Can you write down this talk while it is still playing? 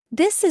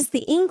This is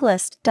the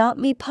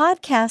Englist.me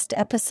podcast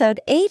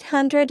episode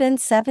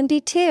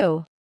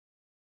 872.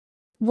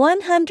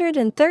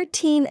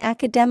 113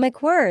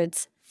 academic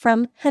words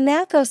from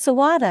Hanako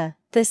Sawada,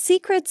 The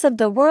Secrets of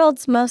the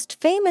World's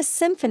Most Famous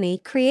Symphony,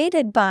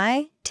 created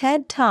by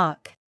TED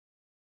Talk.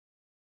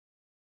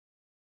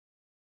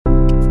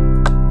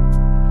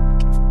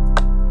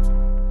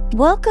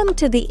 Welcome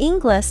to the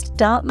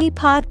Englist.me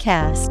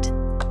podcast.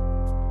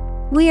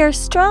 We are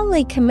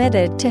strongly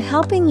committed to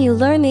helping you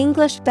learn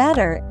English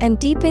better and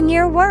deepen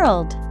your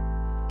world.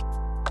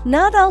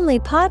 Not only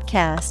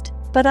podcast,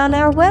 but on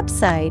our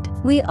website,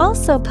 we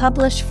also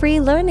publish free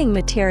learning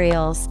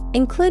materials,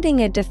 including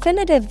a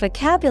definitive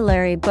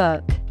vocabulary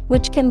book,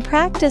 which can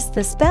practice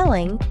the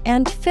spelling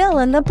and fill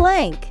in the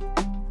blank.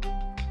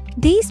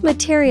 These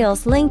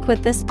materials link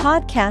with this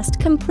podcast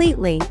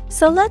completely,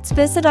 so let's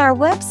visit our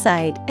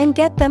website and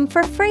get them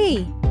for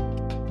free.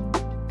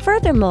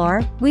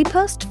 Furthermore, we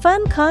post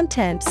fun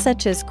content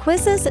such as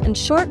quizzes and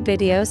short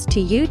videos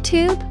to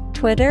YouTube,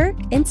 Twitter,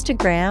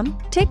 Instagram,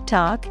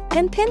 TikTok,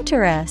 and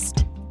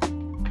Pinterest.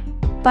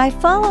 By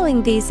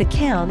following these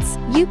accounts,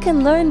 you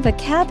can learn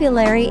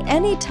vocabulary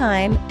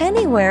anytime,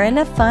 anywhere in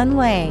a fun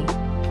way.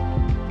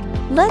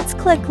 Let's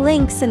click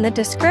links in the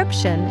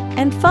description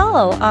and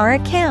follow our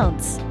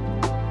accounts.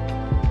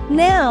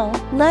 Now,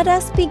 let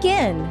us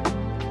begin.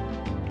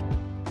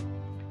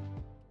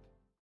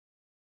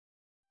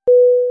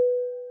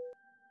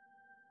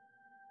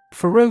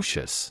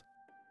 Ferocious.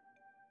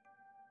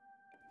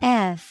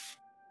 F-E-R-O-C-I-O-U-S.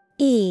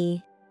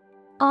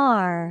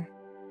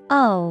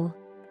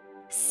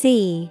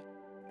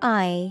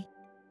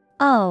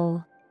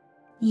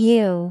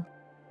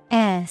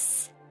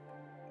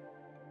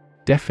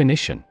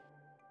 Definition: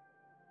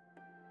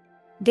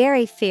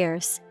 very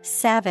fierce,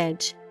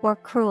 savage, or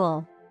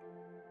cruel.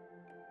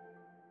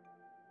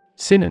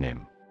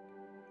 Synonym: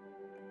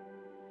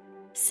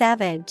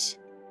 savage,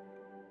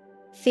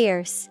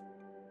 fierce,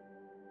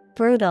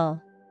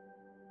 brutal.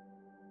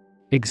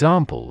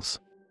 Examples: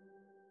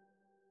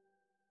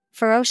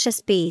 ferocious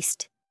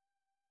beast,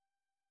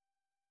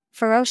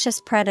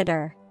 ferocious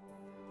predator.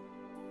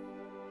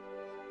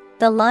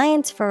 The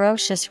lion's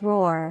ferocious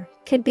roar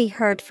could be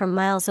heard from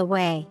miles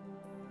away.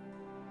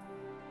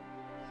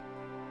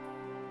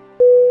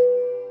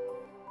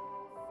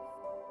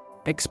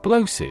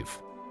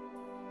 Explosive.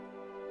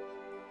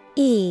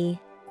 E-X-P-L-O-S-I-V-E.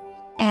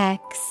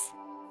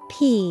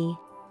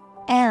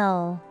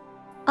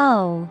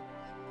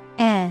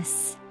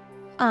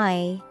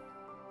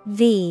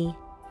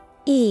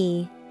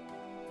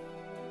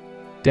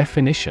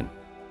 Definition: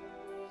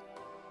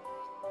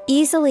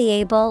 easily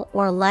able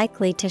or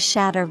likely to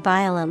shatter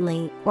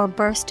violently or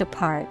burst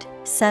apart,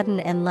 sudden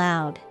and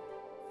loud.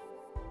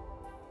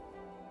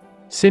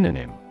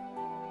 Synonym: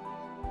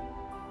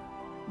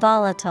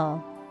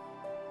 volatile,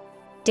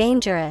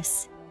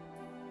 dangerous,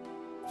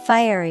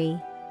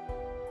 fiery.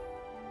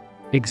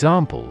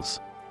 Examples: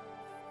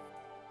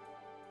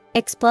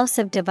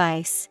 explosive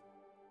device,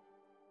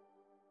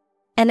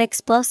 an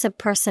explosive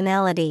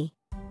personality.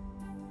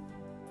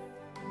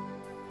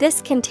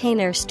 This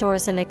container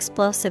stores an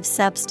explosive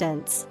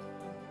substance.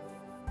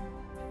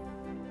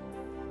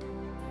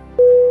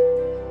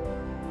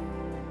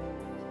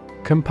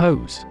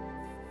 Compose.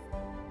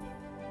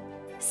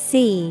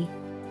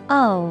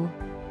 C-O-M-P-O-S-E.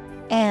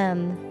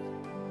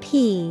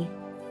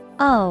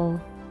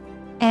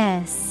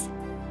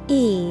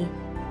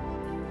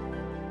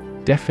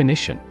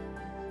 Definition: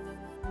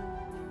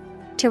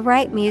 to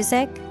write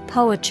music,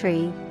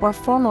 poetry, or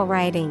formal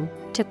writing,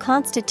 to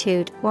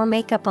constitute or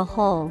make up a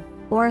whole,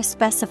 or a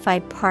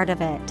specified part of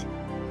it.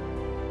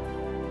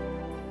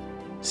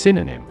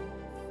 Synonym: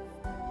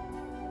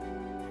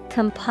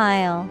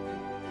 compile,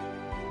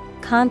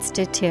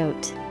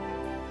 constitute,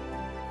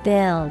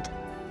 build.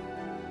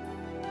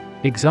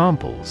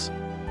 Examples: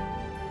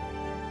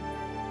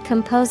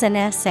 compose an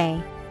essay,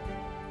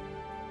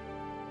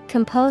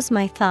 compose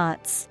my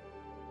thoughts.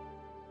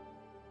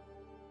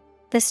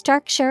 The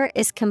structure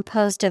is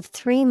composed of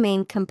three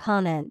main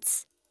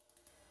components.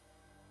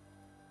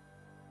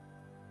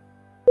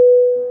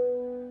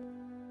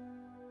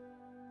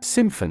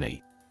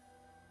 Symphony.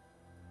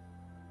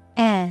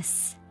 S-Y-M-P-H-O-N-Y.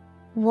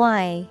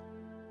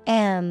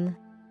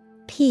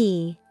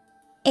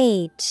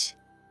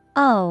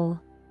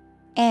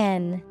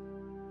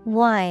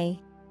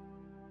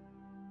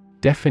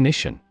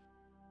 Definition: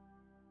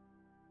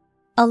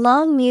 a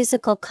long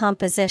musical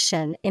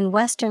composition in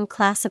Western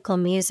classical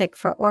music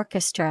for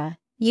orchestra,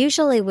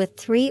 usually with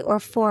 3 or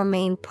 4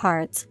 main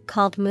parts,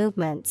 called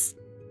movements.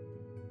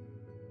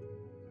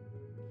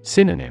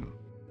 Synonym: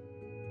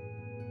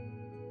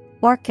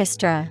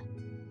 orchestra,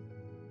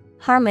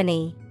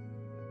 harmony,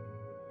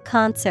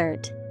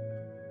 concert.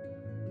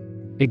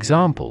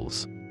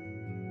 Examples: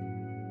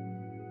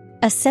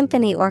 a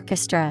symphony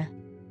orchestra,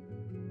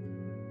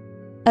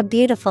 a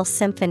beautiful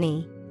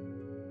symphony.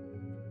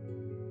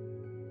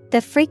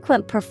 The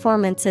frequent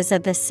performances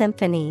of the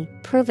symphony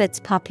prove its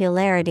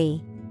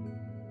popularity.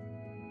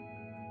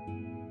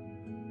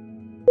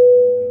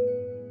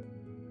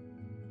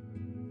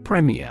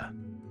 Premier.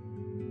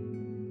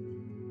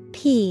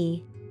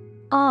 P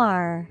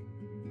R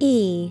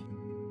E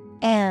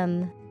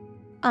M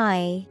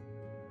I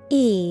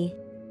E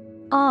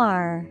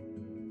R.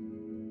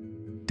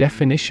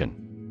 Definition.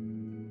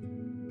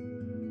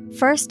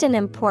 First in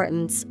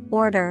importance,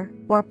 order,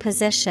 or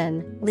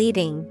position,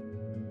 leading.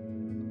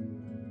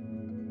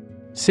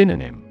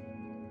 Synonym.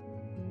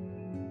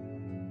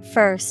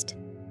 First,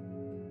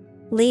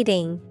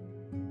 leading,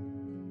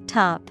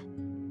 top.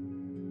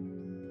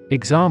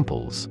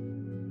 Examples.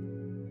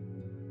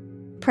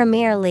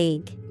 Premier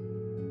League,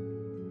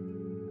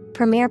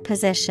 premier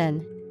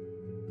position.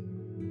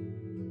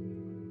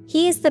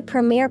 He is the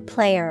premier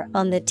player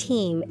on the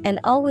team and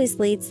always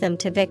leads them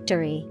to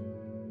victory.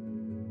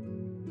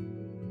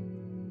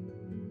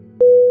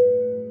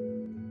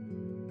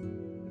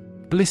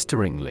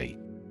 Blisteringly.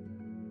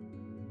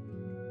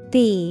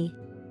 B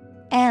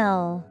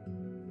L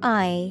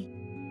I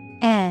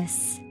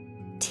S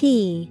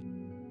T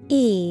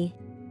E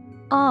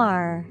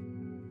R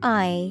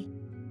I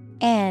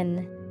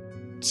N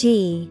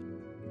G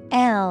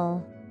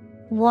L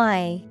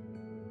Y.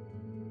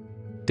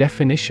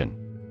 Definition.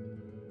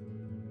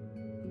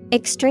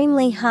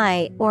 Extremely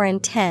high or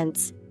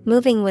intense,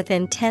 moving with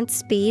intense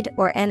speed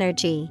or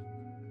energy.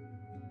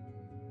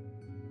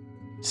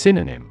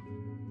 Synonym.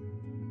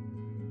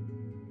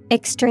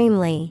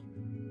 Extremely,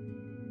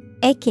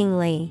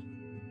 achingly,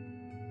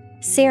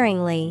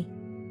 searingly.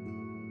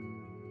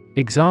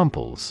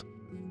 Examples.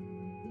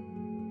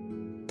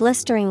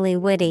 Blisteringly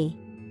witty.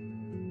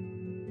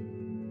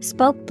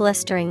 Spoke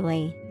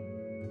blisteringly.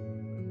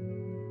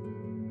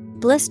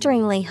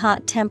 Blisteringly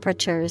hot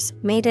temperatures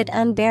made it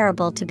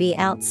unbearable to be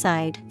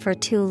outside for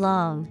too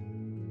long.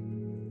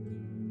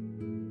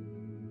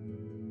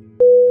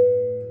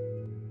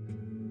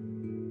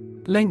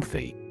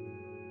 Lengthy.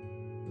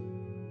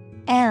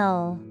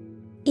 L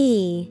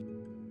E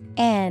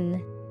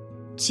N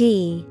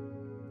G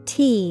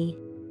T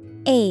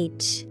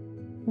H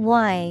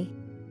Y.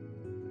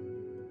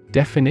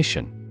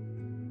 Definition.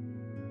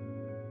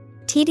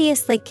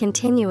 Tediously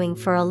continuing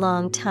for a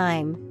long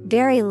time,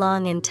 very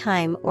long in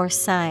time or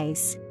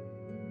size.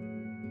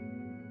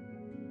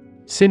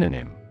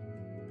 Synonym.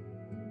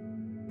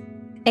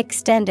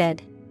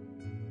 Extended,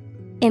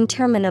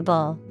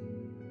 interminable,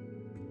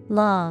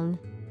 long.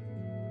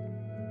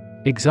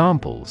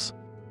 Examples.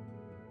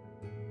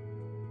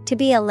 To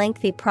be a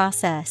lengthy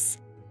process.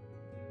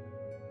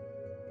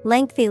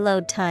 Lengthy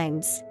load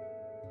times.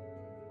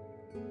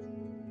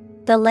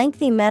 The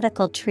lengthy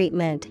medical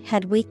treatment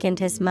had weakened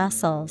his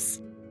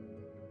muscles.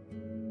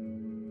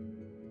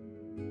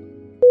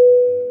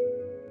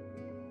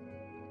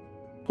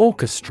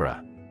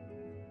 Orchestra.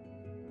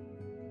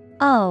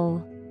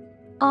 O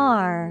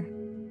R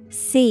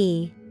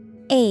C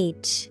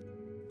H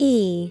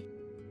E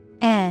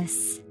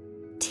S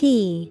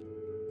T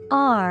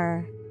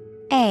R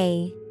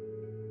A.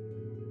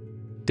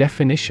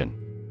 Definition.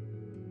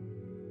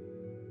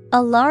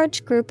 A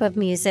large group of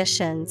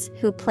musicians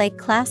who play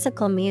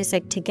classical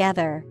music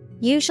together,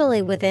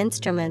 usually with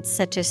instruments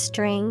such as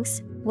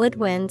strings,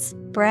 woodwinds,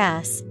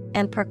 brass,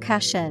 and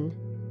percussion.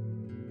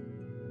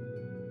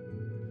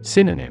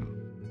 Synonym.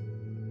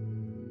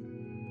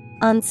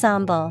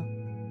 Ensemble,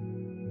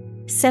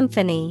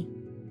 symphony,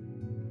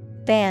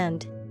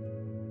 band.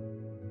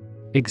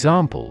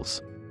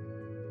 Examples.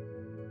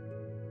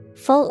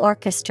 Full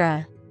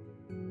orchestra.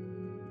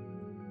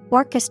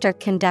 Orchestra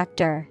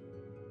conductor.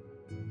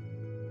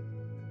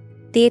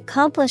 The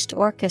accomplished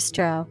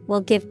orchestra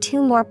will give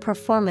 2 more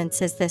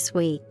performances this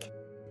week.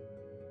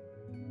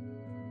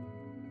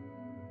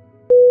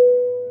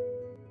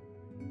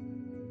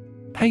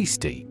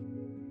 Hasty.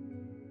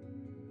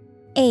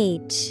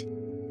 H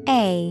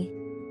A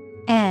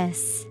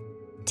S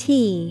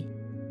T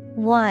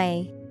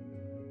Y.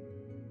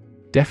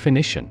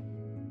 Definition.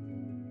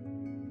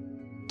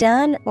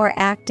 Done or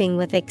acting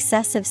with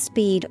excessive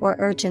speed or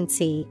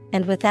urgency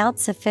and without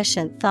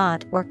sufficient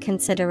thought or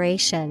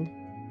consideration.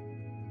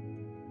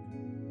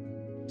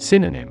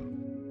 Synonym.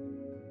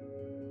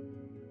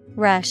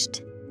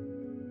 Rushed,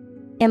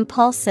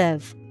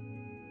 impulsive,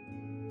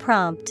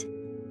 prompt.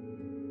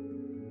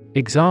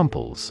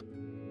 Examples.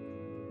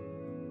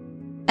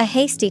 A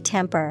hasty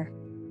temper.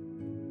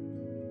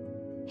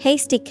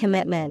 Hasty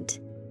commitment.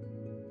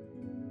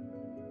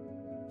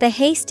 The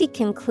hasty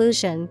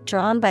conclusion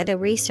drawn by the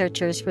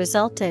researchers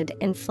resulted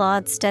in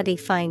flawed study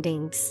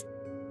findings.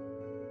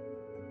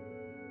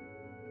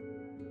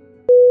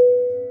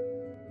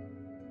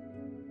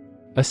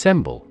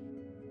 Assemble.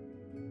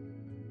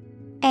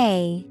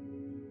 A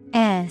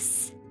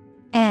S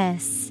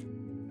S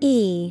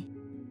E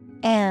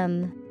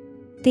M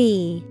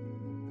B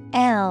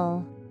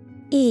L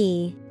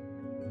E.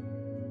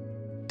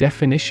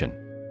 Definition.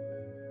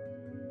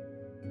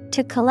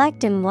 To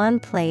collect in one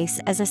place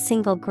as a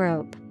single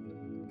group.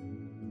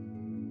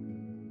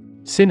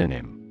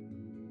 Synonym.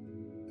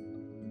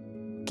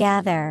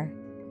 Gather,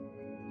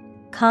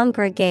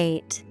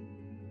 congregate,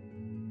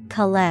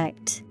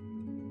 collect.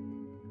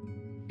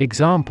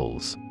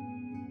 Examples.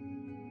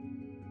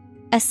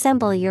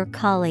 Assemble your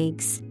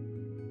colleagues.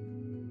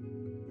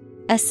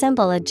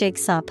 Assemble a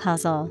jigsaw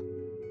puzzle.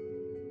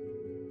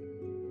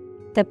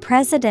 The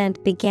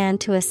president began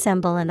to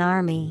assemble an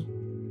army.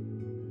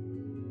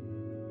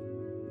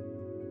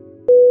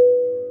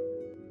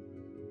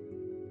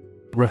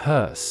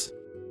 Rehearse.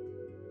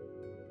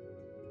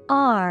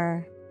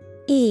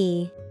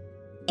 R-E-H-E-A-R-S-E.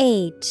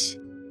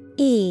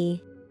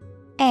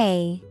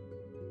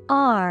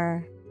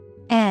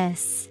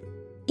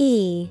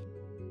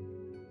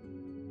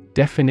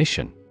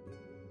 Definition.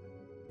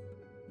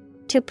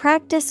 To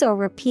practice or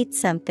repeat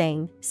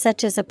something,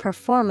 such as a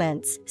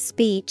performance,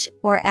 speech,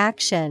 or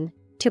action,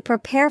 to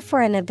prepare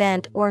for an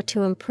event or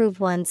to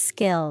improve one's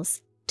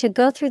skills, to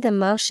go through the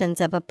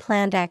motions of a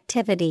planned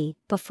activity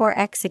before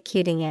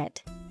executing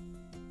it.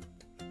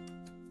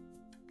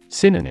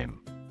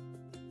 Synonym.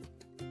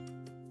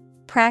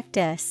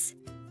 Practice,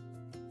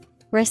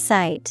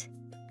 recite,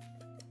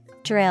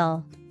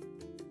 drill.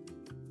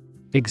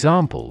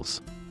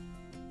 Examples.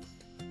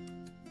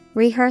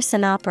 Rehearse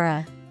an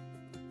opera.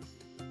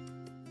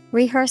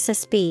 Rehearse a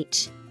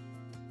speech.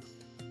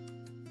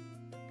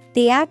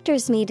 The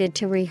actors needed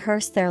to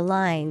rehearse their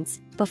lines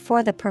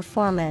before the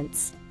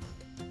performance.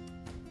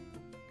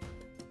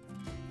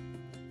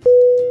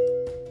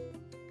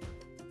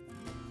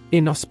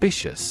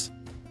 Inauspicious. Inauspicious.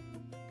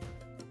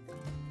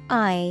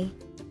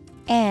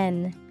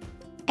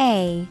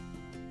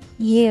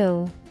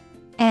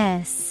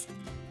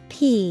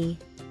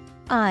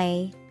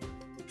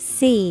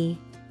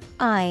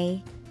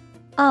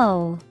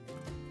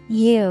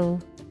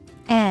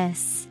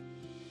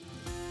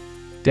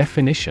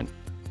 Definition.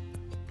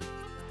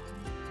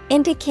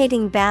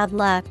 Indicating bad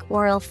luck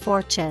or ill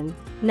fortune,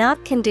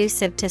 not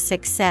conducive to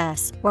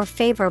success or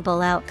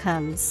favorable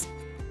outcomes.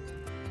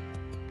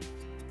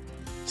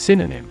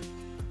 Synonym.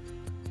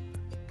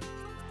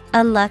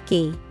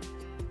 Unlucky,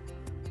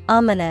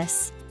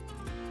 ominous,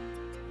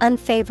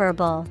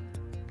 unfavorable.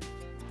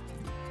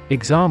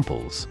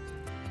 Examples.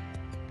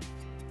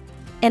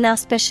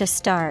 Inauspicious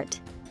start.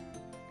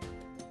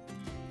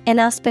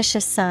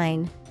 Inauspicious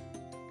sign.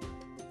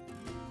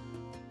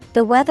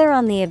 The weather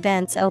on the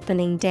event's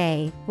opening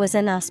day was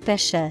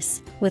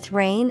inauspicious, with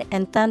rain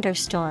and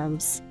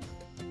thunderstorms.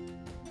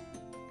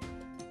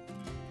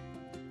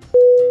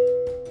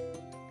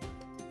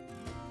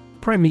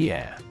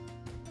 Premiere.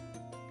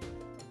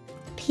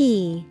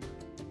 P-R-E-M-I-E-R-E.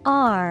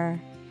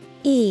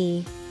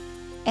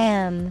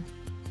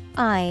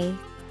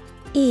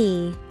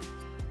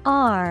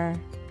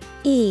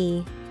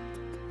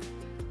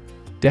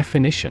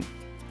 Definition.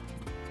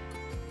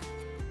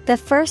 The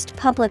first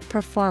public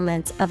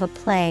performance of a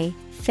play,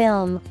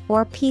 film,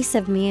 or piece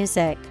of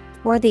music,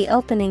 or the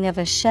opening of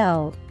a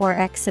show or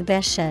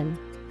exhibition.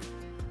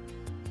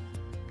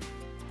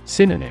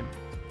 Synonym.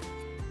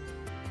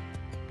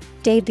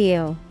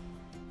 Debut,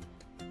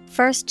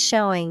 first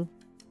showing,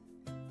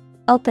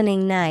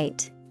 opening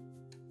night.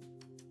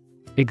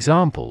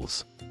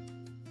 Examples.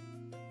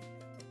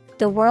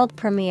 The world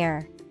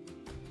premiere.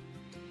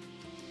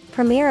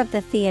 Premiere of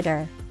the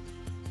theater.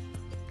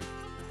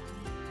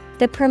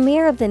 The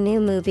premiere of the new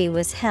movie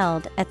was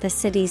held at the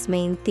city's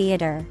main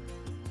theater.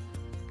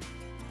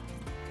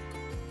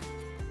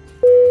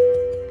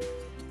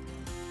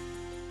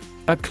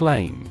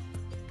 Acclaim.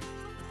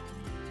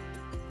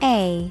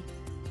 A-C-C-L-A-I-M.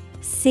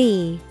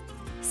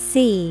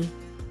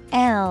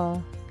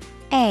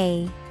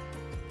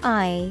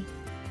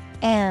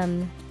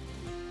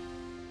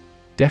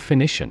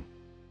 Definition.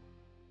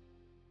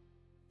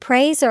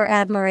 Praise or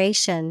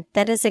admiration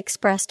that is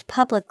expressed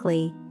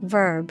publicly.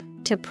 Verb,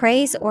 to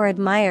praise or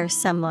admire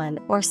someone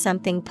or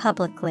something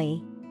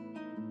publicly.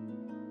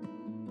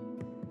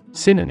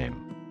 Synonym.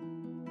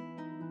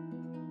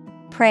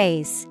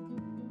 Praise,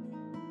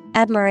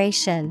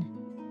 admiration,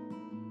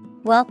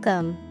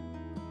 welcome.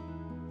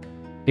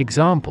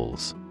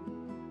 Examples.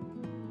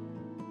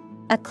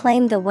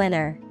 Acclaim the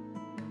winner.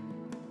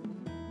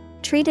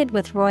 Treated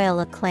with royal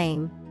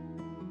acclaim.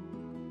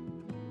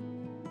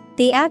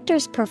 The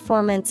actor's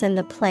performance in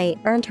the play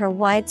earned her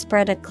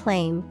widespread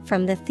acclaim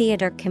from the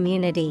theater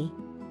community.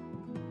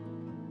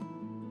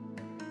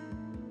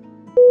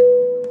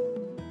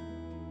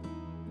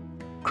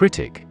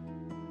 Critic.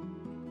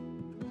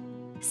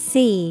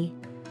 C-R-I-T-I-C.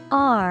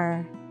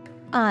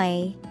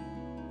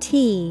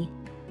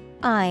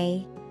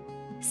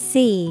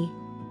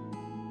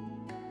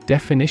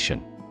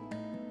 Definition.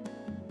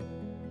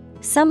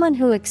 Someone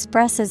who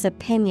expresses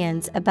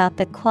opinions about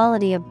the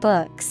quality of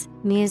books,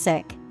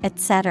 music,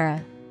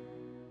 etc.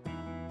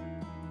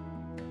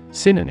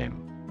 Synonym.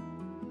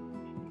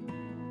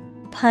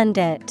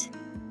 Pundit,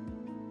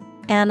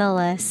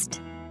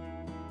 analyst,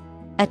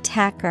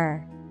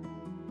 attacker.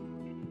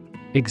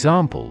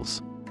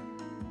 Examples.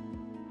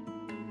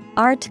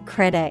 Art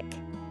critic,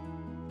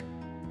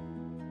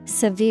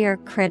 severe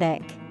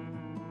critic.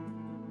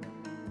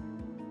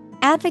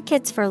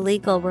 Advocates for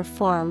legal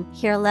reform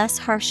hear less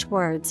harsh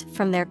words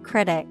from their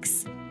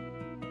critics.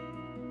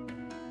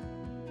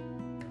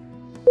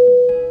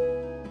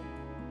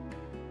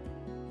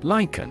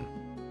 Lichen.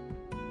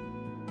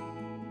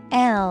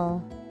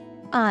 L-I-K-E-N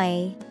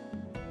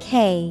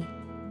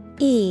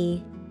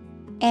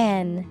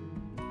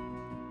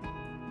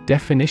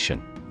Definition: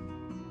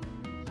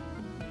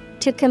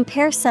 to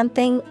compare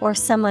something or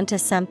someone to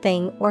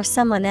something or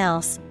someone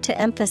else, to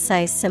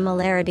emphasize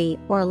similarity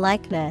or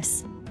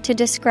likeness, to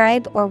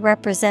describe or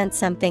represent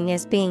something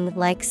as being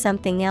like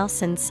something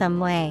else in some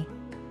way.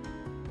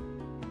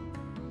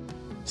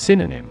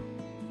 Synonym: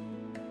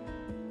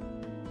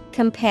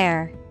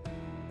 Compare,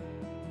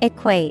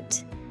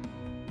 equate,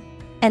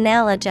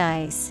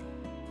 analogize.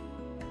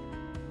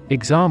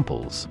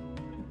 Examples: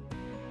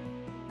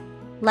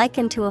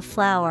 Liken to a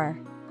flower.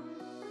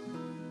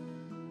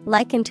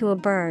 Liken to a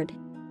bird.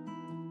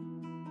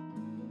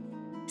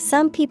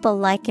 Some people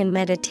liken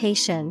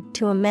meditation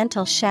to a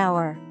mental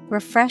shower,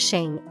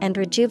 refreshing and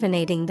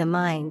rejuvenating the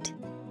mind.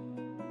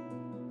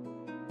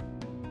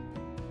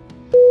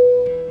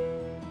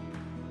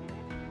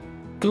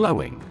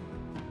 Glowing.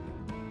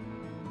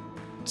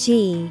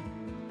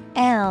 Glowing.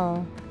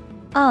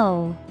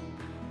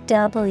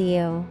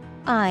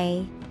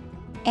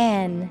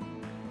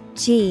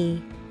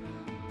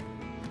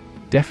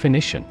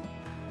 Definition: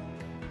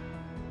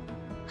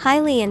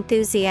 Highly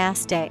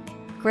enthusiastic,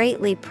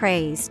 greatly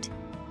praised.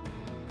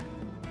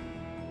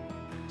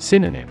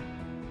 Synonym: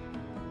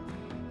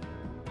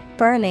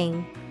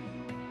 Burning,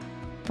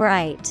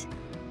 bright,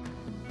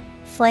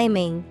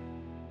 flaming.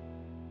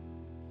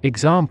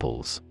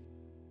 Examples: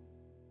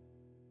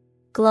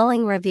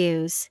 Glowing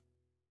reviews.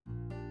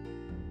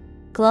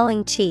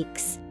 Glowing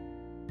cheeks.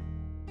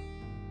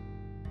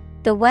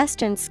 The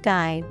western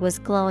sky was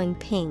glowing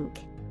pink.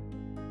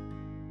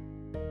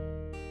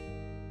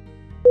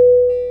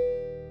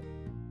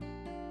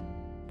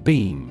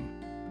 Beam.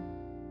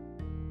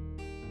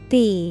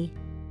 B-E-A-M.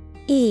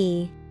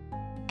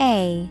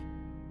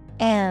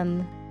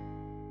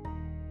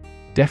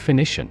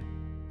 Definition: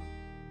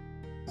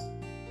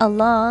 a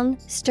long,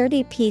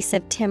 sturdy piece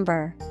of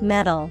timber,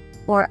 metal,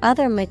 or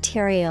other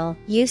material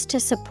used to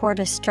support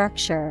a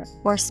structure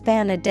or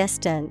span a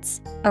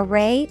distance, a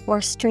ray or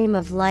stream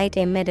of light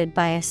emitted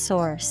by a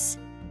source.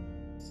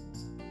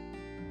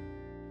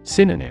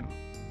 Synonym: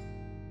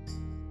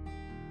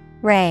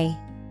 Ray,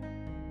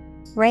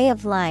 ray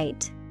of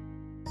light,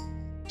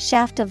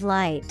 shaft of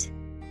light.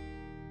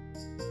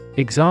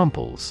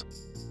 Examples: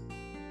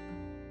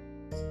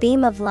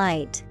 Beam of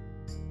light.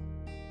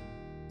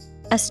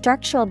 A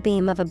structural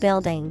beam of a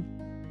building.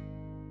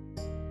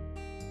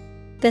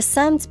 The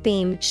sun's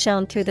beam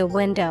shone through the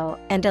window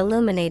and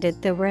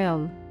illuminated the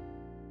room.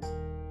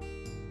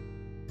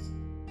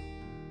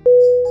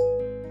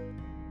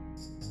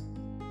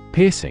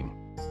 Piercing.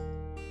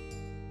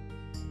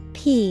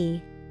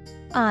 P-I-E-R-C-I-N-G.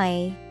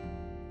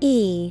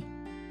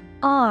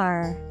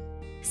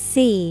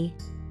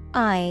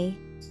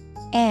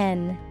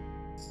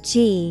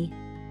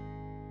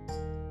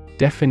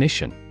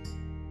 Definition: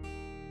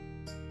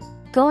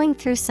 going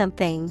through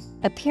something,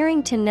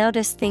 appearing to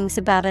notice things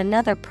about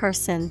another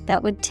person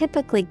that would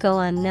typically go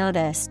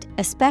unnoticed,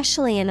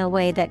 especially in a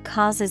way that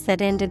causes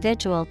that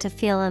individual to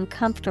feel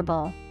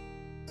uncomfortable.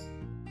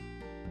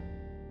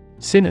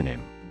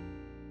 Synonym: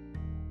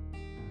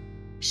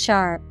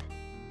 Sharp,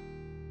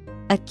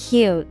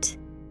 acute,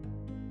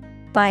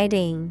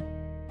 biting.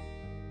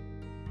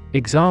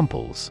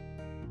 Examples: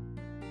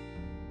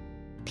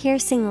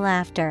 Piercing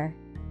laughter.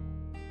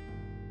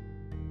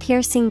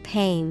 Piercing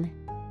pain.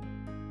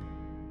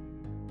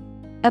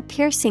 A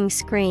piercing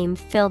scream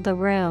filled the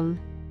room.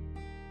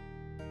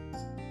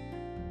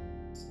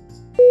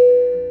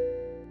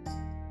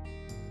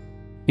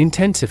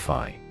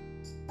 Intensify.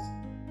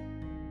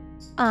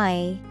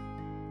 I-N-T-E-N-S-I-F-Y.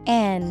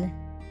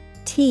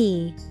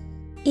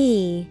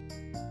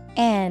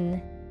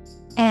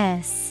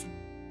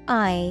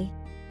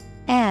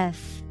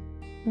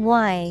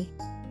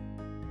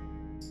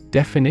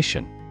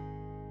 Definition: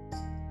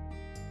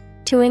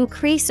 to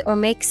increase or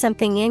make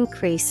something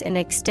increase in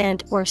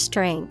extent or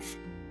strength.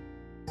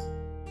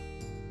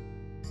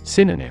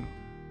 Synonym: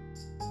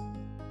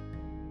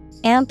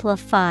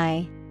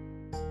 Amplify,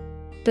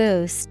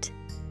 boost,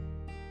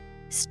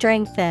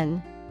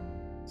 strengthen.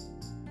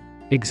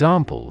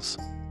 Examples: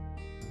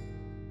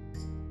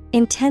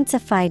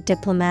 intensify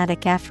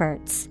diplomatic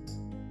efforts.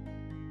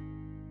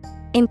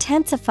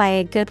 Intensify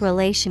a good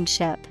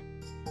relationship.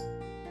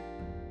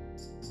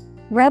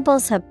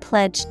 Rebels have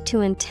pledged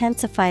to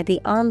intensify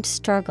the armed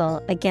struggle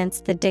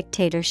against the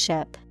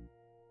dictatorship.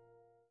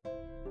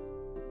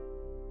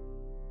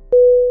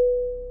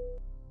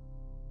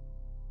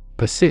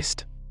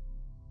 Persist.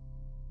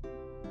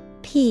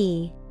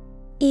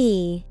 P-E-R-S-I-S-T.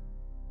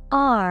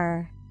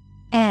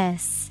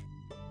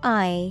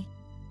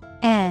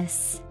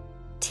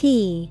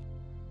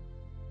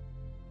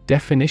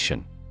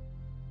 Definition: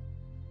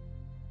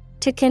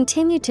 to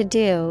continue to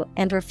do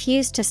and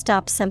refuse to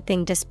stop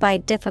something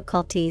despite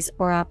difficulties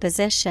or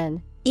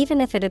opposition,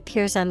 even if it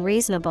appears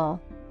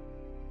unreasonable.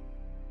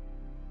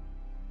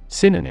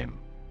 Synonym: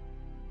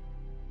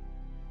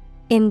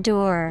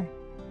 endure,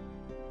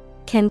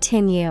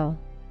 continue,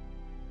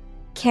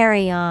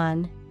 carry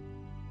on.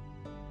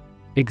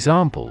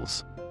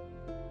 Examples: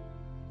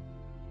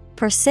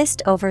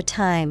 persist over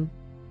time.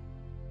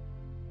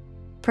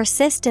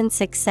 Persist in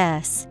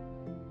success.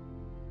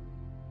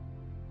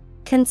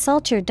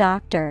 Consult your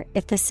doctor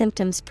if the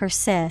symptoms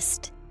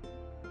persist.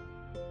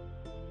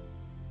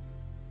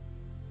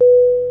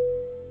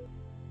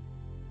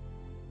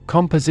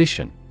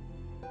 Composition.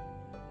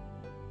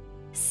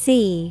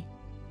 COMPOSITION.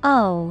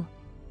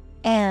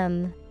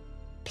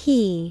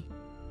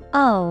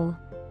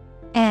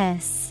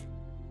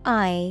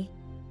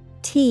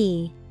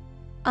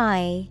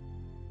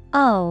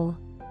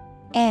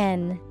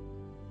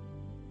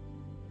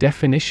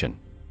 Definition.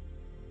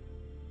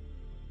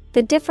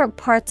 The different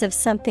parts of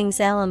something's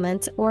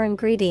elements or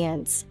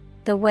ingredients,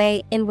 the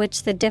way in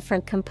which the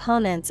different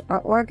components are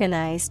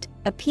organized,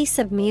 a piece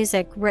of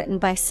music written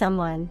by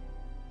someone.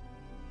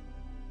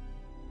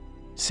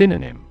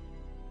 Synonym.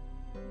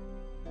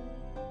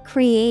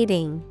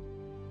 Creating,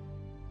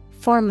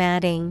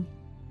 formatting,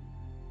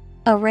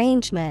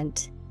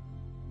 arrangement.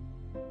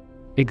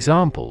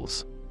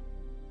 Examples.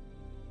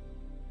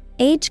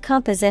 Age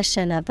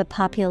composition of the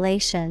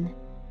population.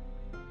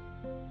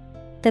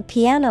 The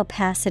piano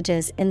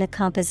passages in the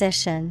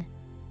composition.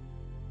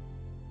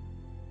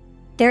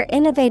 Their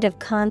innovative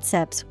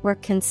concepts were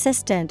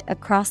consistent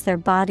across their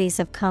bodies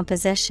of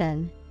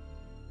composition.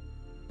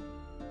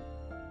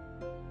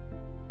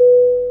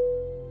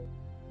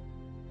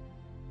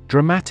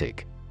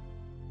 Dramatic.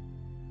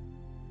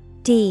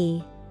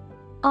 DRAMATIC.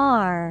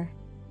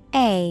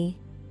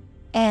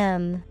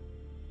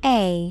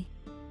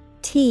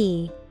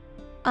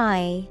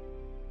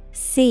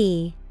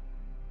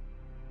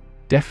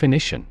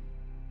 Definition.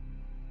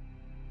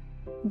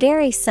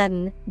 Very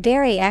sudden,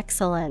 very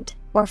excellent,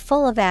 or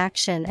full of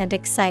action and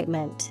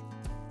excitement.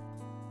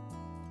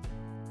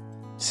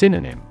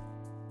 Synonym.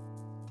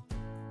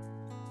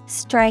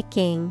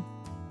 Striking,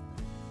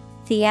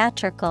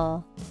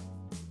 theatrical,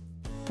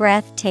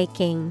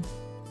 breathtaking.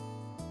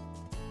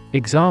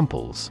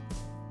 Examples.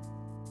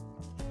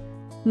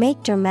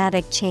 Make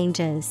dramatic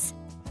changes.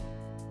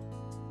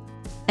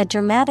 A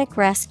dramatic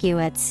rescue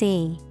at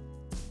sea.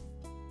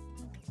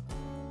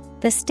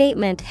 The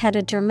statement had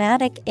a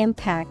dramatic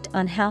impact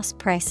on house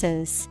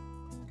prices.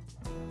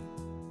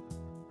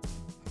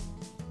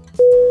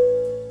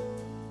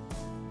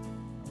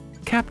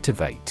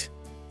 Captivate.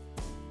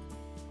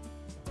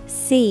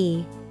 CAPTIVATE.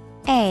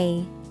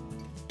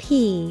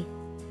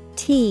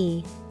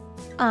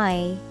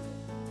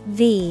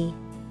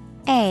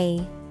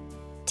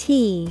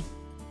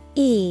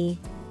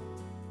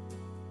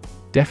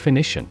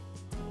 Definition.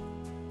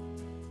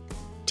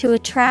 To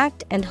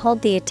attract and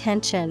hold the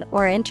attention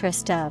or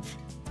interest of.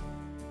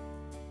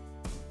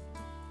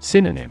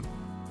 Synonym.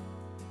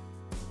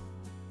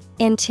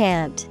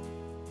 Enchant,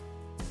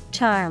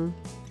 charm,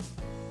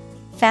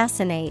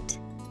 fascinate.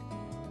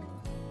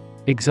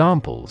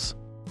 Examples.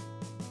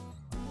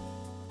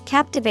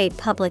 Captivate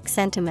public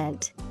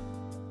sentiment.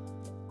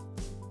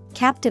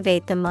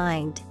 Captivate the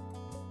mind.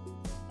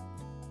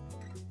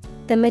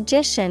 The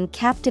magician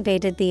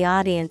captivated the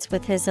audience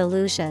with his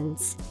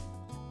illusions.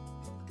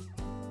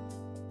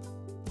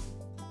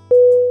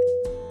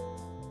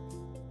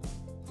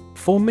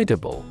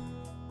 Formidable.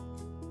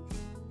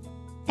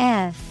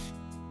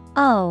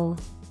 FORMIDABLE.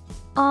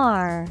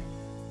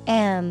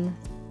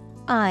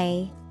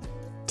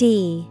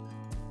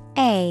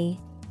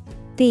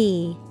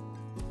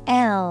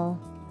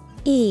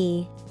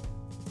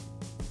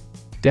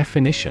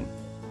 Definition.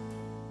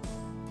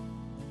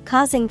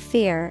 Causing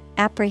fear,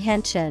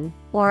 apprehension,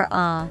 or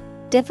awe,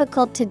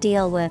 difficult to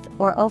deal with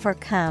or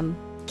overcome,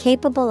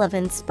 capable of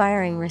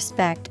inspiring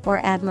respect or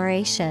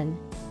admiration.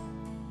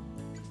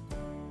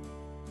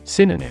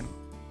 Synonym.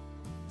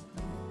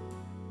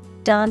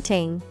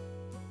 Daunting,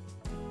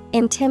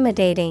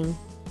 intimidating,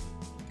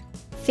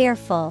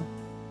 fearful.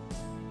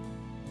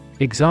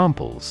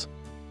 Examples.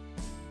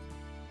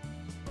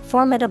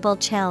 Formidable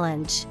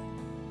challenge.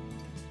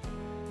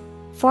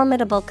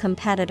 Formidable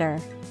competitor.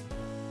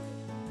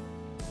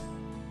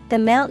 The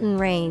mountain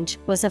range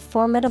was a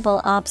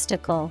formidable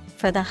obstacle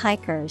for the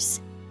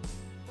hikers.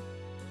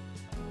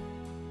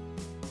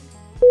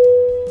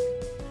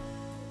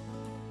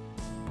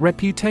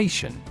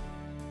 Reputation.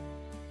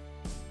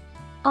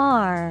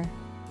 REPUTATION.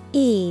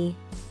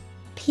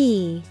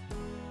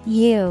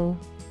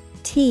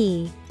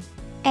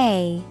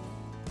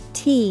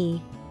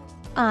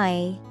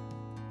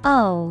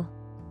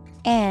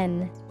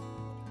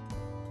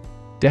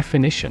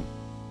 Definition.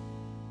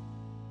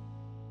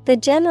 The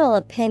general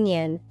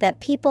opinion that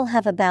people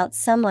have about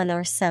someone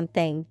or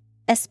something,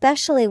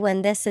 especially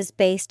when this is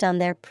based on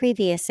their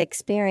previous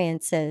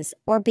experiences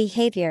or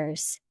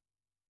behaviors.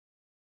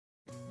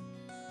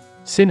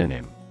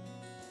 Synonym.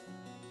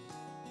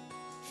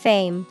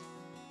 Fame,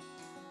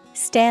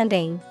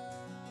 standing,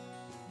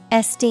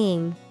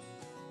 esteem.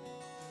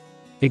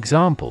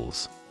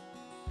 Examples.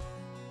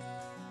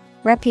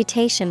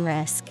 Reputation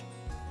risk.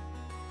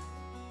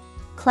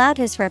 Cloud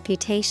his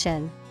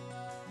reputation.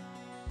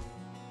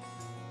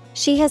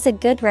 She has a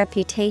good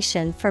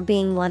reputation for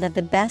being one of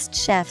the best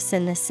chefs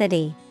in the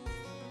city.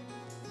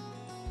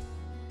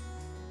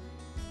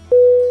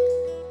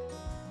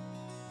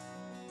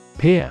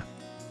 Peer.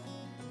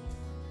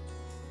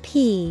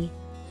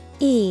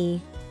 PEER.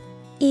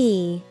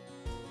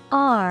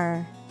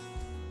 R.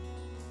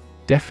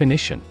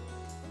 Definition: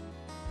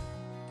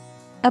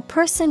 A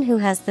person who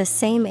has the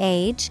same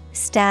age,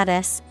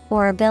 status,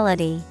 or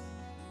ability.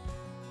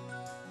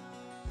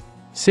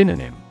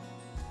 Synonym: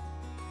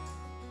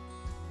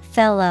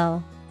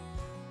 Fellow,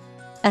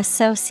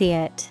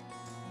 associate,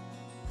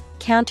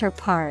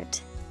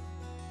 counterpart.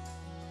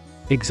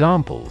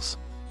 Examples: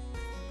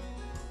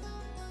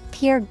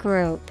 Peer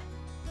group,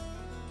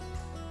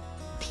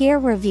 peer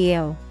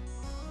review.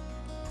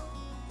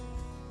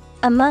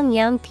 Among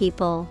young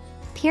people,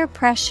 peer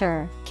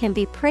pressure can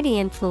be pretty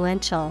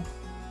influential.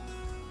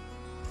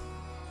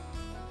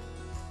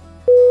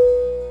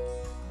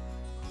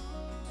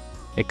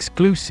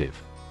 Exclusive.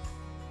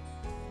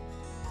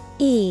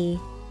 E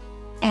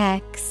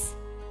X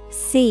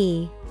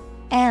C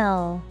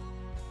L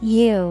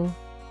U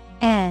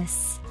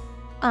S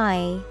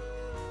I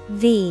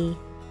V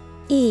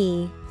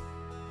E.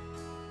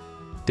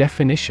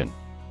 Definition: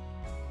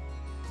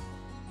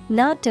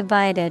 Not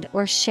divided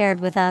or shared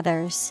with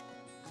others.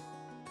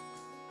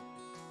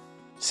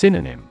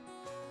 Synonym: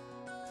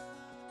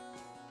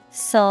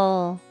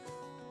 Sole,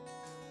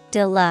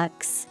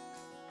 deluxe,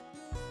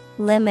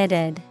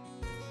 limited.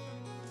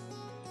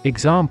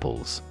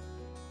 Examples: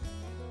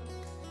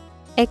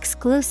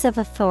 Exclusive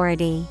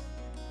authority,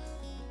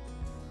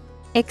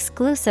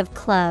 exclusive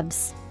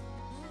clubs.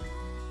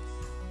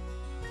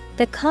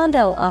 The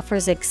condo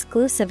offers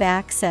exclusive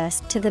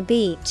access to the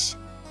beach.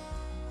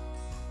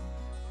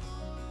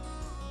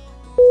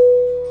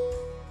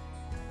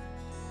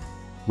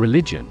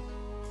 Religion.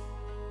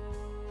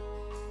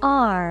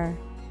 R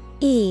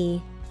E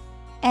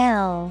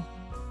L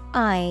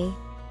I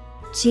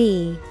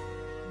G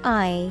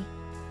I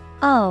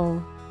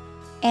O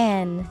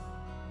N.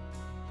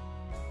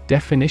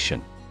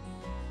 Definition: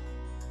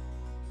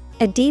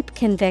 A deep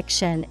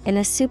conviction in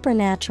a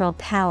supernatural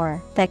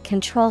power that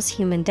controls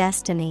human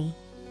destiny.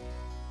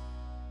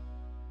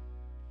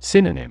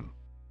 Synonym: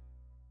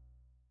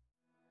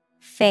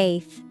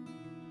 Faith,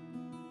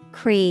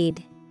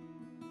 creed,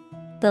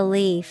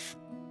 belief.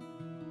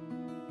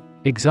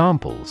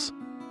 Examples: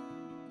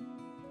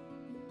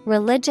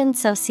 Religion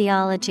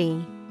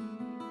sociology,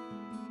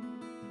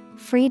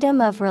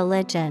 freedom of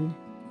religion.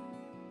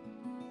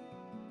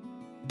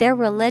 Their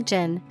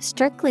religion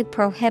strictly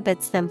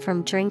prohibits them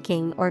from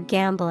drinking or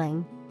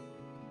gambling.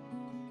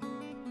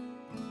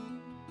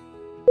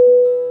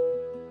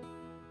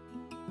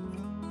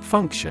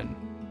 Function.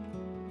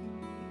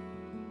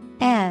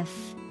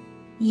 F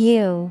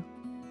U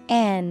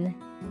N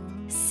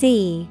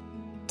C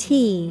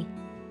T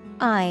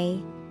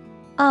I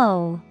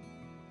O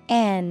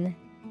N.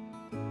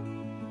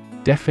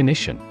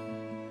 Definition: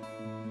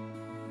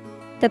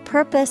 The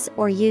purpose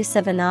or use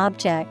of an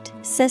object,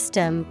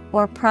 system,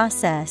 or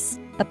process,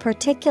 a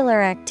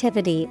particular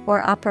activity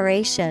or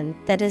operation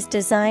that is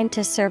designed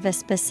to serve a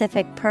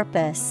specific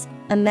purpose,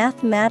 a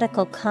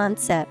mathematical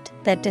concept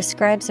that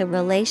describes a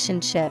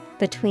relationship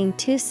between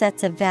two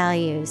sets of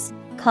values,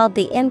 called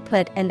the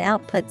input and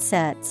output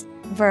sets.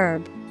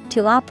 Verb: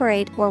 to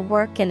operate or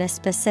work in a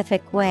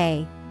specific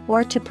way,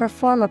 or to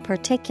perform a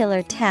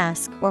particular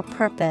task or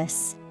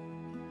purpose.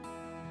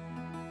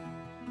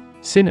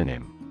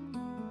 Synonym: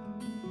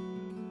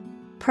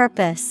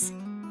 Purpose,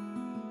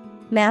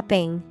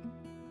 mapping,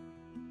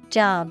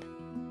 job.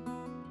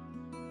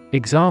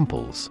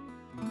 Examples: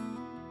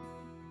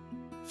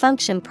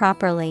 Function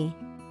properly,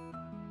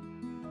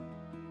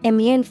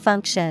 immune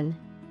function.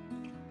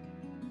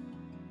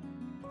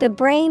 The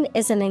brain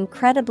is an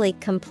incredibly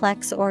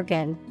complex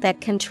organ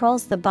that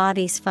controls the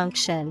body's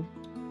function.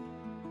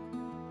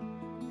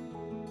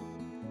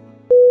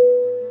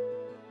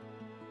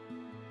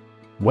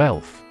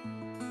 Wealth.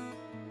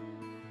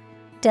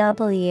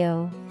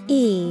 W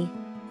E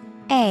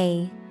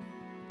A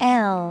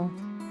L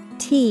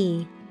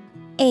T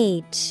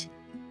H.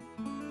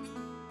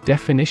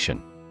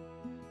 Definition: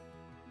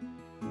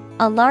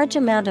 A large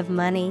amount of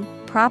money,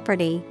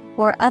 property,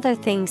 or other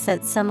things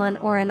that someone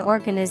or an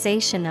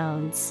organization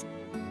owns.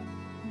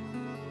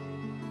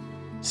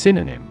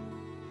 Synonym: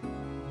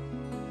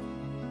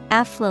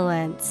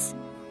 Affluence,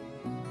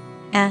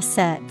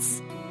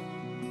 assets,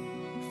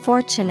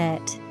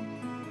 fortunate.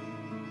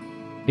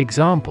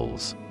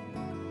 Examples: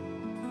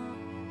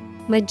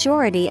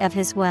 Majority of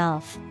his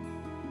wealth,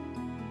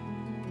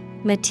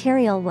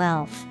 material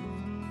wealth.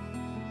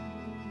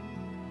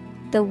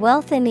 The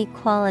wealth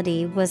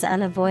inequality was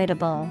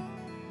unavoidable.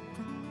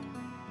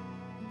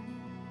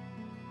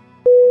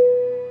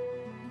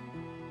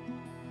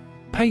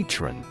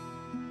 Patron.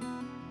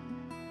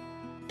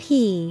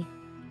 P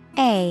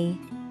A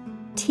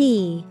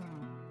T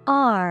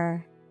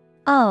R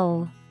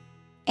O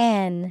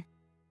N.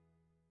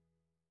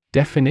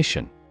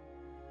 Definition: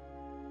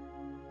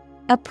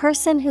 A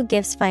person who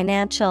gives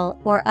financial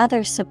or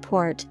other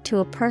support to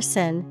a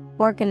person,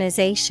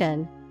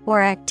 organization,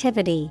 or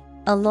activity,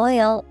 a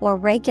loyal or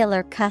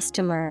regular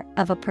customer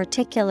of a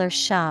particular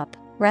shop,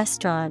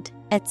 restaurant,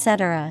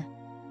 etc.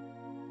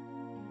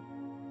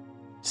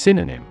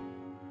 Synonym: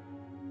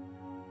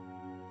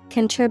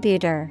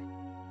 Contributor,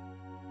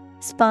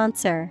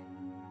 sponsor,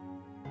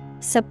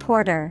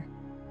 Supporter.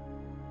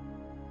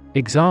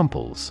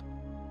 Examples: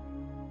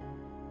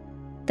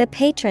 The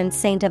patron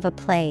saint of a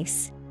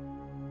place.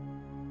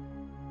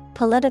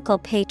 Political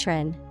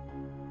patron.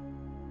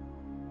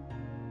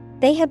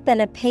 They have been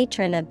a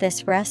patron of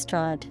this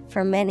restaurant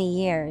for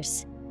many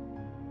years.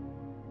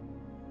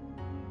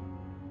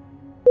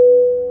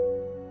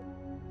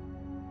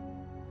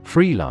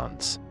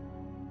 Freelance.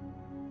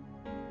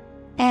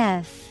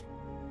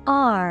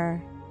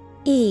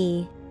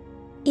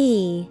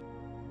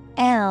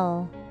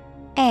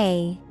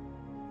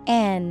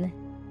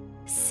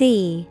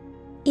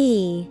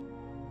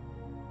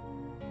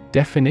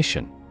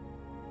 Definition: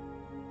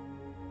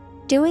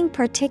 Doing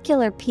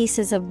particular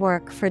pieces of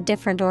work for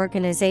different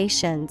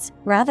organizations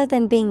rather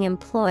than being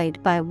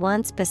employed by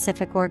one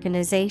specific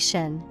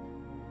organization.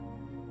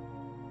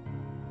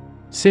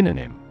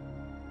 Synonym: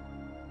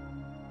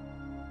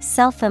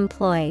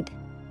 Self-employed,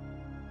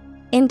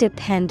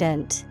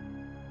 independent.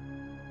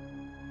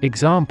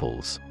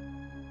 Examples: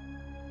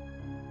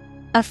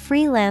 A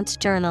freelance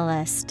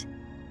journalist.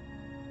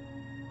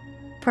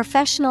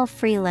 Professional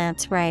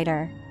freelance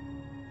writer.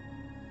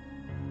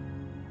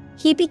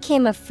 He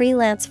became a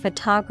freelance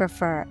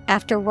photographer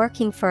after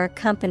working for a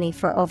company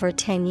for over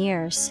 10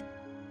 years.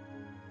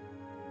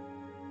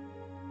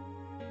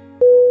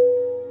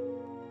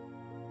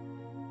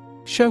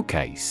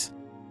 Showcase.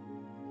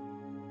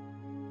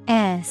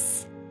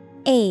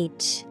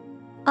 S-H-O-W-C-A-S-E.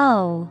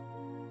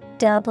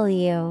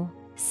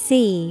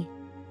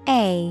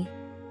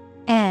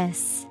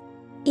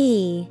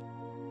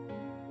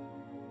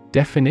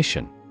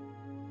 Definition: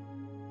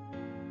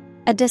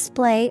 A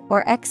display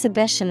or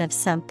exhibition of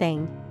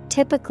something,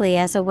 typically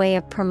as a way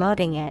of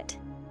promoting it.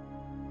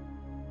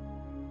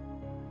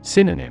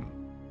 Synonym: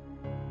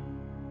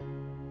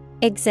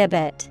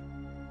 Exhibit,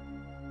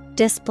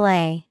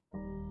 display,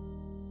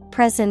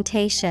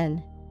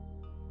 presentation.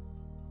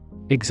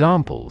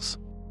 Examples: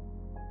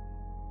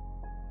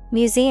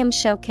 Museum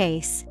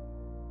showcase.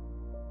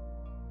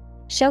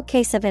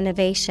 Showcase of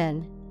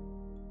innovation.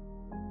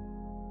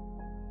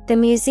 The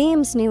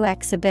museum's new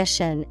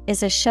exhibition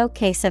is a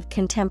showcase of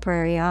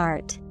contemporary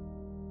art.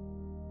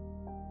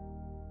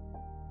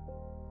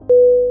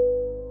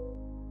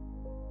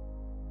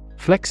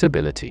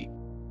 Flexibility.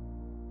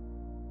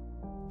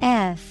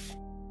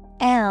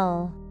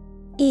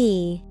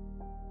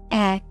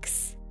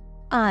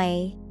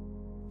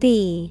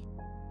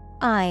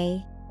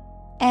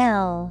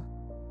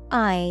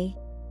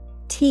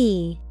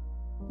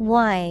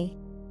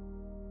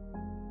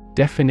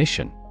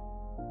 Definition: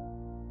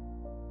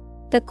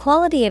 The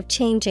quality of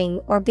changing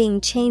or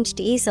being changed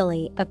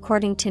easily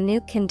according to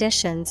new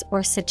conditions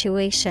or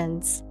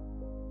situations.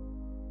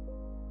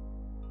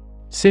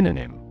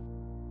 Synonym: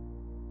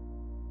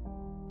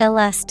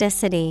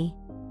 Elasticity,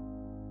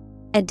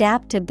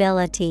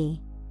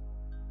 adaptability,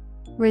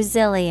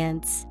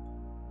 resilience.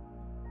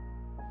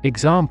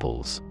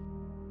 Examples: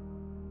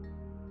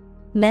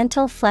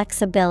 Mental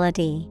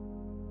flexibility.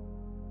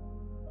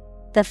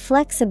 The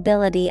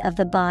flexibility of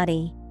the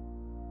body.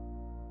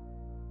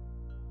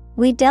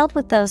 We dealt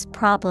with those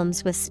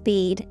problems with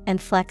speed and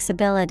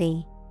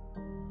flexibility.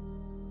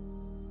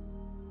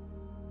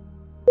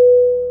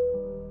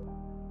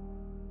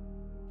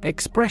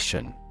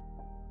 Expression.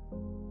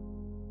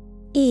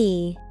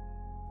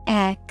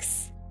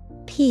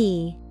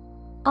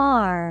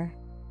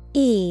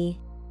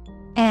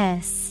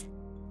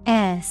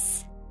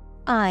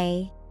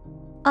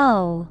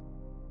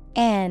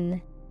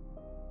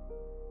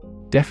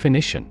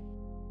 Definition: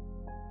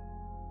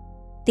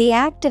 The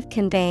act of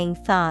conveying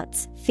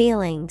thoughts,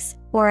 feelings,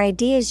 or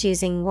ideas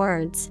using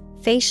words,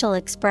 facial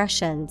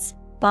expressions,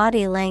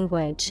 body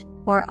language,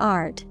 or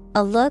art,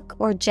 a look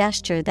or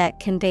gesture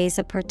that conveys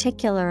a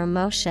particular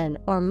emotion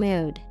or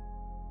mood.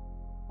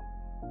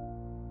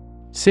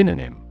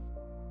 Synonym: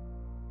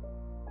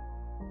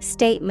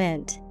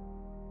 Statement,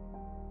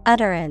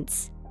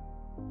 utterance,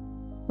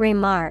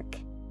 remark.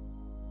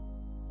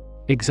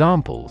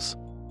 Examples: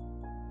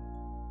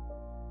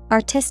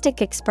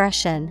 Artistic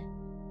expression.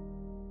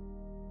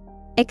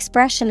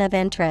 Expression of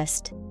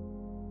interest.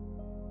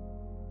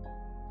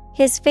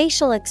 His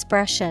facial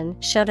expression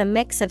showed a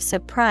mix of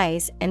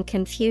surprise and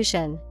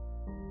confusion.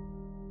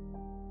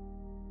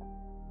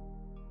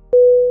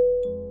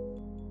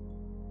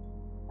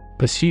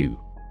 Pursue.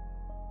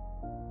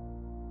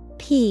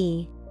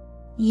 P-U-R-S-U-E.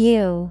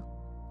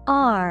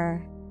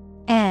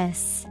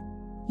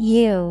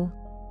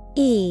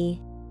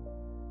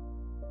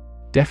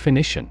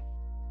 Definition: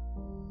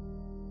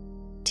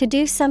 To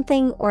do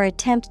something or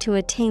attempt to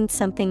attain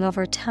something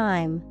over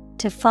time,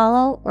 to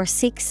follow or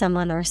seek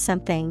someone or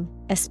something,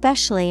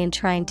 especially in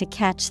trying to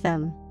catch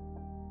them.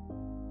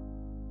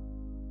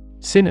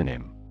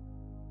 Synonym: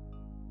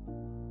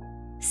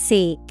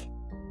 Seek,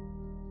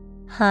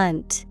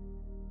 hunt,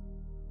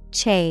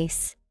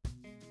 chase.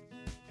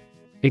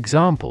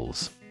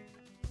 Examples: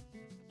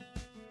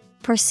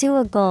 Pursue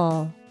a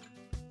goal.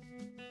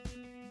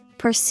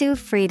 Pursue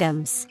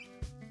freedoms.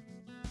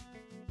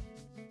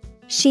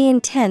 She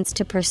intends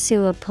to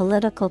pursue a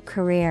political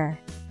career.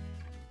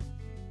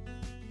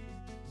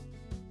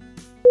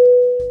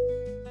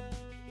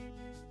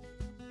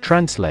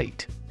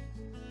 Translate.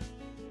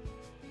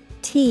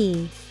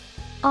 Translate.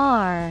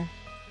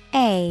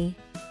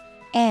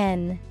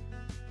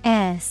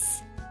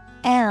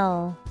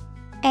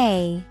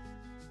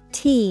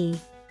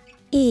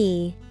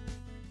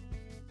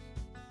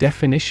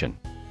 Definition.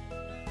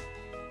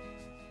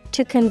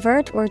 To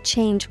convert or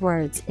change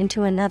words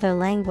into another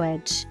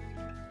language.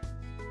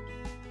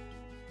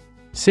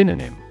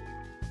 Synonym.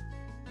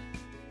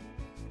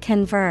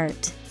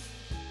 Convert,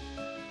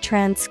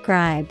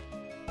 transcribe,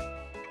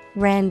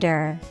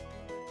 render.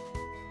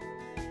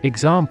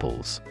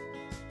 Examples.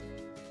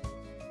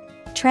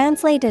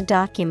 Translate a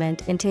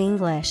document into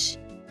English.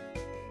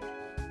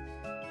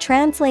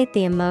 Translate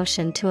the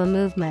emotion to a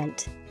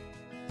movement.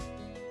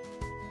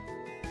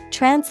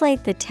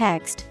 Translate the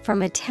text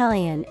from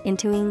Italian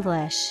into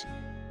English.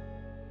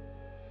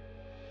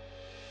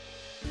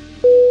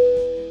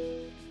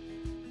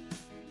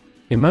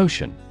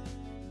 Emotion.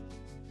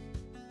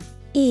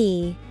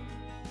 E-M-O-T-I-O-N.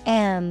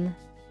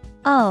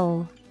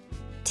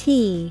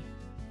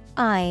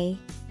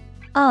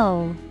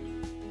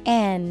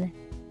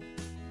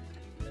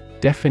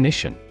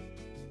 Definition.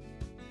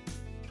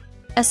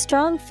 A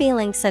strong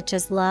feeling such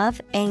as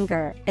love,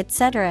 anger,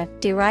 etc.,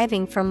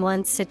 deriving from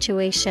one's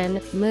situation,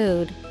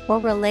 mood, or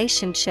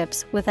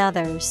relationships with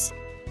others.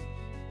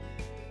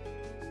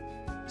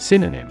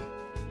 Synonym.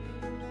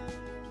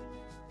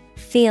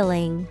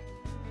 Feeling,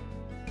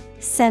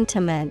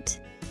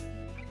 sentiment,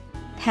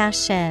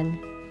 passion.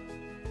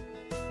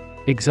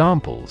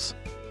 Examples.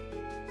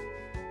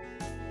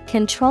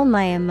 Control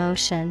my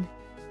emotion.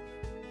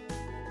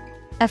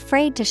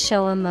 Afraid to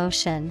show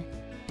emotion.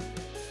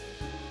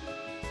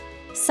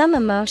 Some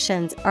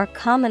emotions are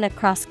common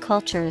across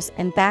cultures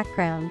and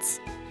backgrounds.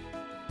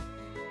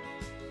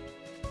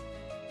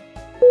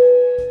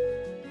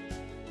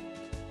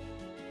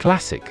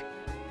 Classic.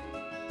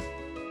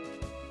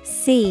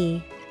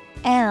 C-L-A-S-S-I-C.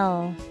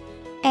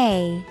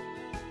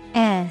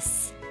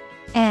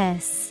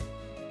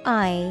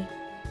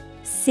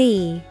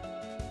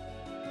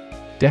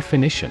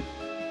 Definition.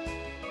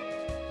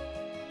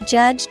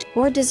 Judged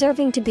or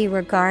deserving to be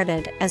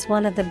regarded as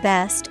one of the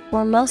best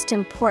or most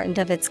important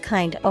of its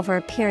kind over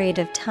a period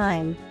of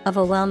time, of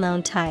a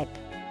well-known type.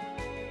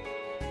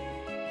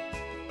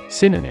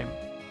 Synonym.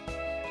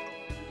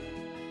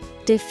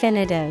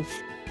 Definitive,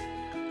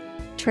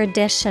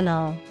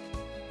 traditional,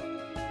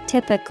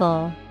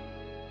 typical.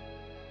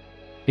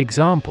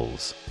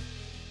 Examples.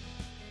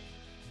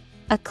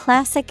 A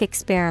classic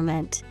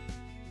experiment.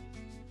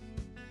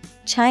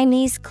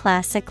 Chinese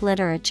classic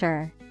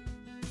literature.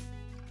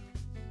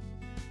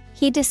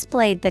 He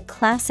displayed the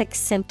classic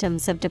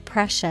symptoms of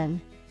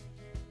depression.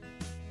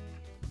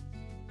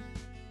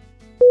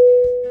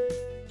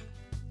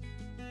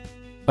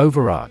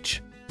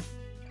 Overarch.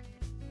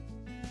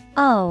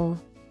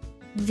 O-V-E-R-A-R-C-H.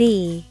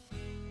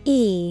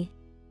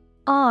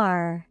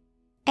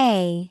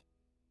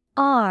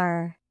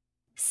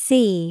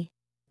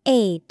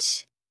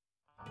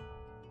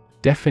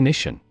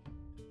 Definition.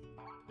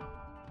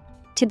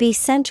 To be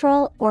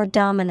central or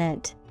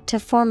dominant, to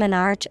form an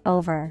arch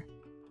over.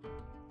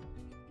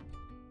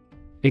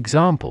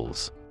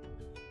 Examples.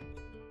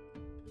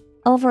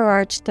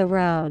 Overarch the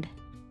road.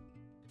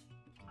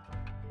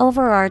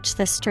 Overarch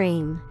the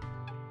stream.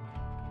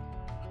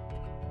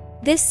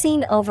 This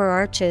scene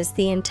overarches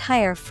the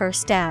entire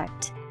first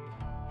act.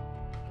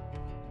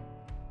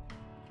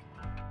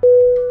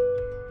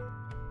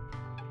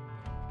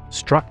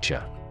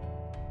 Structure.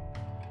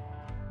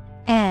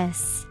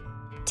 S-T-R-U-C-T-U-R-E.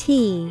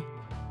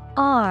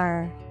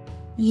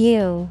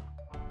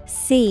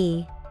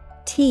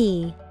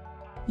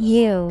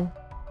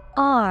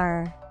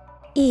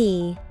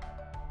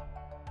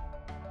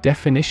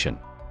 Definition.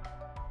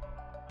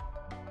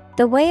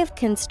 The way of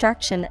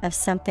construction of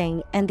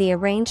something and the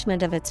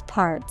arrangement of its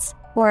parts,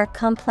 or a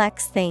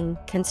complex thing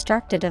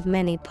constructed of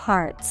many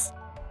parts.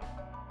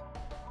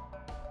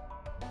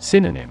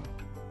 Synonym.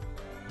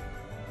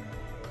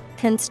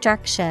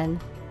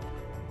 Construction,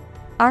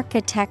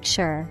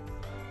 architecture,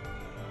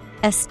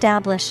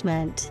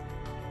 establishment.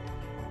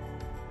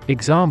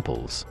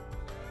 Examples.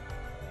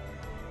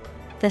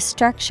 The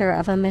structure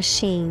of a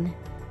machine.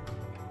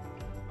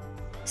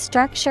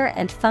 Structure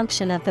and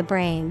function of the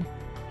brain.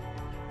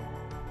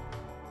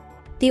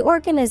 The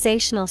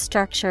organizational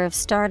structure of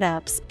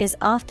startups is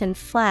often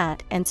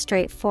flat and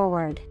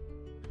straightforward.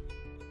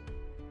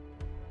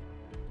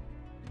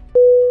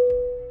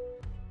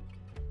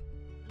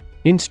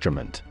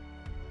 Instrument.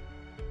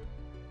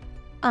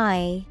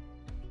 I-N-S-T-R-U-M-E-N-T.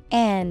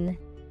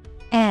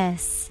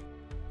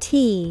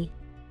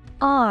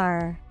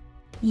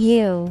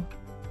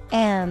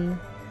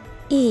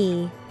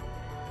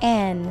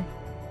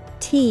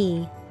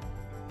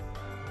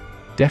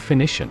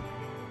 Definition.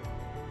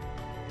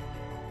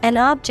 An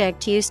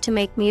object used to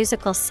make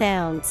musical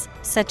sounds,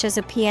 such as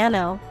a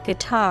piano,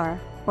 guitar,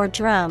 or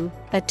drum,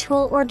 a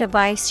tool or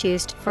device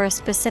used for a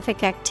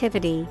specific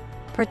activity,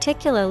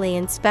 particularly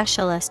in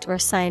specialist or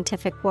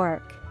scientific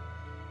work.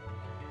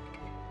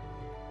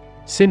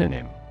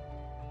 Synonym.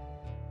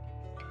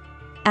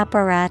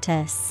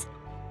 Apparatus,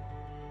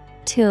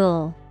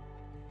 tool,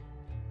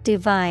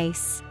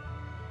 Device.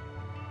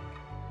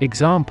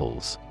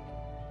 Examples: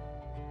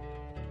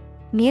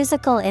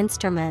 Musical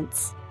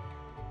instruments.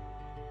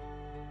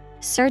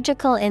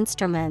 Surgical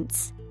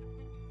instruments.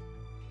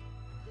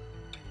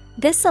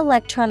 This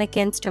electronic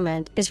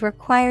instrument is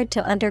required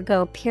to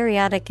undergo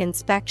periodic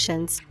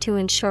inspections to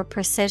ensure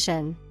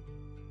precision.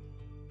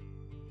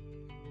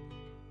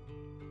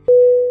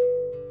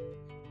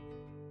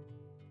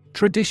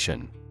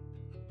 Tradition.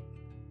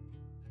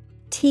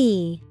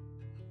 T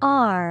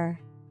R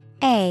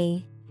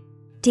A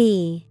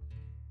D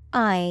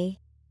I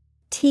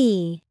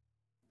T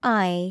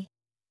I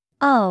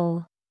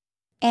O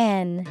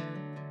N.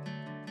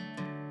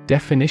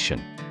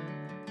 Definition: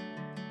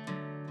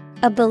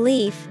 A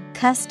belief,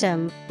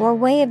 custom, or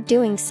way of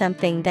doing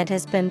something that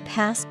has been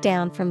passed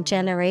down from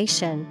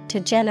generation to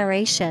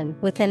generation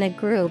within a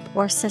group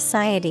or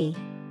society.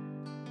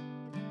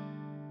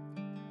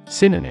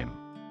 Synonym: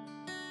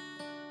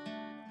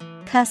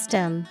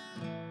 Custom,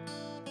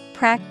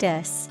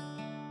 practice,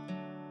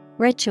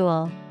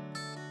 ritual.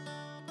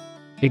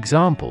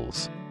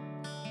 Examples: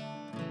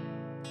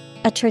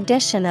 A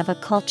tradition of a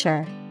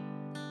culture.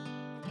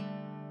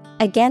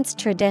 Against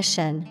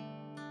tradition.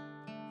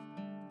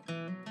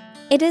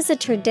 It is a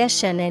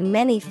tradition in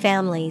many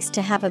families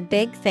to have a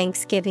big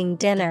Thanksgiving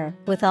dinner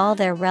with all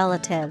their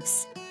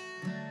relatives.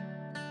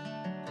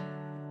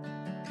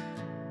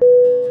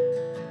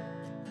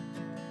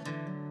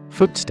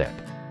 Footstep.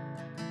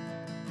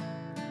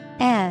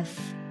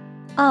 F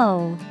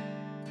O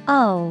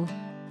O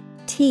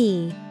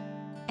T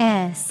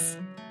S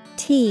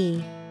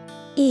T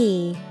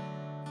E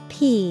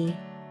P.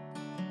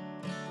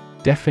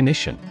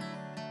 Definition: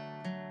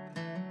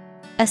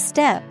 A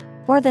step,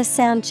 or the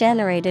sound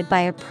generated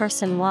by a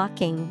person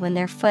walking when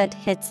their foot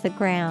hits the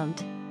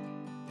ground.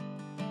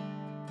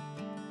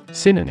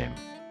 Synonym: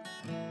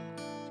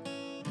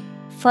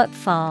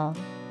 Footfall,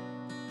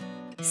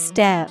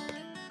 step.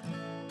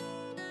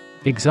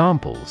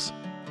 Examples: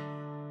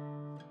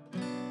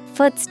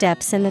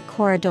 Footsteps in the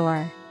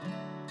corridor.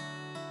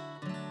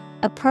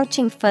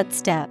 Approaching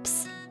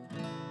footsteps.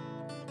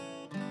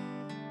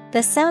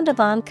 The sound of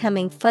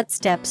oncoming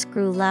footsteps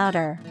grew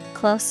louder,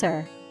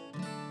 closer.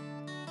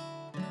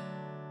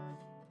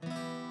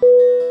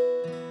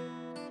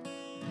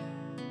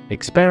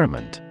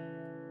 Experiment.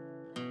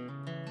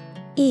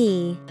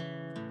 E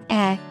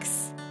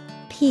X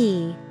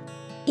P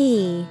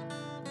E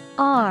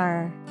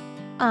R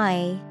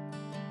I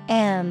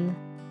M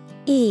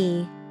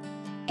E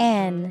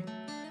N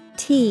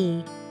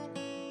T.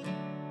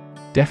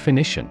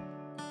 Definition: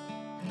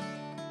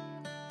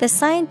 The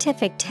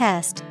scientific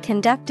test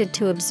conducted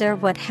to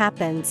observe what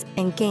happens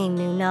and gain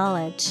new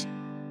knowledge.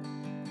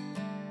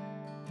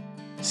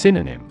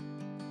 Synonym: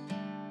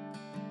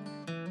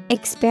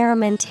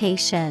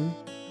 Experimentation,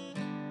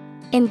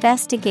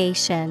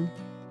 investigation.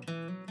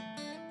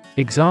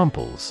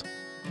 Examples: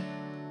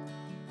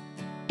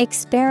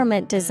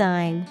 Experiment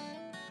design.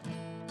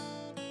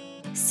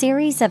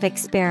 Series of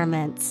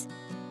experiments.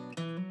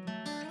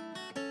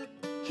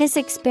 His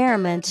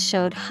experiments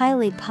showed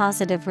highly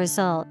positive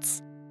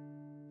results.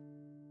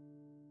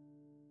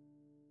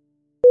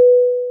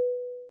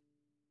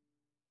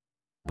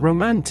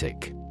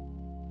 Romantic.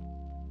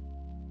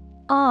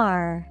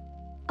 R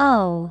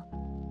O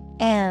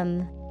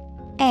M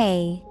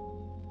A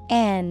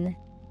N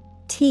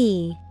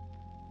T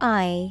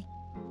I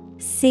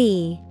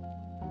C.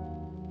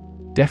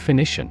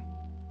 Definition: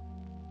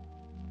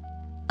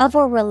 Of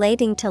or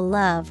relating to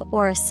love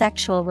or a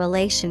sexual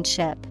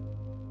relationship.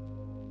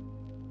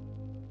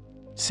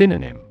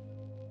 Synonym: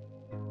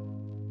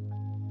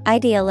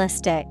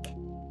 Idealistic,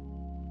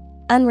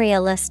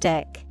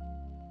 unrealistic,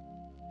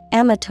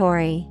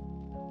 amatory.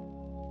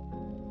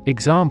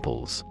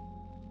 Examples: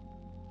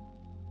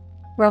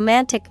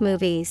 Romantic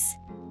movies.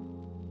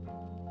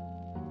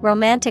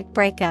 Romantic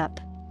breakup.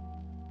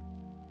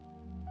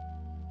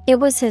 It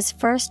was his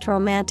first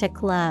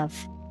romantic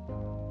love.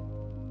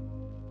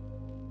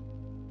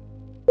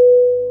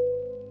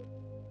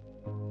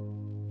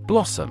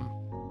 Blossom.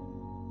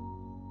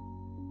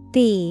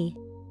 B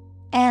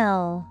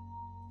L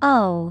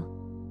O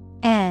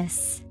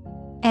S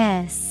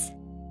S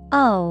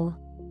O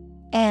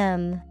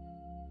M.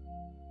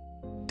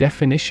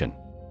 Definition: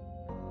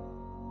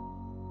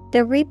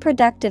 The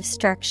reproductive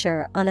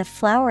structure on a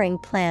flowering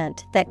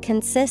plant that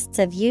consists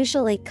of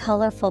usually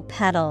colorful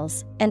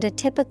petals and a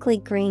typically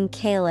green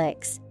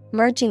calyx,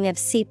 merging of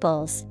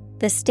sepals,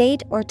 the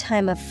state or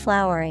time of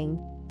flowering,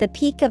 the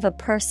peak of a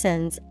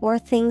person's or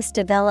thing's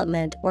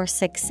development or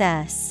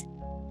success.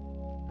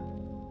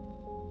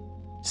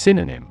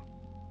 Synonym: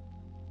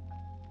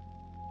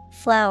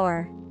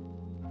 Flower,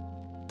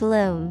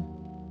 bloom,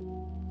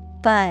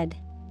 bud.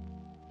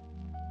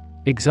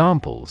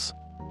 Examples: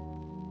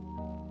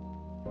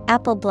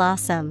 Apple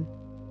blossom.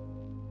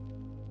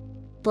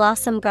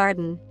 Blossom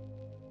garden.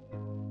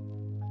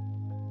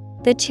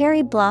 The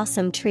cherry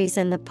blossom trees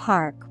in the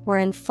park were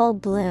in full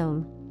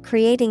bloom,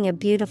 creating a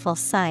beautiful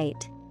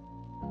sight.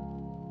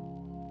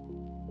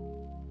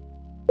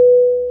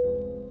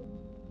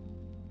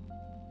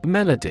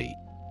 Melody.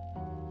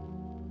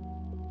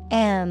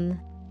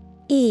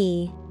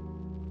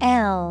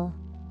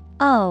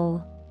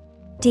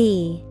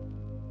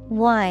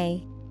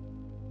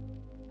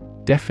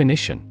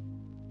 Definition: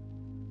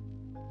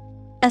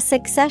 a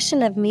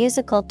succession of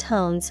musical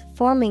tones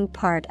forming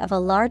part of a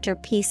larger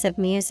piece of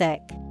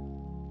music.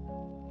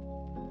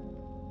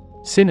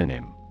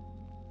 Synonym: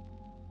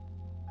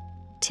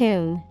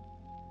 Tune,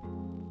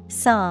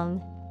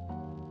 song,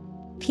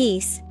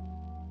 piece.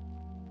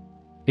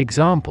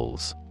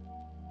 Examples: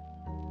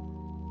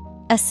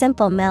 a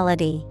simple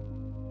melody,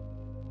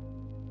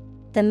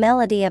 the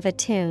melody of a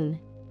tune.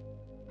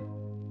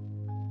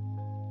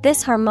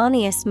 This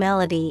harmonious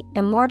melody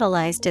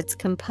immortalized its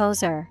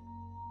composer.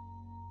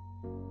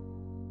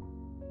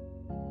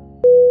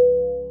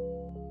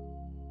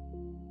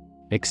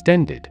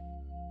 Extended.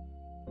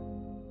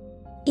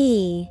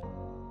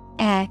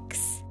 EXTENDed.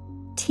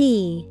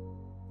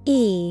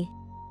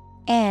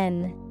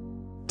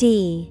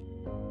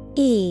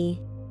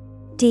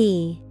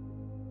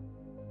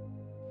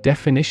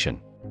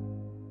 Definition: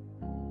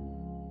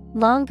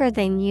 longer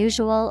than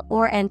usual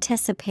or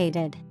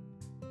anticipated.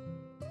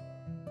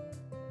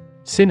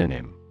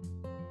 Synonym: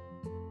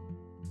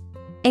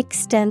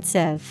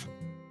 extensive,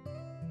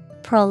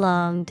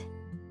 prolonged,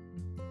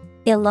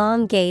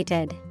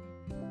 elongated.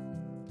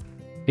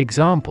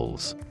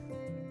 Examples: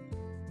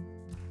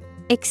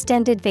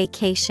 extended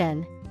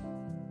vacation,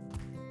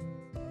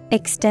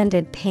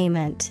 extended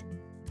payment.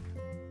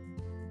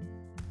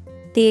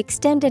 The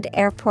extended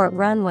airport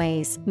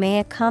runways may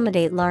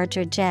accommodate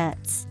larger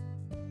jets.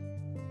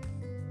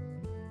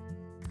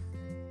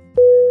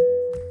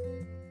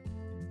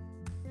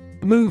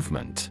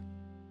 Movement.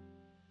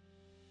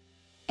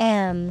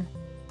 MOVEMENT.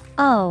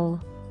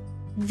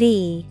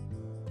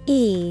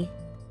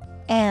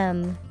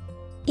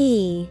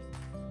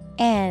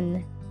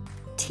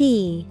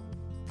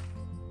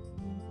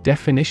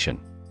 Definition: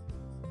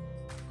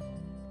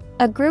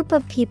 a group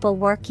of people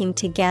working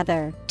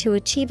together to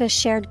achieve a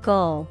shared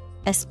goal,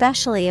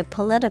 especially a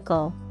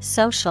political,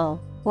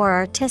 social, or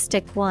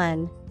artistic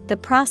one, the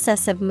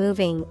process of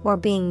moving or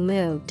being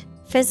moved,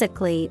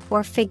 physically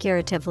or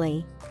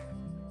figuratively.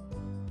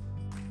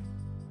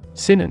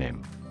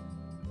 Synonym: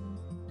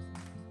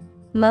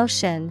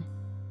 motion,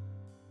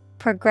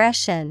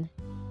 progression,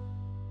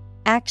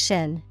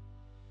 action.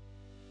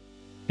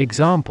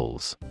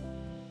 Examples: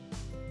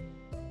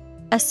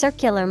 a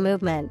circular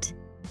movement,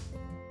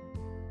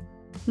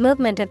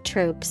 movement of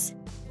troops.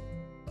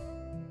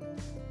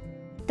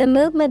 The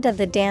movement of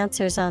the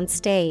dancers on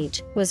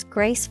stage was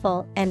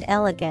graceful and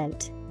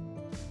elegant.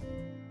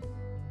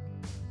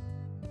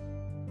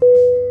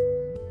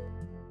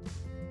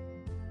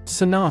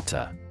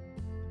 Sonata.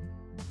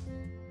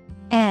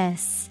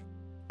 SONATA.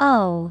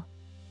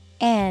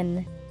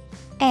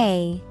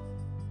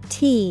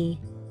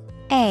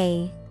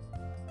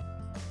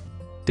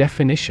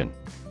 Definition: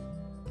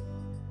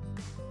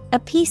 a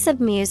piece of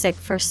music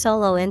for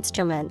solo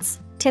instruments,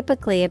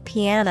 typically a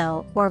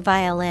piano or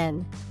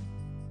violin.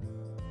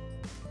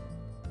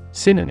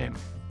 Synonym: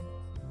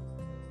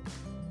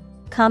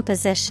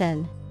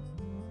 composition,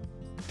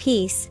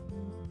 piece,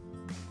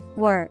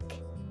 work.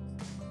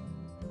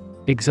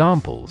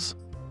 Examples: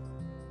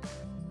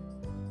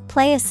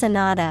 play a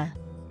sonata,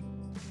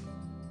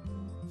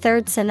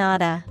 third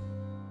sonata.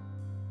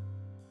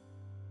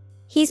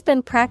 He's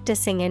been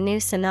practicing a new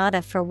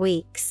sonata for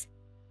weeks.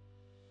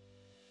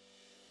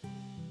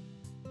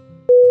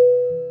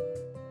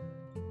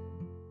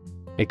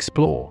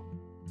 Explore.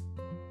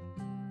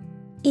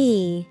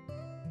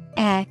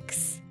 EXPLORE.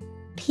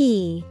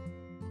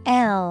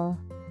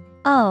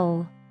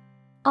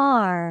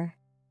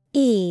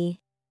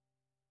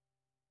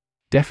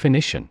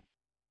 Definition: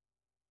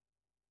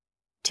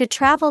 to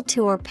travel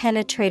to or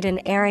penetrate an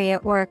area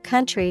or a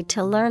country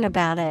to learn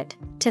about it,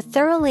 to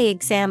thoroughly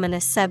examine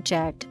a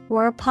subject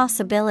or a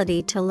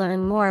possibility to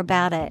learn more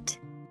about it.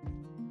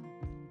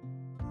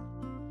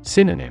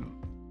 Synonym: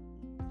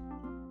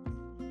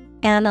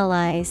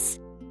 analyze,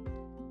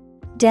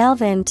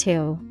 delve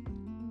into,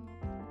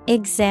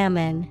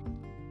 examine.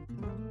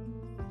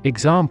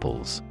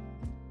 Examples: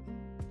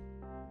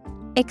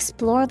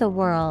 explore the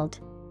world,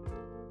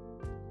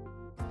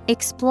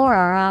 explore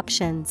our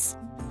options.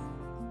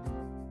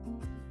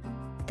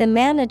 The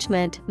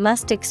management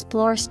must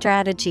explore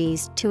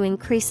strategies to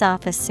increase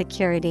office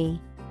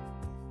security.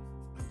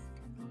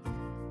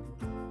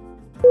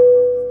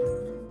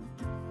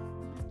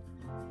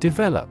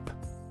 Develop.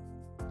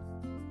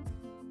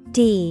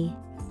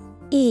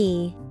 DEVELOP.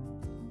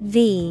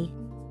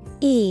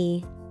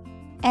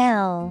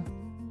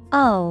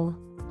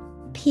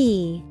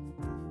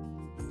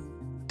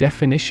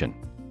 Definition: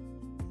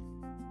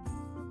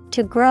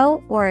 to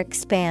grow or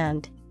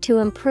expand, to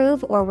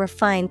improve or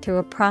refine through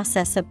a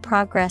process of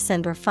progress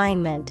and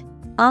refinement,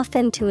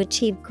 often to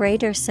achieve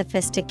greater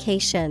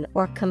sophistication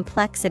or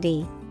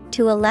complexity,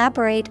 to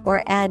elaborate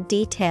or add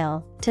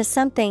detail to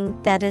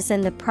something that is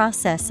in the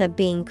process of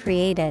being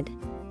created.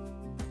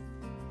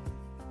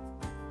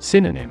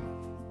 Synonym: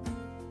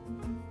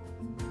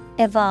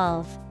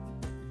 evolve,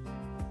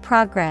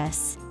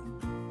 progress,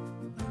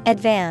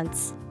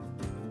 advance.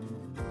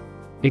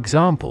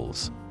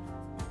 Examples: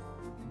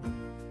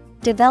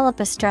 develop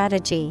a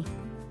strategy,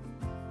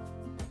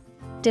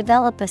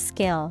 develop a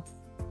skill.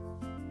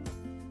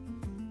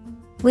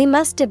 We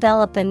must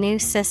develop a new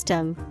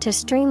system to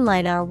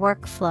streamline our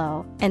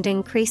workflow and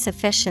increase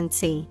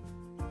efficiency.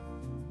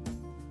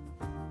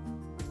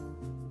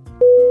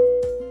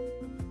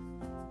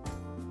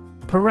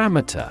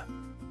 Parameter.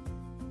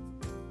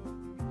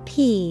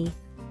 P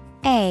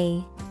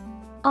A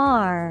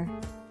R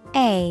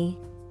A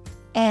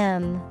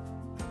M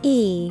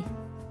E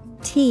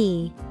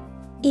T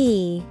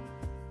E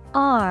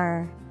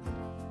R.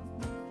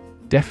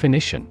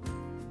 Definition: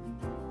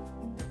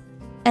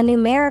 a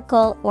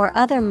numerical or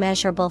other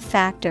measurable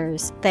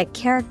factors that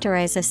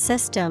characterize a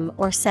system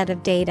or set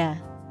of data.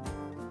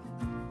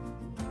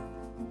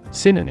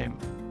 Synonym: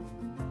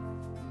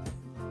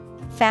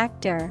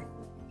 Factor,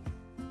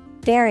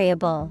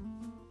 variable,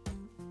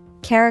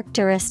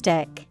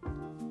 characteristic.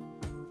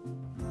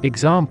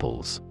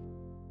 Examples: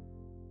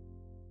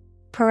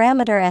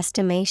 parameter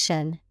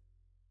estimation,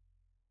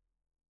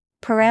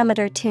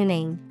 parameter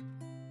tuning.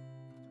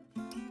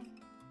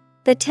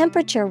 The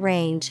temperature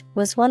range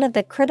was one of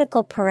the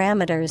critical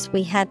parameters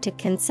we had to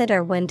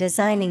consider when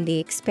designing the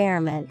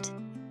experiment.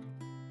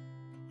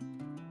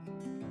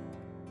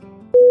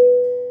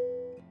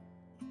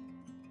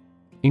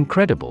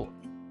 Incredible.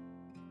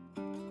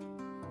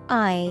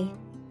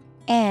 INCREDIBLE.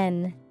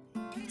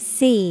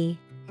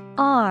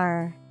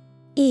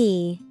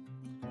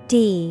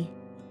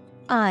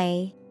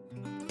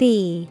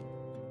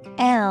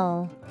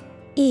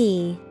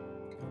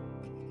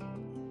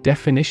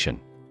 Definition: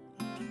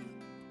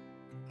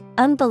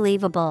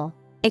 unbelievable,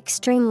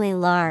 extremely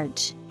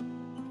large.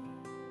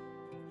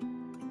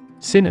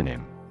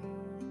 Synonym: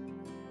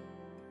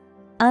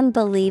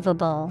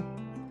 unbelievable,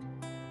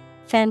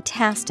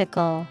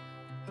 fantastical,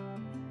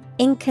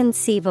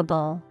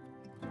 inconceivable.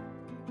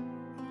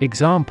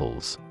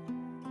 Examples: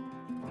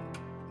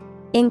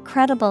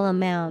 incredible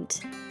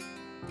amount,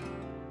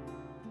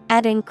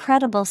 at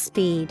incredible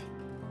speed.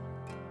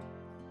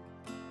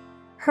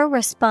 Her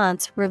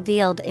response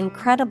revealed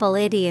incredible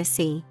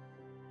idiocy.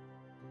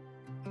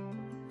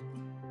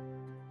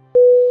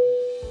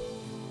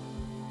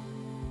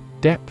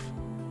 Depth.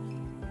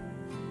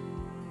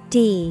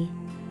 D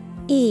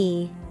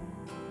E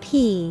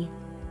P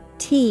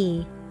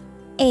T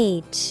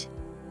H.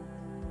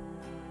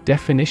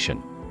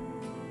 Definition: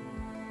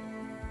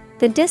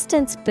 the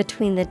distance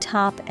between the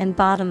top and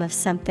bottom of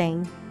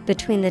something,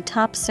 between the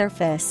top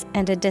surface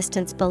and a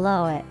distance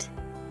below it.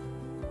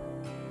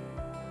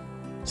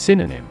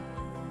 Synonym: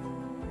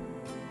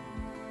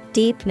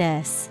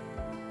 deepness,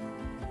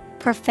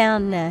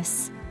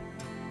 profoundness,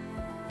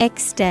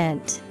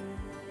 extent.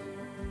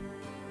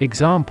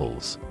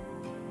 Examples: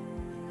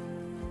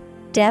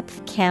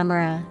 depth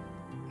camera,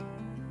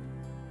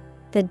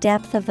 the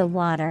depth of the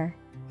water.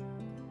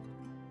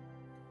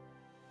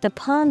 The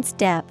pond's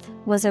depth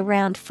was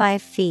around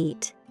 5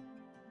 feet.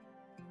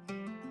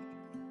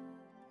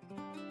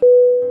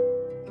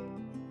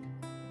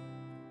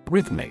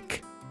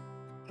 Rhythmic.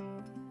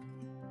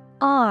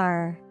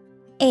 R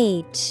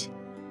H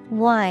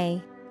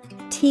Y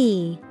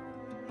T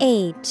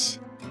H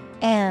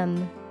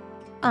M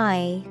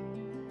I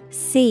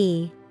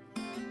C.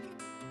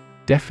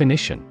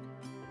 Definition: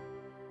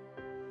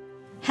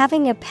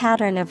 having a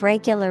pattern of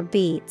regular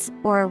beats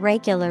or a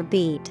regular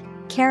beat,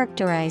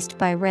 characterized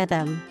by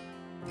rhythm.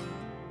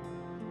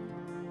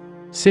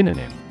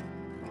 Synonym: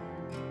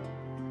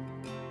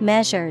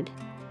 measured,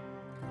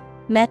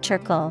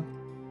 metrical,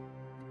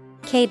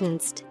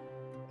 cadenced.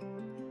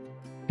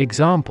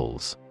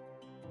 Examples: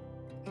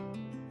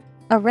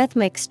 a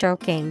rhythmic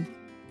stroking,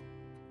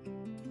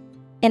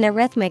 in a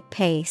rhythmic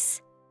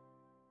pace.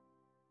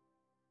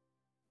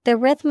 The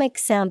rhythmic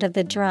sound of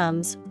the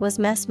drums was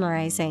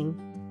mesmerizing.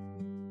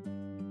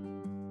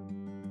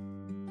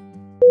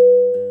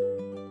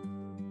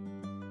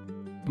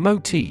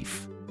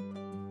 Motif.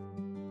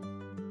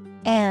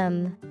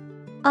 M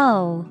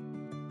O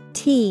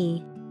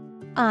T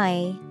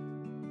I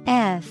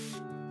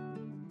F.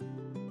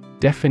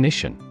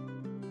 Definition: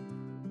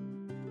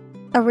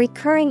 a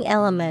recurring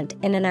element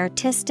in an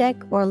artistic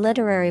or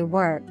literary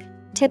work,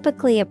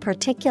 typically a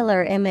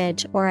particular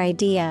image or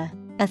idea,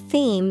 a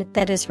theme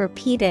that is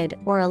repeated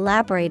or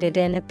elaborated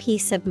in a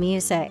piece of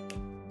music.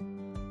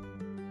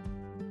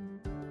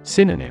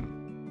 Synonym: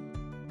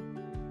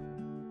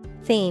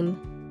 theme,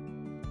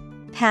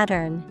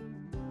 pattern,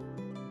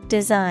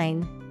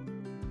 design.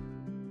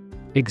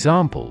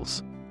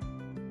 Examples: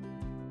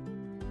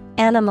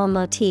 animal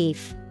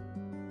motif,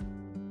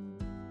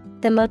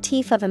 the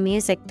motif of a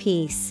music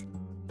piece.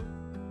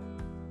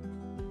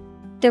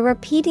 The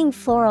repeating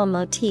floral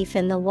motif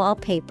in the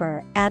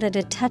wallpaper added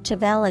a touch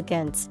of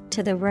elegance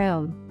to the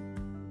room.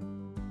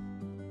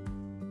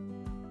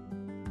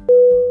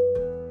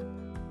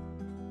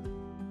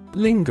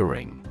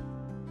 Lingering.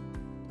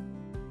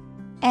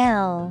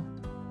 L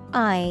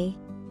I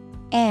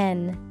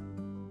N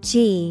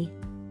G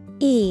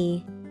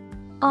E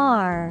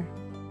R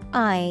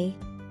I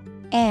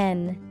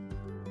N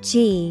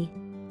G.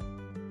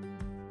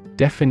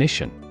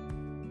 Definition: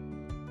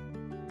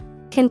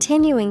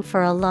 continuing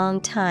for a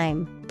long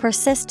time,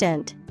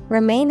 persistent,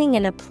 remaining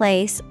in a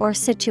place or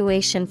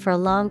situation for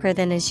longer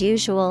than is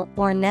usual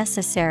or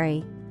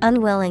necessary,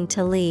 unwilling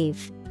to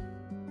leave.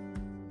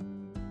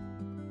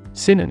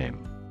 Synonym: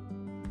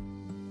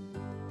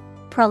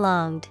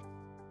 Prolonged,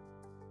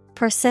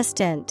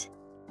 persistent,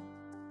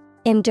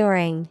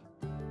 enduring.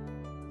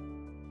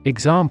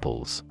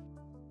 Examples: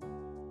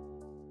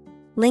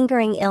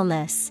 lingering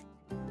illness,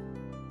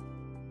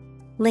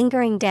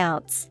 lingering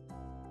doubts.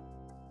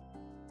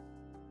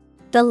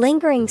 The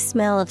lingering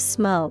smell of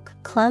smoke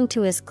clung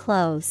to his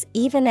clothes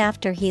even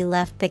after he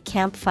left the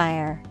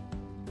campfire.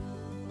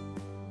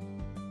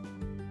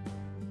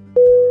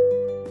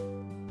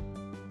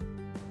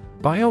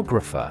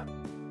 Biographer.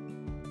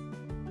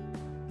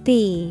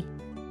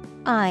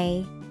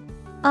 Biographer.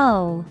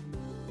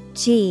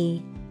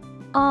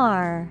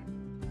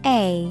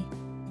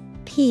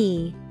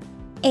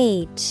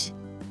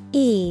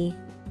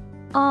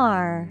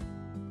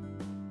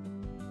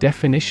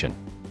 Definition: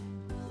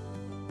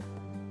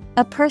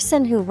 a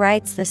person who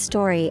writes the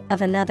story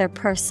of another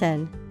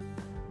person.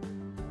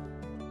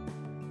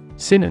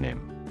 Synonym: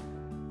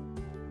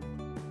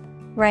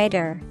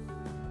 Writer,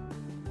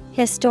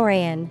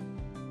 historian,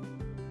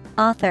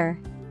 author.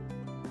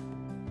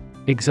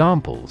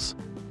 Examples: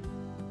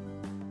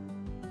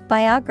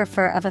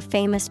 biographer of a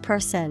famous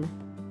person,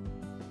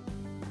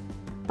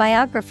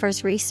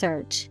 biographer's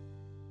research.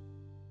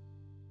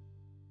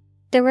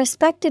 The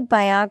respected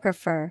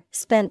biographer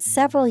spent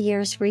several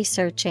years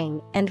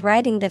researching and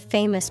writing the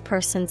famous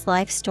person's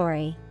life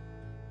story.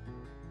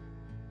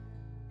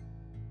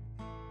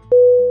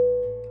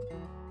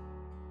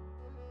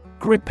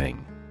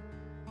 Gripping.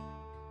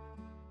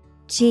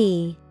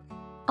 Gripping.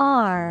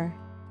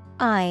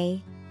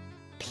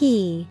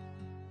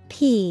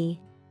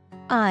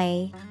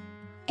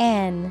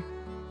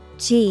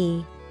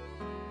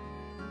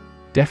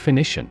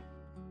 Definition: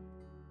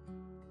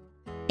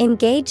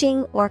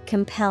 engaging or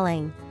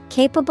compelling,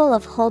 capable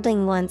of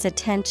holding one's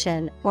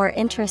attention or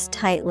interest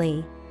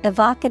tightly,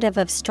 evocative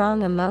of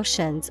strong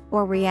emotions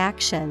or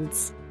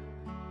reactions.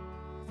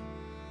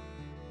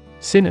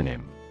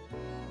 Synonym: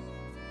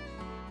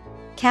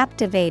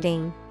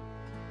 captivating,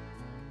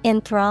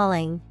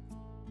 enthralling,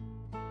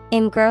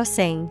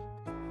 engrossing.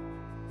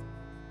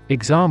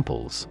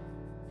 Examples: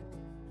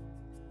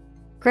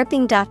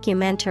 gripping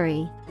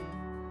documentary,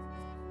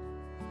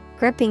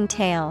 gripping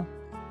tale.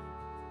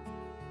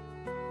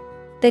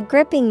 The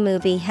gripping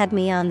movie had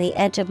me on the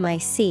edge of my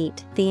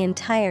seat the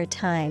entire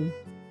time.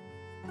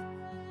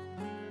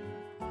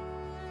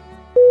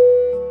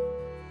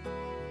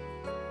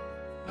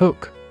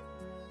 Hook.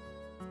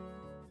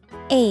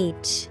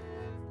 Hook.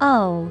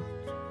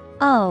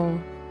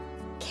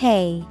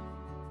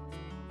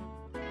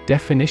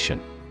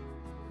 Definition: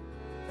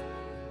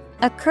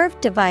 a curved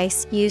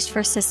device used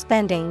for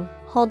suspending,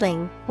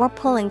 holding, or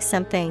pulling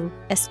something,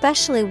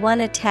 especially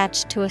one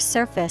attached to a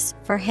surface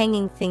for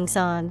hanging things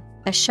on,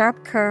 a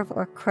sharp curve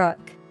or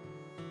crook.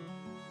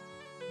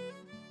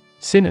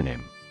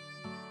 Synonym: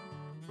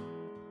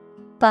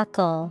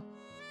 buckle,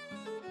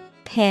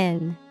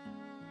 pin,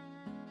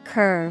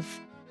 curve.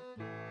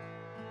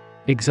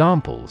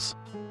 Examples: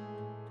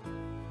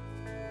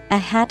 a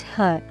hat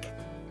hook,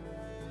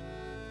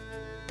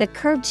 the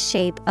curved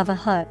shape of a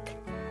hook.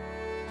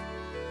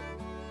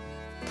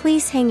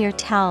 Please hang your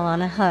towel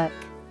on a hook.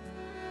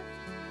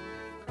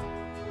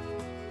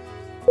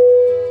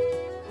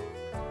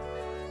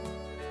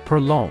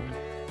 Prolong.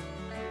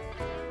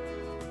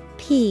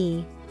 Prolong.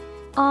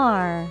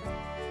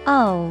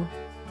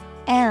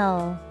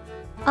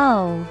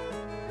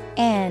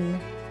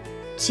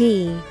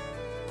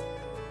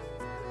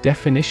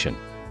 Definition: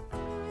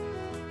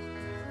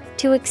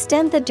 to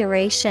extend the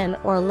duration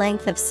or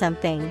length of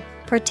something,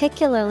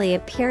 particularly a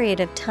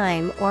period of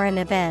time or an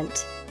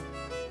event.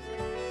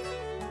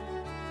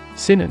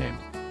 Synonym: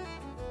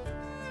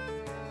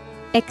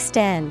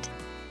 extend,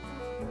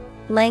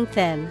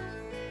 lengthen,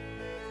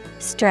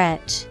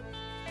 stretch.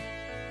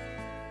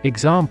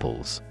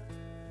 Examples: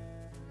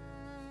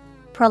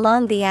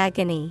 prolong the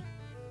agony,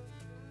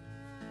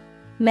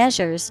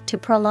 measures to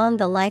prolong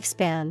the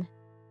lifespan.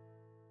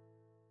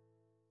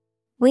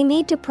 We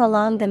need to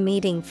prolong the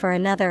meeting for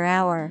another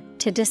hour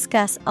to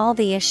discuss all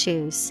the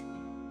issues.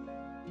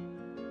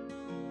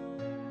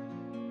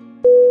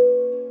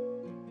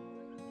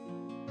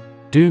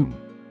 Doom.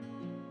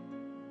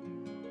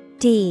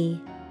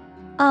 Doom.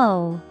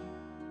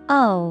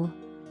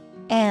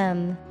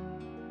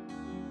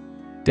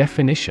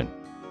 Definition: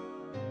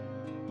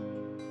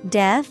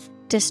 death,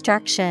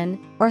 destruction,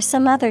 or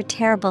some other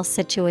terrible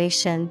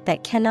situation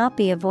that cannot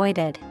be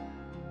avoided.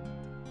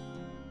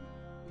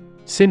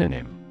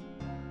 Synonym: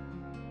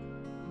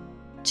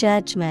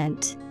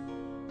 judgment,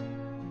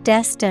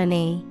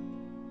 destiny,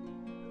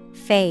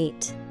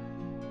 fate.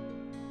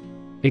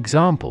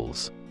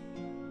 Examples: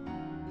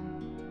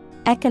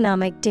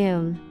 economic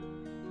doom,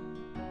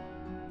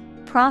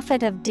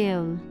 prophet of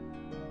doom.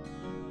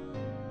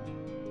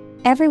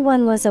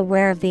 Everyone was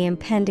aware of the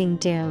impending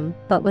doom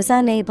but was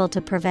unable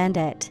to prevent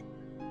it.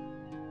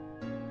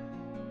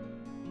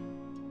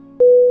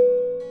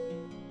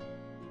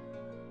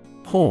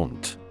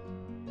 Haunt.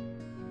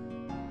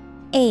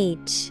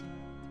 Haunt.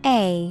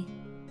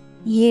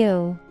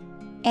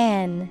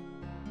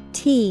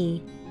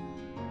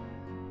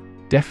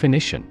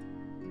 Definition: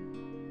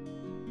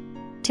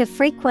 To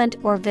frequent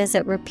or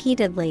visit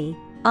repeatedly,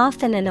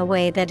 often in a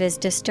way that is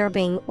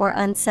disturbing or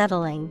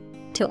unsettling.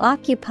 To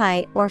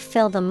occupy or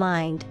fill the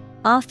mind,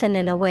 often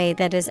in a way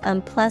that is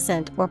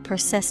unpleasant or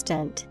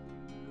persistent.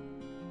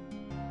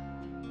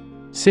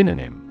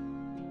 Synonym: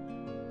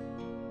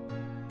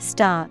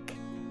 Stalk,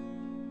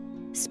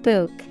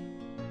 spook,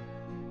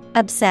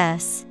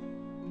 obsess.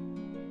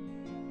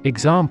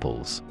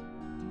 Examples: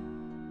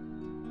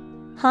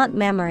 Haunt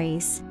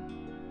memories.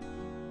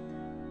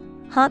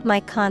 Haunt my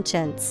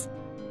conscience.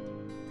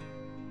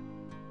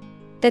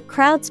 The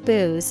crowd's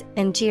boos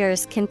and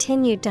jeers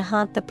continued to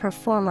haunt the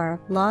performer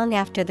long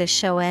after the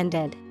show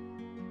ended.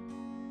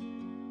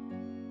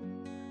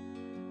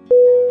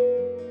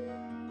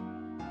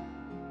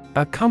 Accompanying.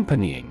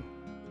 Accompanying.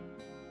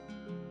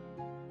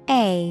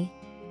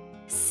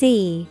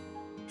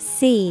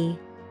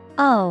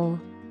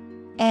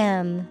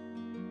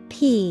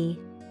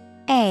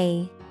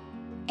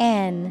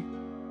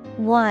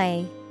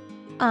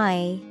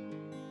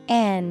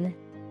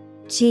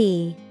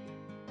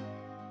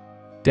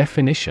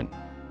 Definition: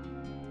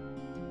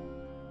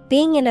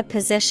 Being in a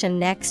position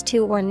next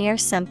to or near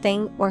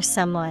something or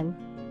someone.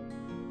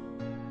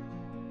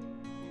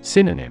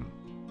 Synonym: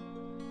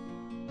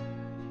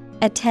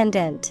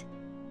 Attendant,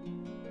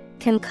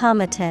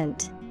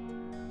 concomitant,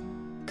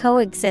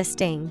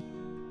 coexisting.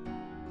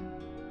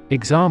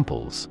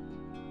 Examples: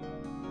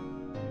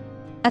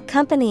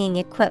 Accompanying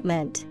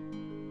equipment.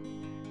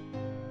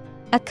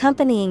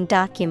 Accompanying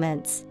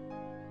documents.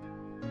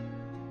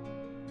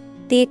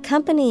 The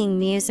accompanying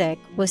music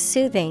was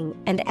soothing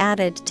and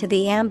added to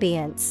the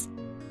ambience.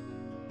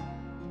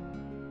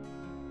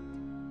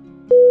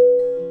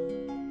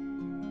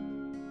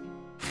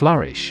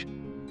 Flourish.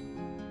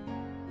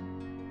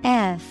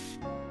 Flourish.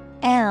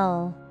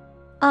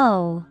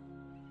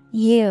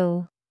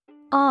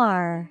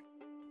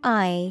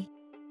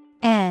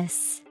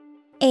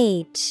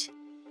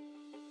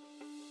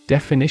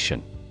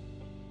 Definition: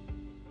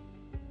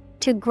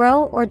 To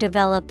grow or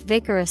develop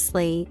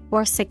vigorously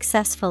or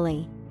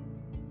successfully.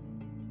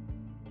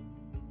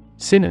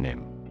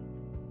 Synonym: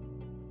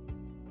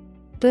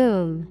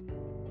 Boom,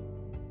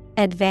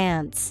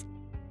 advance,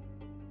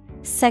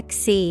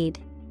 succeed.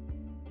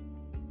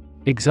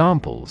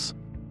 Examples: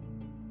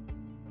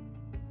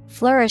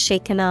 Flourish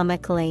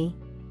economically.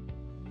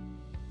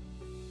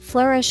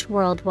 Flourish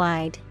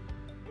worldwide.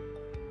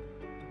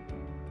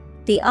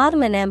 The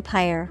Ottoman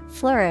Empire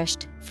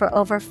flourished for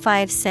over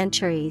 5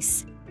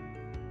 centuries.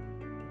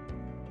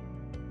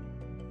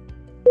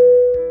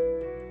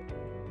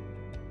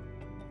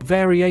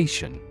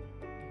 Variation.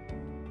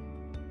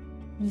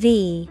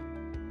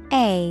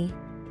 Variation.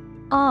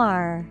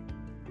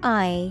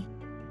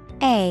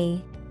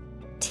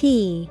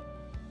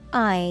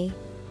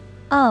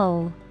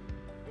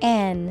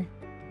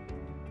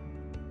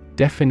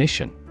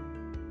 Definition: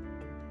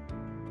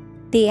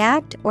 The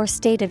act or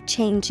state of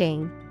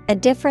changing, a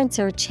difference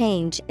or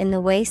change in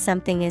the way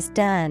something is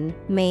done,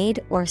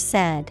 made, or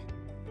said.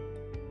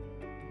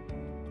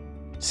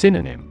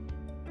 Synonym: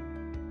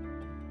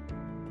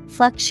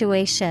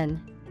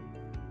 Fluctuation,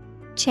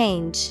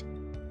 change,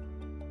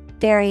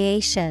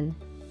 variation.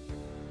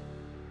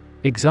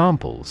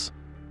 Examples: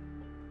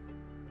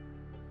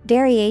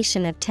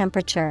 Variation of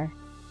temperature.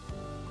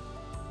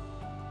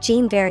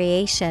 Gene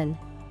variation.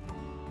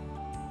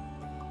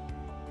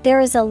 There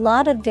is a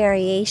lot of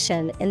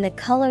variation in the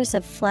colors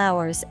of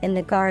flowers in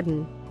the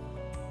garden.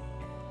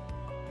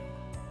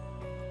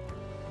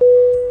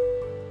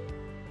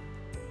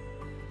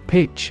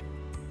 Pitch.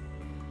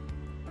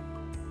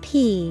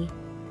 Pitch.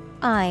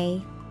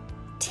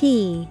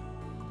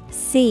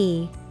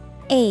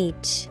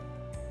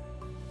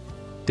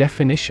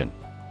 Definition: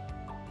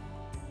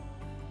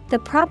 The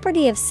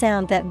property of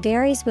sound that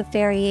varies with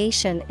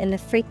variation in the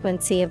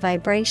frequency of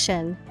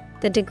vibration,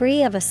 the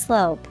degree of a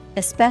slope,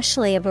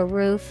 especially of a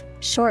roof,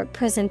 short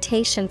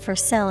presentation for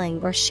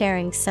selling or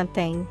sharing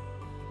something.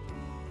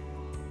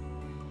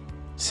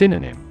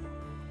 Synonym: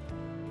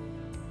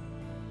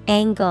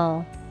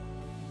 Angle,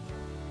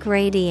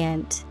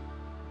 gradient,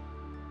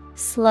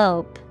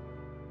 slope.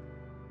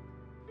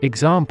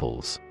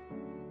 Examples: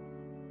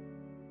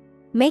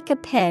 Make a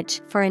pitch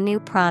for a new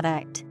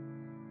product.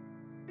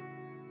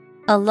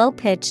 A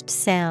low-pitched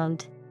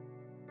sound.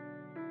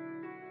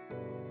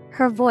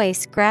 Her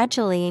voice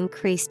gradually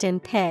increased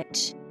in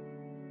pitch.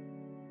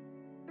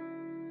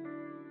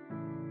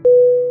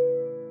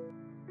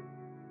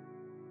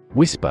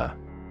 Whisper.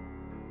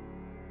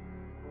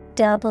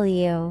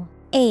 Whisper.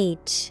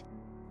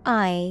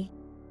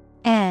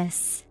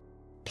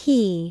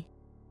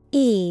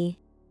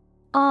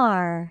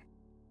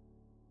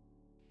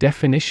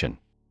 Definition: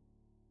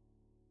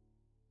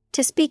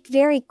 To speak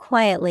very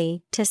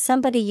quietly to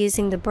somebody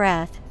using the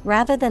breath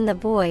rather than the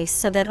voice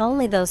so that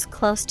only those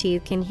close to you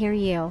can hear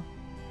you.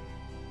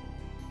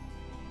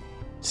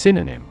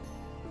 Synonym: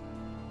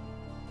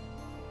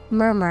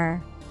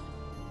 Murmur,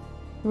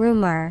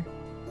 rumor,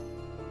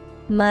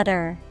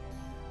 mutter.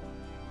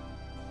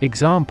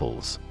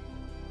 Examples: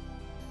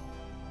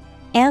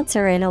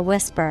 Answer in a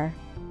whisper.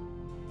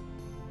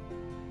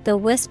 The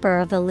whisper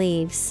of the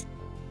leaves.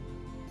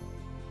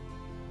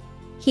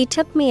 He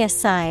took me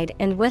aside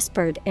and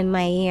whispered in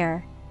my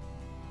ear.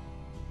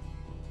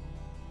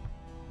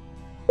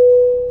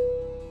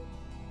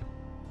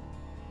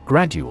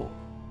 Gradual.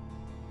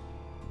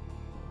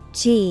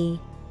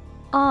 Gradual.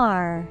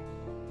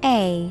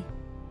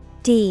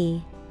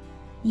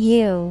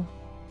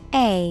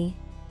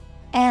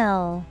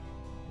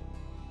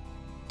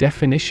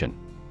 Definition: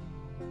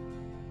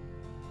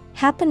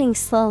 Happening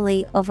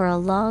slowly over a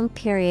long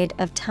period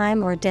of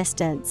time or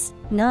distance,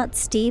 not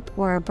steep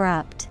or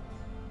abrupt.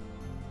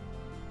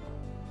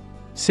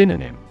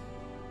 Synonym: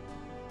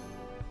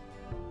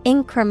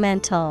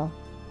 Incremental,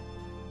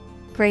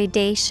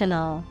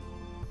 gradational,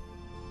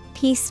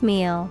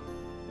 piecemeal.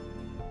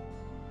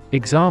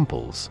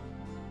 Examples: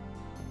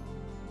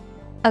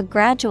 A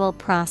gradual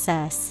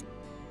process.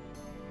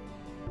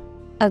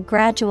 A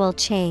gradual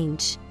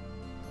change.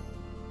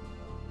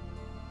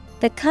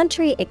 The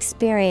country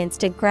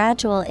experienced a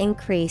gradual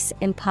increase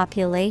in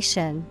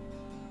population.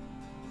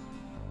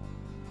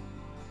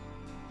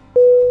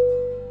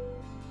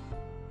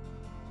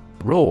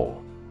 Raw.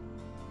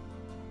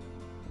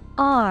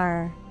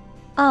 R-O-A-R.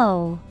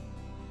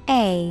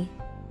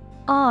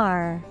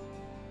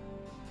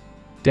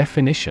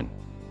 Definition: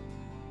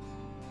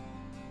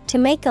 To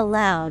make a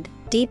loud,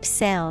 deep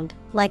sound,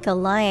 like a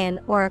lion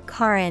or a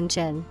car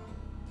engine.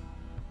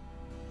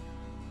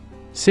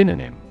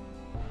 Synonym: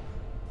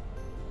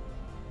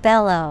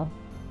 Bellow,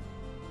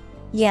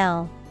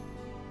 yell,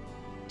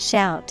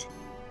 shout.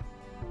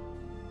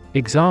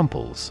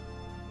 Examples: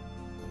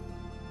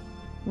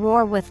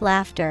 Roar with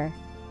laughter.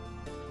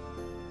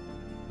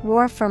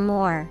 Roar for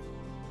more.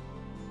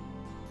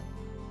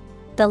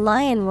 The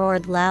lion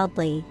roared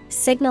loudly,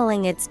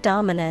 signaling its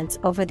dominance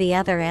over the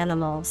other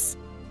animals.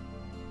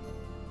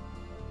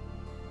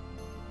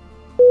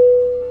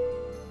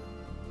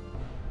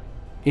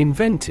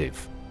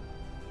 Inventive.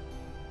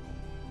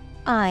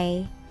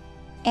 I-N-V-E-N-T-I-V-E.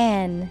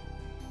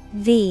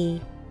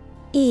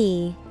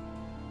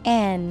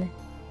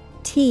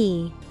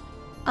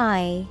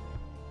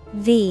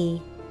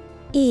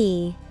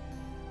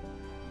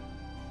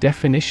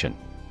 Definition: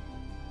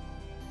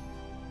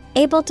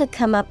 Able to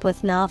come up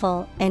with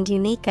novel and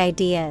unique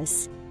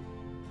ideas.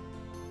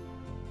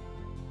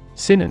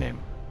 Synonym: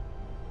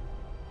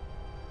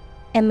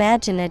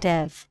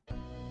 Imaginative,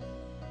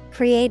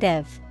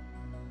 creative,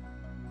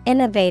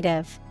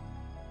 innovative.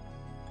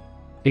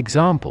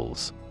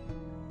 Examples: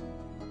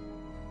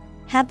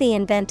 Have the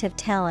inventive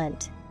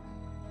talent.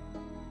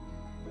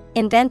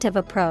 Inventive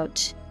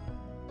approach.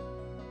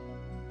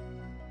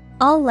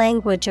 All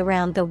language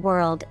around the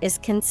world is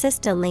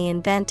consistently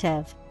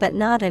inventive, but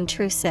not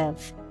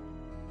intrusive.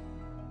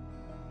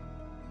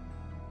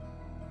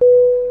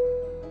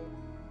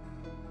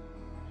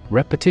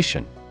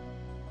 Repetition.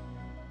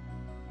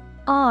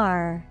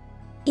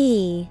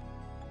 R-E-P-E-T-I-T-I-O-N.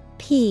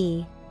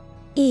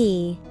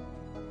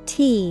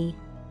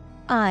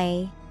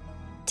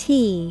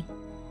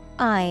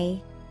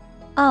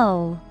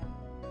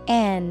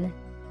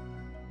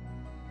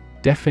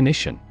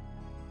 Definition: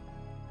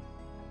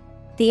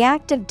 The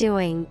act of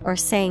doing or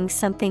saying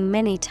something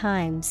many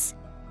times.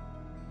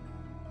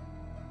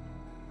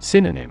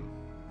 Synonym: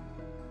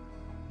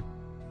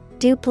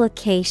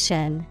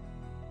 Duplication,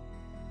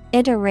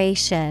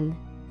 iteration,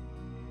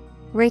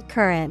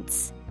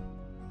 recurrence.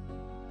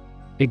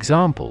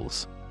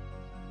 Examples: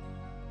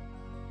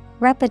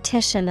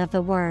 Repetition of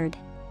the word.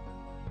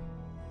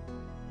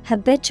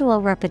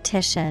 Habitual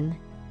repetition.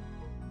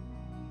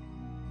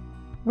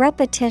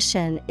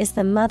 Repetition is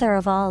the mother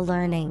of all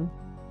learning.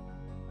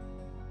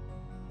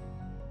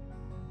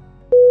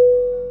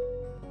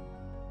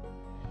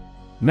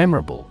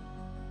 Memorable.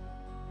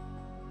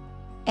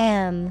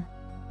 M-E-M-O-R-A-B-L-E.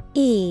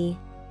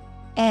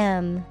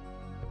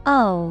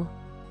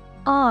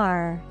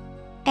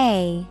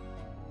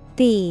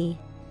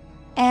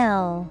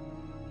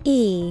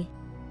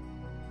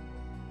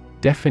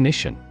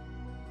 Definition: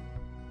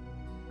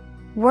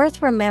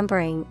 Worth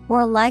remembering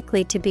or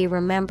likely to be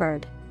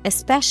remembered,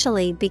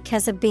 especially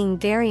because of being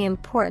very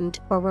important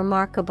or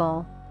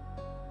remarkable.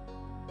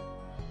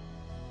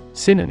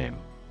 Synonym: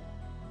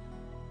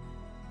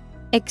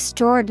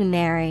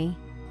 Extraordinary,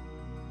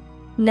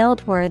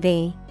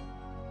 noteworthy,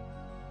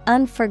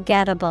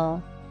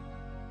 unforgettable.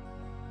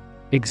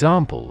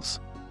 Examples: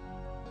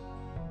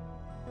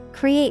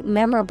 Create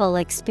memorable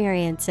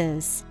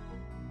experiences.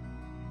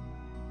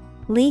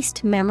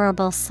 Least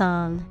memorable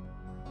song.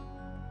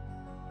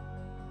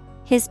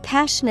 His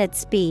passionate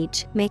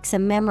speech makes a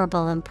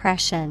memorable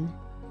impression.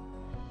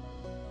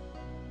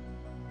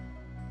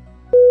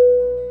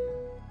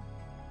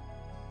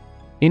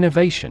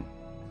 Innovation.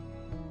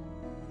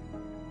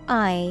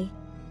 I-N-N-O-V-A-T-I-O-N.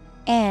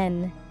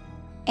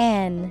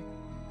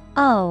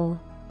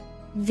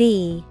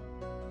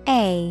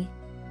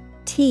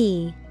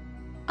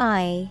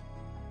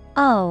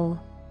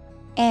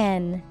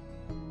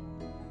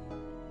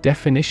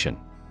 Definition: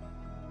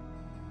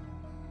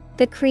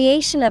 The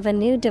creation of a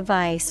new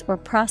device or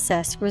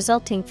process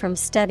resulting from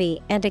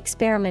study and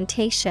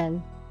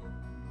experimentation.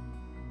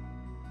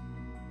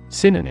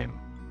 Synonym: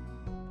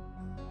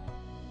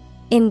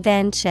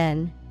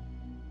 Invention,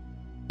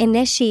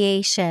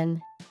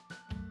 initiation,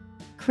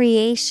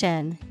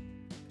 creation.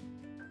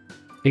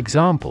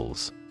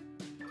 Examples: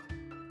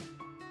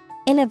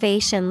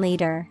 Innovation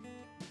leader,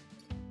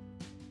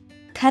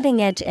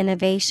 cutting-edge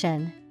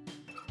innovation.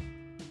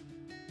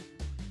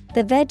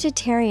 The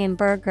vegetarian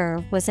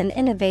burger was an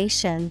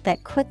innovation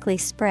that quickly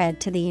spread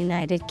to the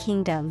United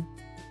Kingdom.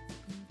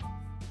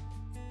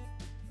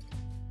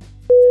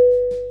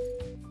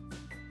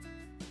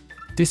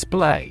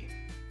 Display.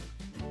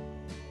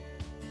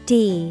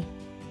 D-I-S-P-L-A-Y.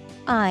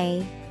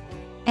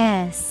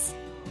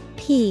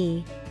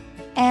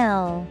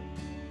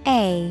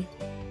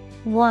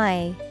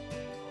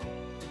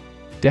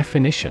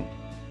 Definition: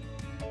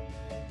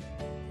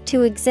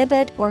 To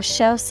exhibit or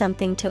show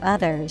something to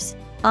others,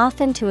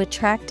 often to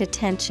attract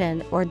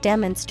attention or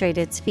demonstrate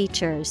its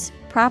features,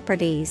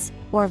 properties,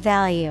 or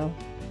value.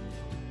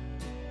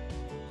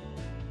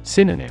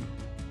 Synonym: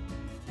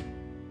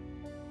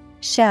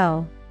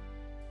 Show,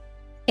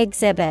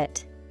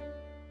 exhibit,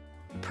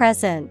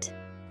 present.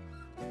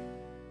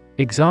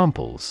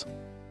 Examples: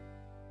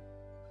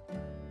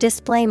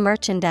 Display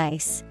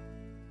merchandise,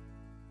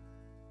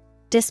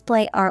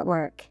 display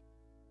artwork.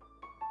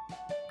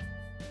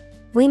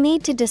 We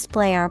need to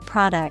display our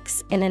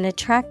products in an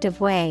attractive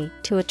way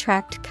to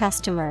attract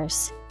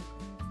customers.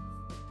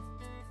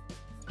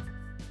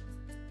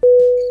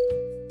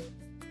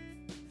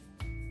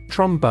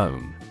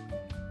 Trombone.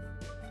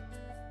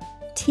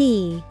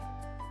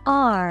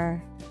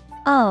 T-R-O-M-B-O-N-E.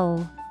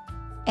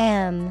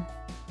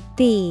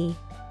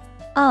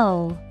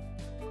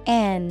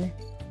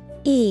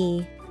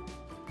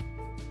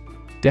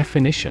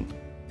 Definition: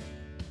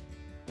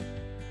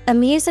 A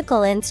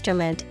musical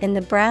instrument in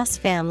the brass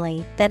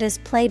family that is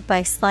played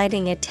by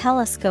sliding a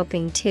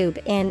telescoping tube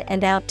in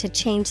and out to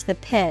change the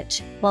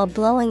pitch while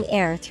blowing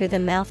air through the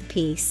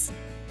mouthpiece.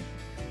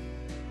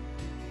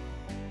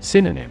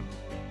 Synonym: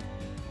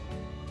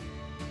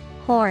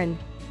 Horn,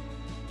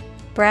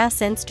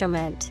 brass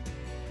instrument,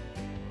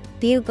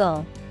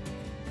 bugle.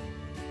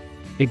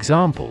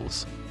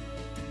 Examples: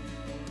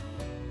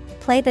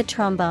 Play the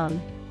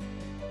trombone.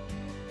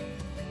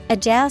 A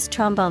jazz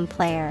trombone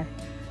player.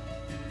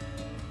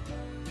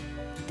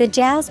 The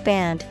jazz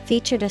band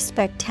featured a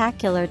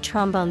spectacular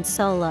trombone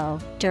solo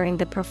during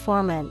the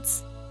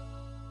performance.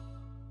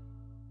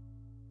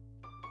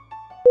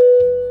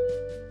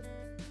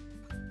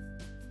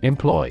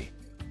 Employ.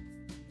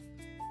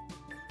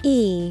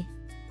 E-M-P-L-O-Y.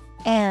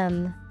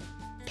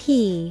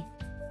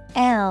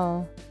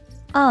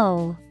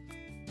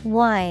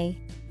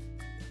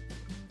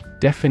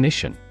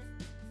 Definition: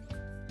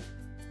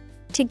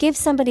 To give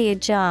somebody a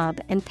job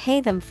and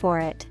pay them for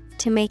it,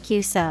 to make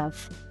use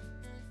of.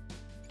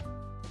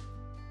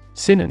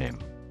 Synonym: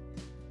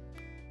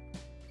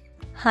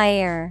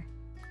 Hire,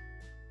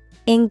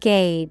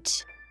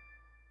 engage,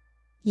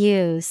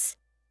 use.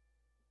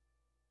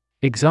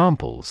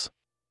 Examples: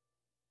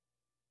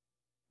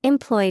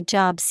 Employ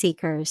job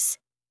seekers.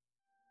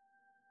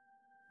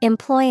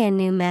 Employ a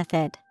new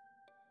method.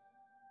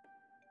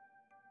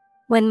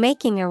 When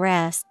making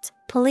arrests,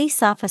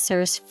 police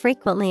officers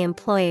frequently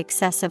employ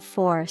excessive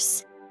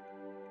force.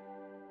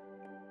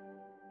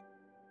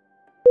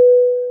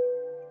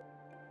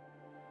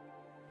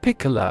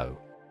 Piccolo.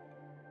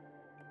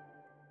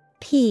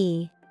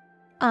 P-I-C-C-O-L-O.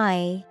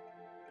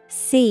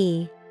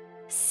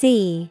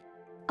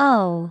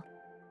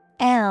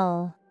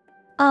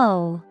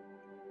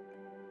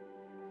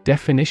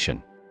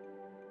 Definition: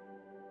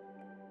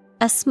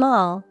 A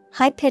small,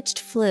 high-pitched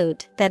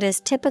flute that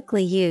is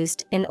typically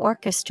used in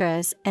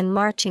orchestras and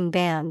marching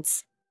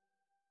bands.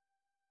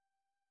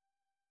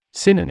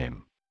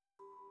 Synonym: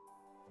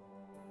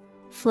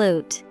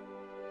 Flute,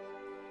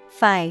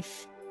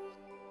 fife,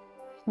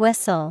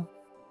 whistle.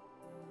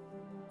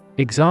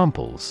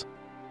 Examples: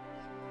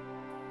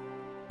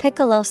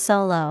 Piccolo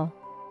solo,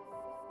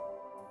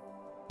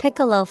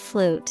 piccolo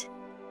flute.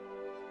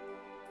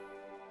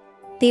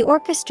 The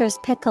orchestra's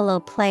piccolo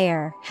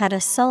player had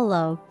a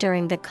solo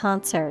during the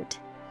concert.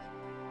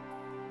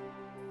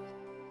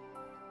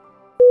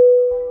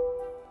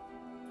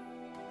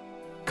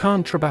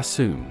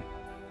 Contrabassoon.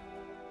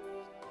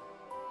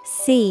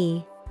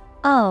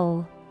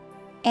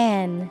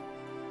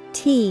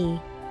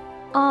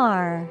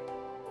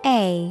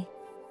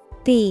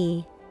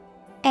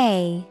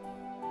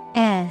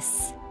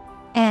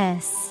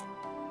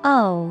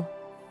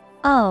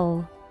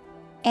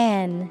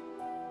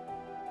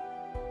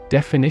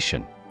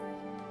 Definition: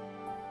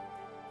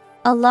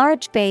 A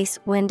large bass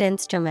wind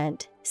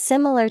instrument,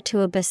 similar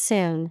to a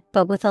bassoon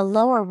but with a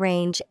lower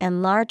range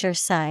and larger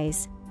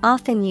size,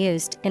 often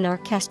used in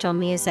orchestral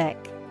music.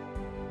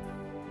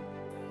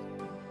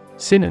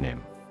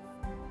 Synonym: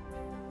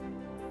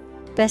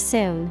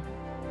 Bassoon,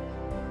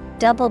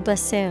 double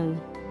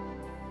bassoon,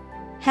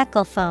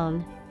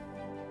 heckelphone.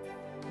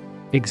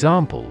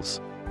 Examples: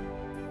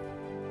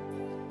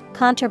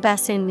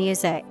 Contrabassoon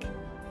music.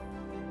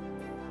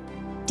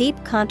 deep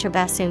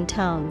contrabassoon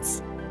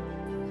tones.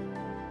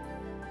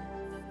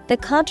 The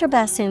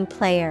contrabassoon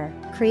player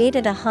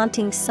created a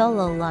haunting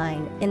solo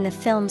line in the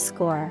film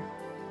score.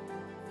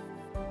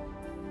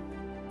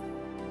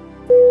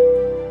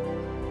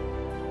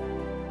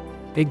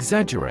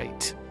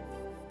 Exaggerate.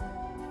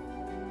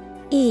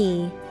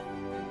 E-X-A-G-G-E-R-A-T-E.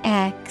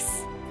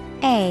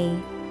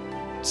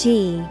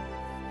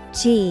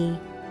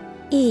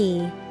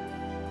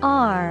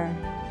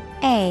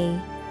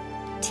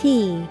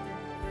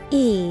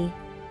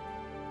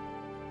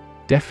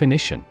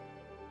 Definition: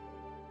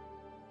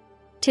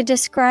 to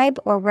describe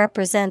or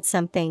represent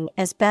something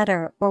as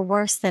better or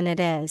worse than it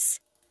is.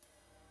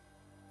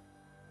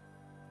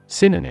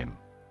 Synonym: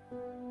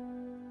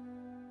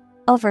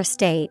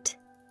 Overstate,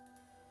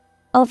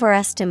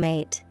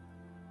 overestimate,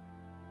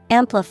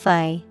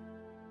 amplify.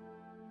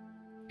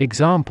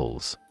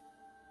 Examples: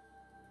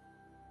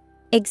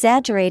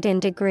 exaggerate in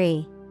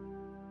degree,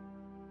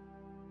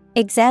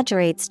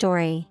 exaggerate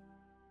story.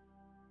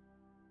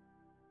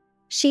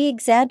 She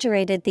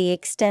exaggerated the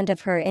extent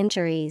of her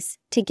injuries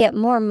to get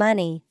more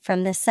money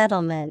from the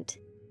settlement.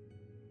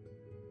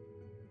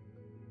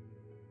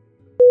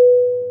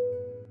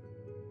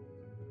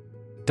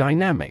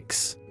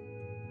 Dynamics.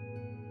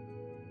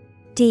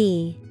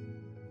 D-Y-N-A-M-I-C-S.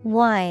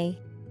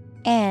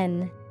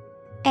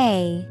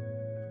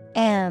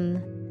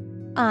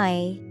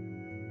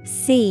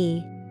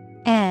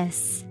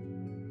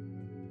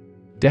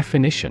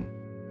 Definition: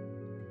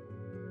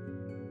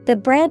 the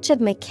branch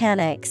of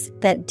mechanics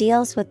that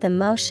deals with the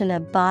motion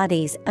of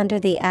bodies under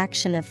the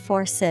action of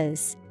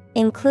forces,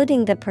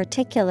 including the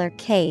particular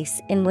case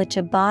in which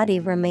a body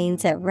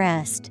remains at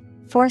rest,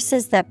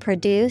 forces that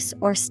produce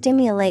or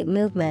stimulate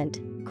movement,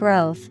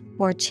 growth,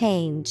 or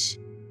change.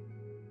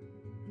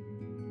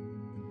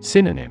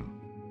 Synonym: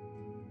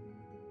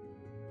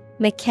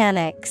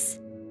 mechanics,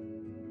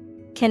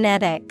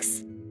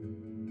 kinetics,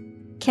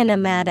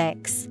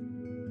 kinematics.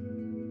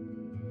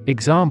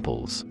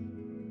 Examples: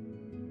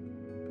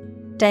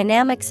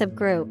 dynamics of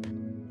group,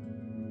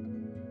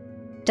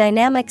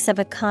 dynamics of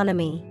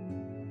economy.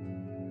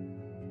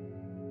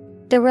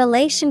 The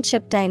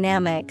relationship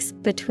dynamics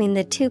between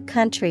the two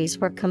countries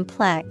were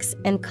complex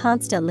and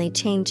constantly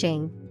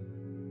changing.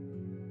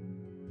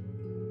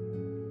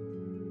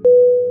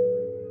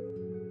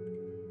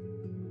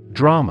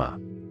 Drama.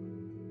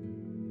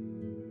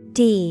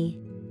 D-R-A-M-A.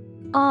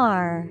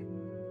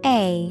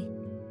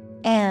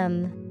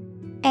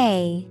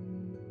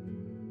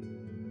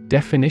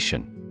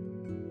 Definition: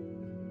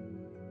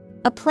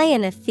 a play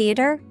in a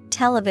theater,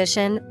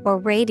 television, or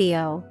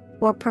radio,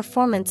 or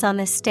performance on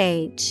a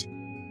stage.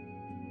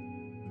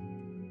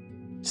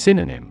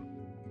 Synonym: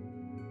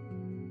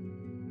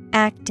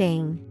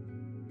 acting,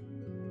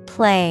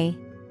 play,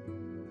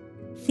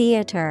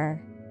 theater.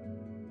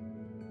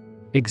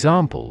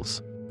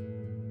 Examples: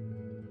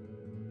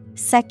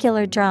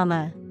 secular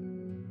drama,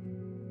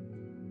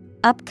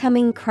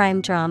 upcoming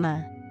crime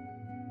drama.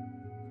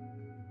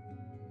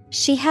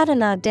 She had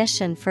an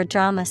audition for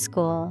drama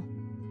school.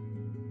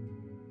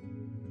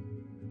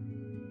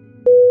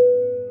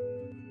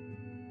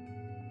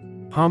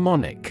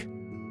 Harmonic.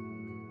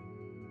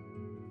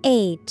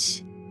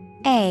 H-A-R-M-O-N-I-C.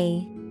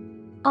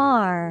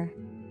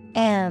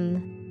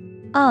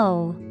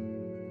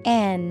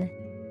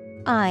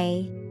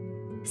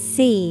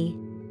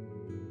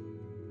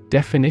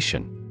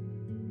 Definition: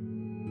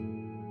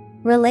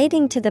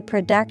 relating to the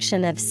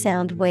production of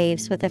sound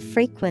waves with a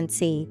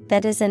frequency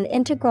that is an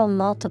integral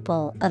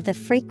multiple of the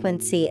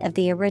frequency of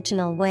the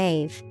original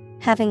wave,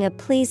 having a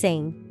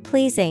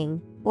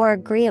pleasing, or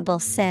agreeable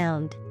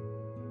sound.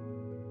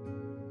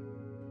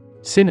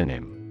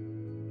 Synonym: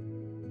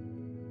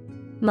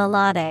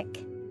 melodic,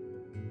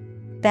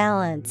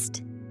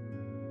 balanced,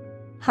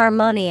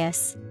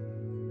 harmonious.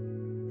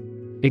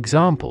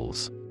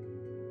 Examples: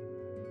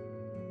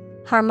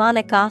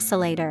 harmonic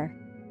oscillator,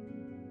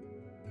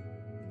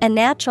 a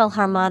natural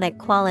harmonic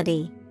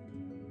quality.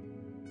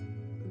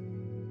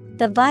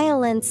 The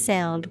violin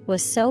sound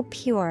was so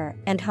pure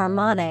and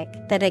harmonic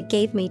that it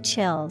gave me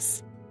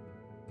chills.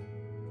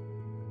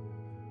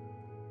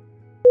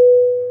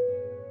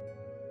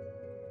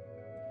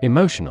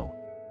 Emotional.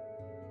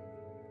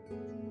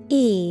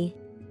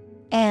 E-M-O-T-I-O-N-A-L.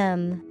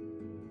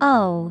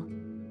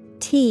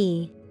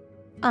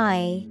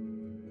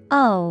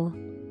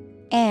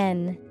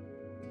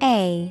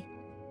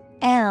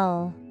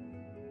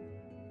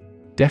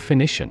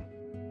 Definition: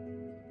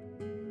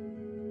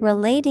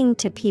 relating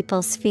to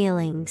people's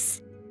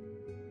feelings.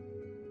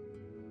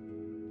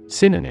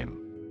 Synonym: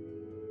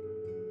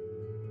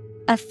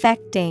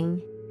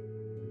 affecting,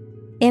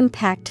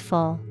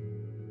 impactful,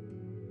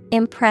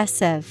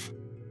 impressive.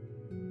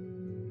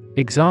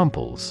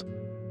 Examples: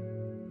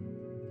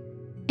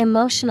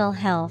 emotional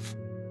health,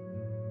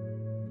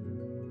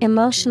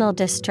 emotional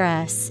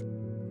distress.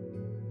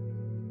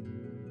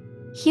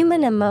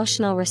 Human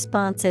emotional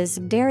responses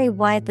vary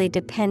widely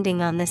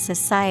depending on the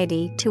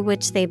society to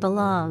which they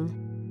belong.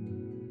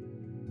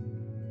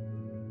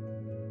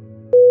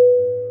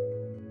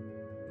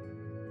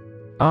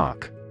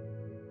 Arc.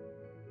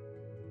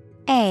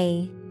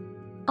 A-R-C.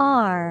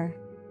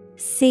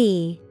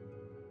 C.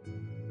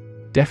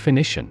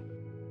 Definition: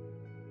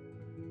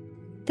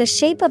 The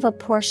shape of a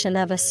portion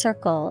of a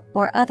circle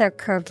or other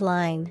curved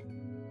line.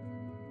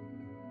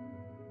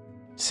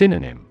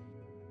 Synonym: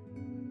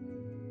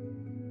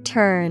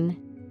 Turn,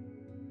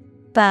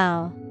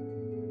 bow,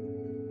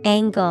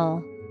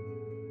 angle.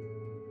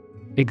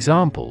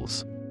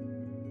 Examples: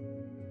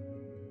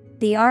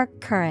 The arc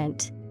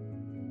current.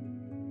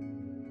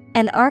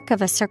 An arc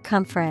of a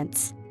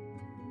circumference.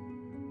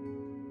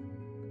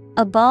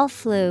 A ball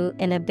flew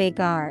in a big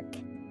arc.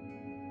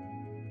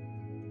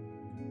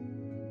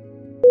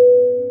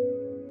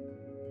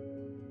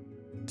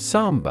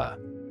 Samba.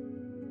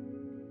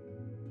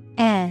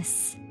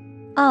 S-O-M-B-E-R.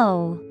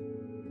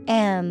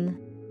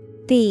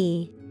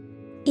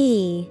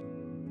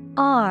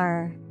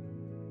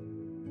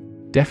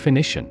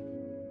 Definition: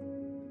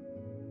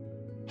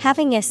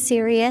 Having a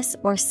serious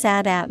or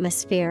sad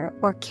atmosphere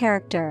or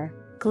character,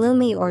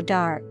 gloomy or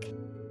dark.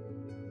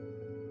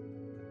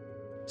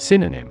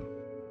 Synonym: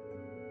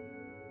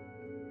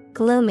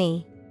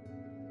 Gloomy,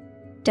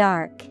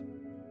 dark,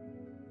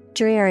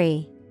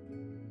 dreary.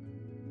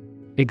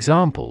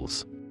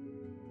 Examples: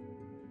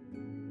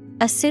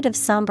 A suit of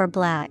somber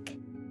black.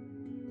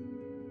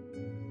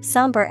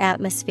 Somber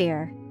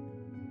atmosphere.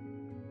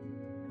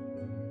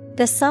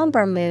 The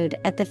somber mood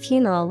at the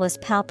funeral was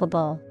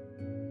palpable.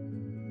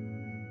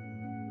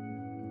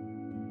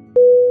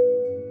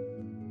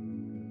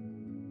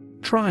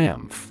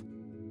 Triumph.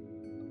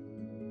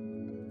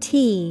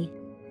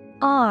 T-R-I-U-M-P-H.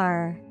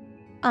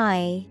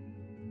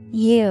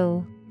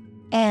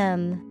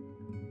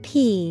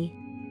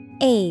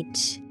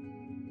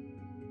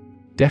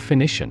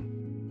 Definition: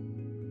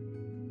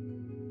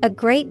 A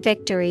great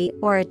victory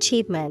or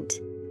achievement.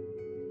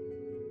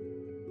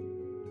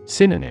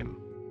 Synonym: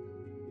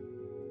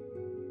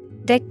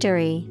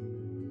 Victory,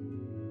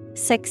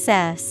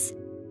 success,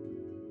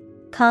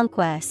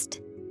 conquest.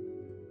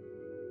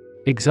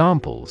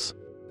 Examples: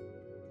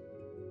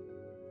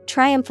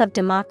 Triumph of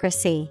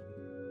democracy.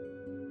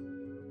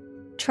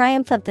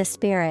 Triumph of the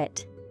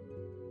spirit.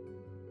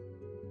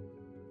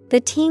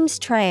 The team's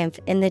triumph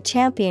in the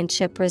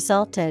championship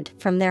resulted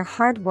from their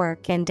hard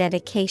work and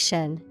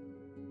dedication.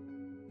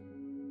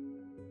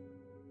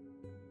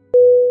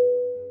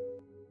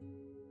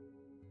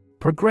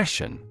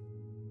 Progression.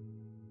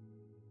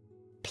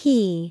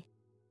 Progression.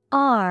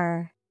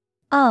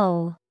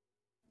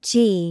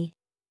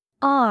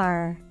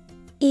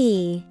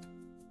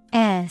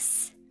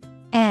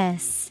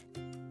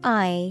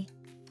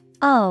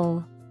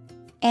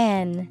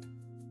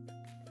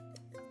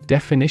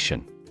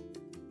 Definition: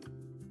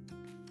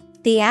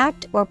 The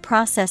act or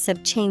process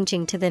of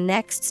changing to the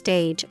next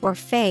stage or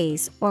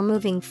phase or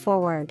moving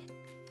forward.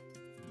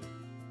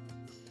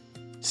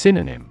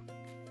 Synonym: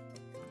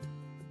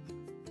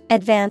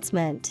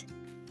 Advancement,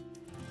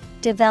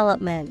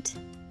 development,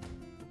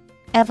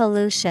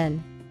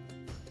 evolution.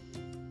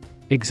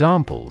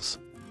 Examples: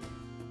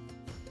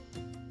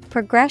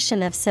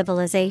 Progression of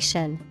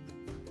civilization.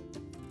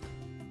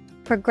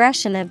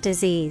 Progression of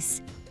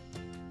disease.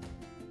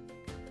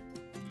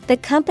 The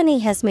company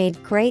has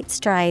made great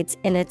strides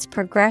in its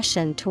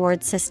progression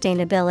towards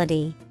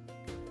sustainability.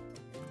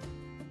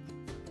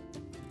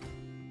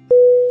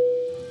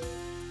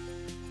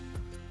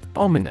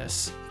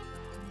 Ominous.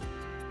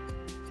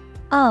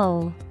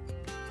 O-M-I-N-O-U-S.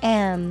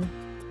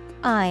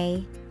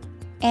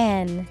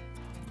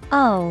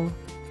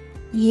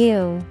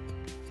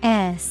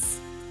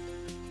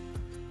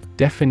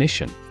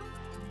 Definition: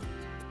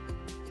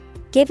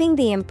 Giving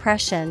the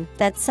impression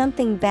that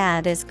something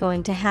bad is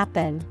going to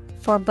happen,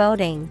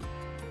 foreboding.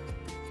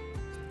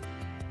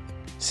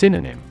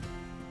 Synonym: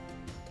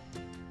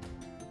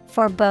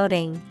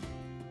 Foreboding,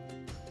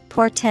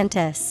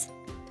 portentous,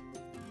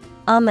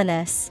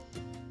 ominous.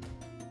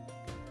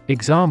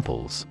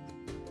 Examples: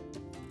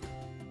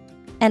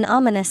 An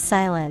ominous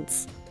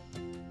silence.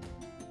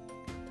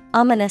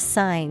 Ominous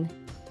sign.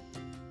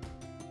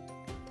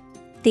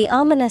 The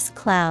ominous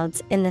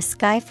clouds in the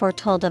sky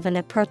foretold of an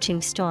approaching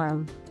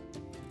storm.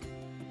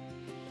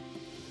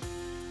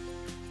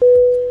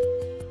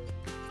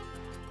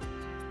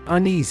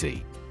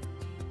 Uneasy.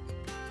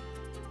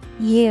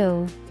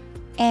 U-N-E-A-S-Y.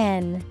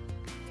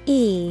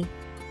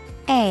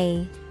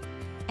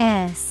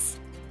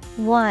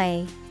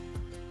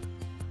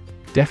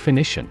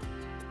 Definition: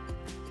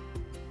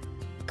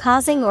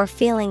 Causing or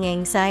feeling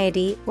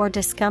anxiety or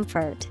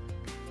discomfort.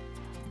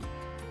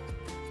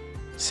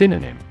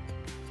 Synonym: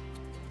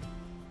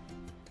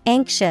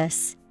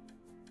 Anxious,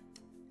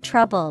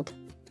 troubled,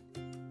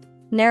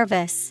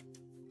 nervous.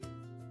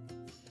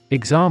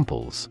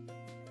 Examples: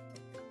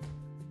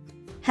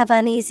 Have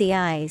uneasy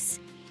eyes.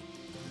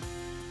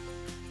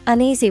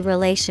 Uneasy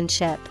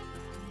relationship.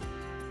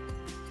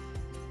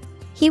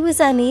 He was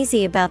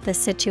uneasy about the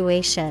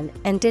situation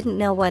and didn't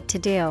know what to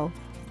do.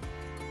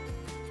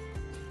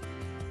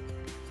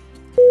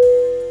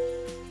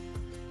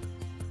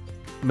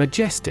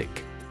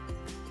 Majestic.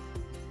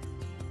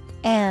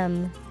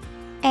 M-A-J-E-S-T-I-C.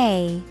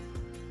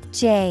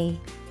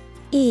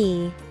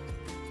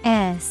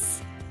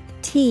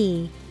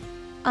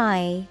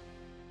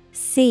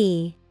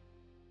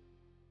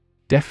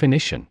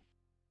 Definition: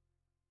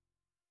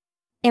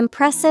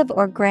 impressive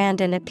or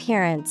grand in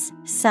appearance,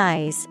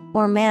 size,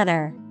 or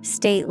manner,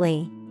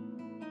 stately.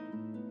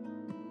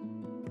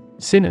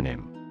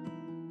 Synonym: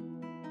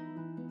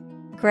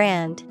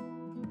 Grand,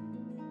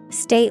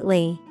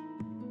 stately,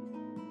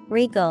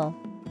 regal.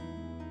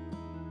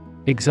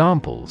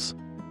 Examples: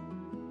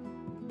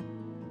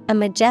 a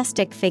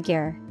majestic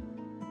figure,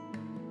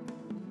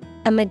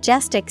 a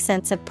majestic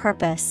sense of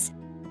purpose.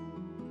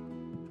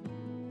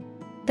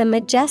 The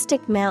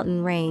majestic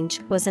mountain range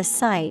was a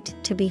sight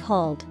to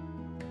behold.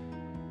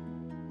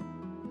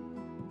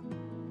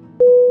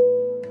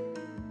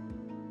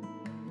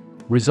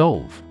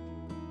 Resolve.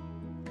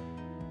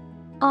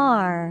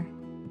 R-E-S-O-L-V-E.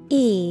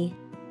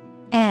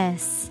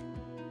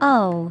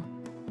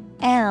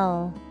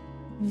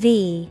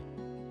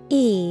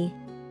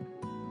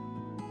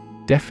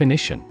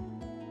 Definition: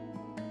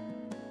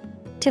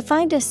 to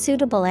find a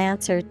suitable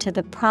answer to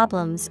the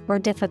problems or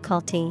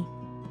difficulty.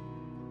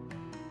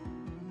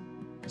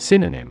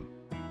 Synonym: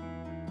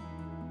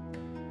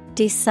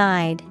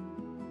 decide,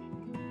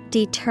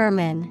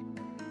 determine,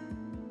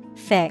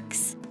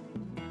 fix.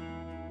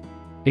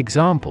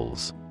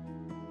 Examples: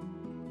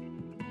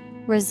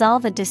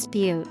 resolve a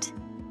dispute,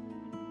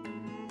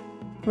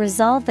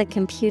 resolve the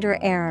computer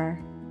error.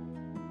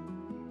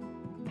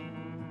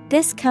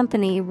 This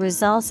company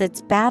resolves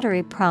its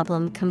battery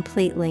problem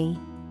completely.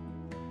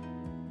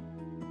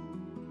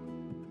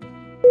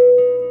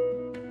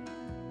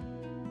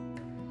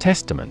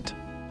 Testament.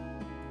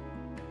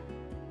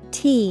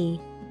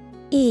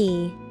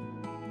 T-E-S-T-A-M-E-N-T.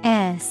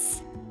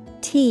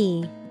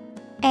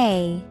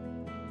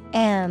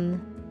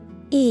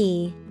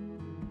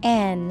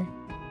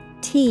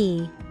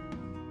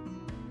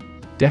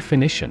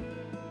 Definition: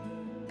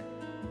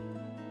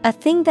 a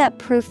thing that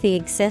proves the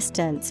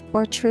existence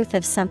or truth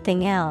of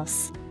something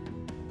else.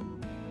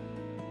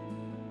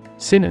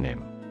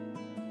 Synonym: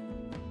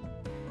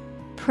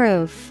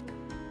 proof,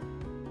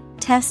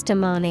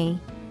 testimony,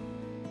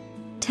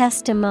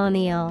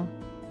 testimonial.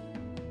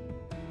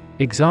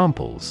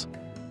 Examples: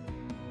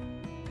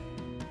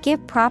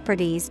 give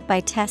properties by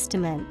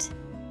testament,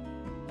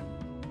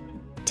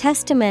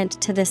 testament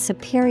to the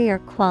superior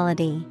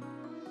quality.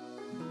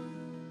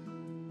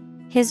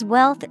 His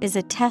wealth is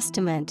a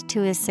testament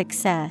to his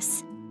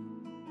success.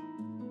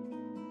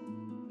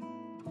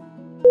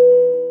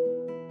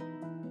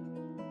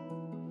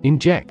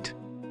 Inject.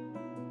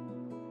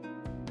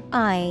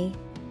 I-N-J-E-C-T.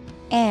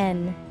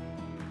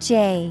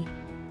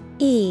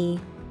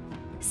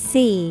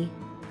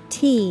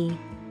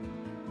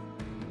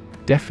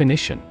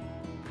 Definition: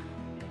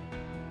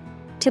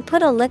 to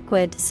put a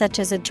liquid such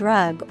as a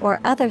drug or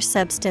other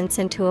substance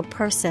into a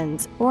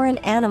person's or an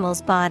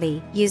animal's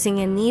body using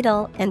a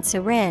needle and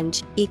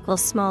syringe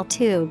equals small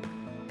tube.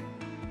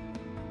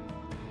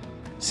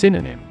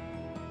 Synonym: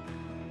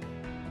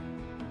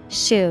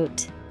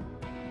 shoot,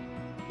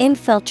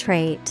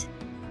 infiltrate,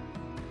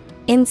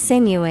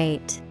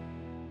 insinuate.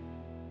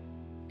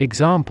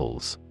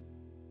 Examples: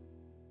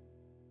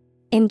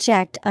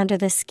 inject under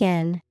the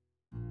skin,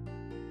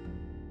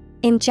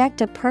 inject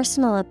a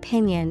personal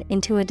opinion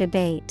into a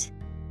debate.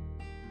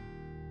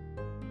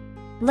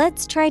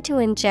 Let's try to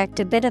inject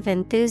a bit of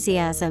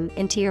enthusiasm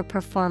into your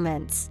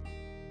performance.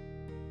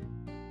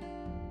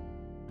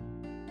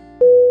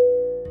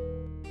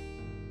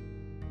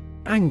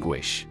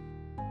 Anguish.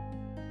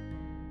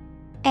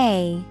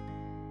 A-N-G-U-I-S-H.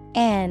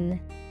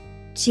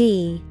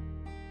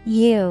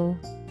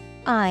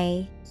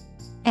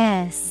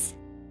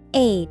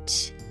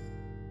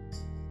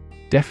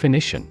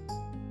 Definition: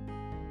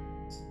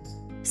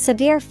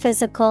 severe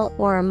physical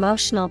or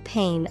emotional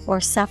pain or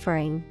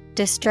suffering,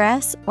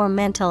 distress or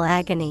mental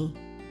agony.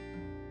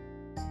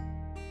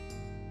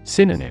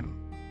 Synonym: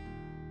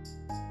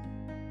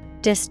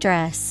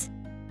 distress,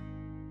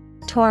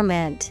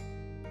 torment,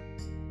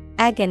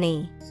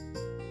 agony.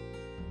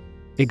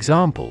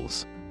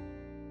 Examples: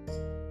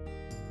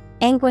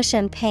 anguish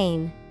and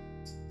pain,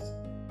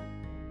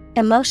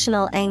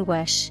 emotional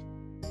anguish.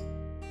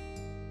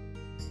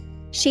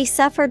 She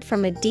suffered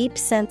from a deep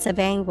sense of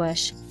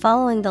anguish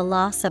following the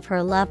loss of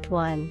her loved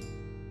one.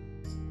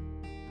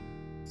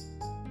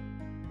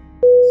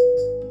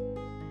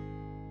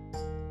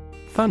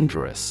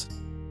 Thunderous.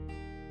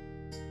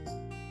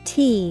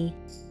 T-H-U-N-D-E-R-O-U-S.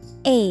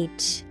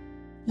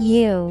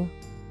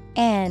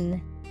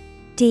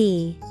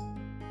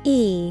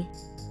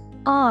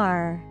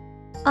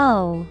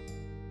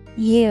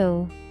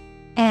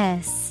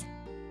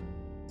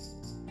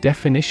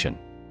 Definition: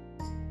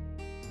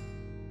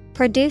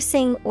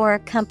 producing or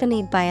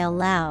accompanied by a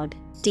loud,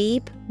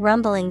 deep,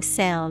 rumbling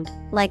sound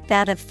like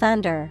that of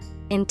thunder,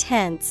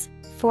 intense,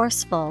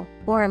 forceful,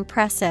 or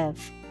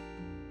impressive.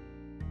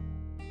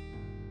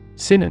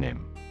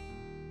 Synonym: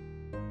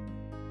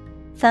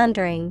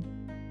 thundering,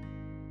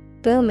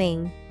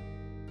 booming,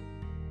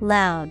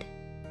 loud.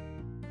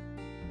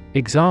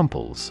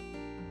 Examples: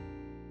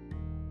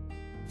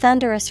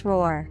 thunderous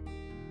roar,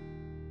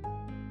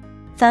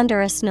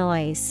 thunderous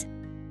noise.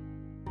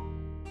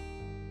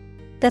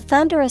 The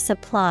thunderous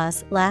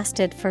applause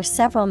lasted for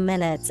several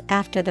minutes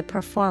after the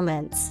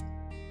performance.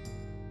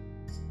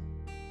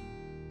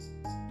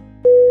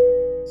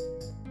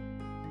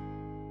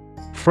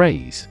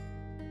 Phrase.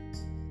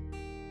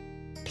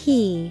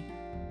 P-H-R-A-S-E.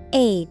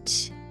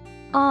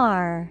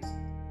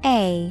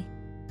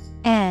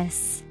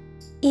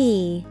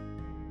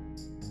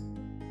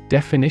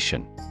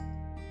 Definition.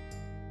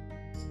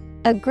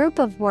 A group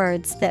of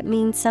words that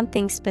mean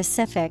something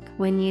specific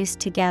when used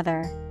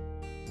together.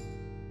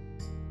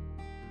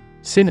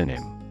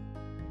 Synonym.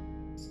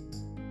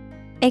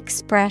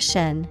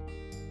 Expression,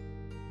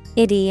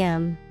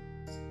 idiom,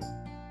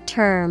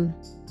 term.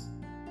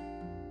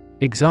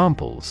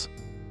 Examples.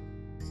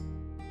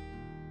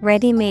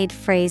 Ready-made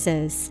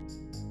phrases.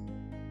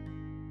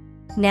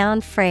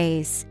 Noun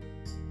phrase.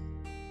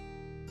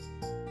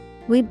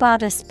 We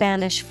bought a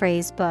Spanish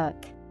phrase book.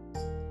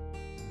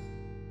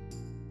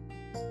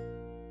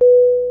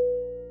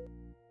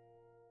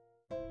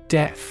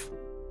 Deaf.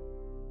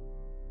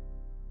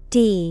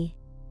 D-E-A-F.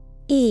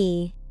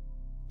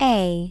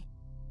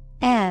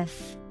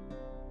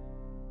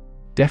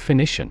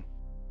 Definition.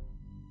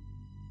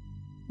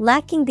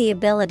 Lacking the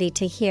ability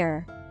to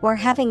hear, or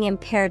having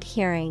impaired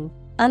hearing,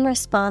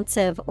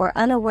 unresponsive or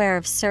unaware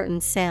of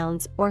certain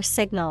sounds or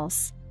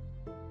signals.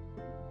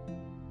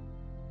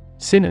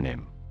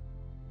 Synonym.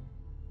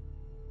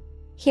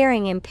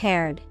 Hearing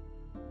impaired,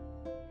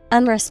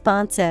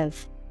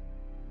 unresponsive,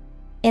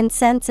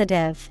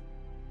 insensitive.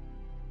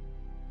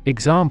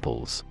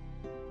 Examples.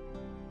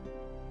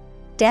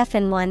 Deaf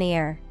in one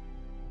ear.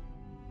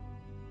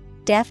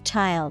 Deaf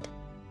child.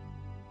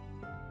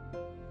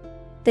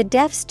 The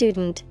deaf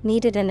student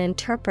needed an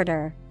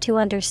interpreter to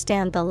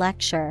understand the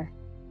lecture.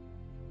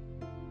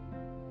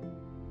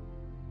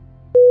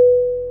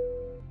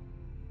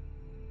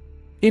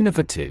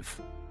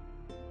 Innovative.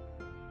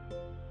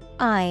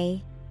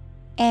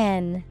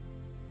 I-N-N-O-V-A-T-I-V-E.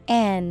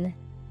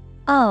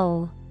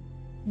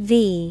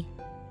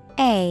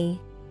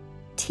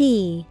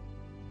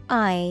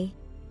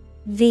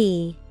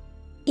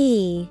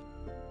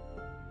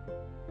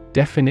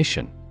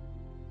 Definition.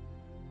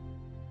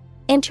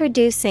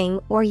 Introducing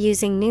or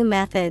using new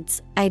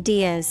methods,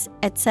 ideas,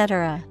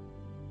 etc.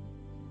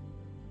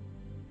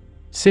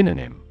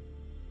 Synonym.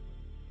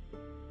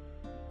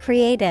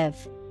 Creative,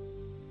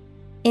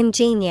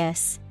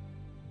 ingenious,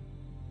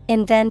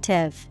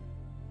 inventive.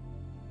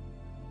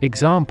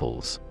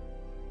 Examples.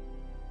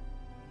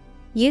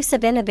 Use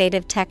of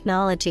innovative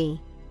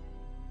technology.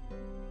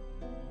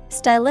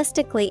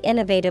 Stylistically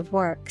innovative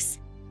works.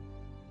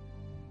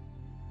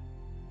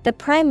 The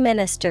Prime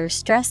Minister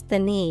stressed the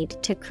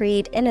need to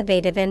create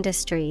innovative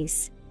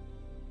industries.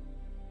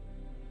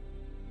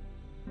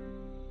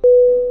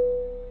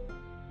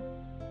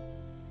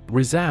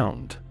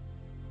 Resound.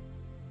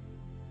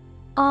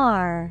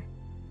 R-E-S-O-U-N-D.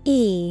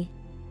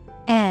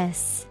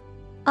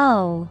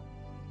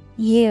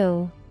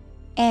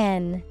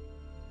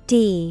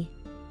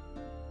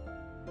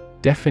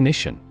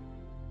 Definition.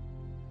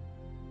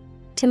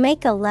 To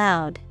make a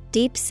loud,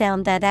 deep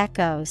sound that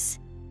echoes.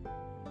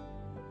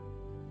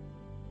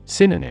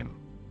 Synonym.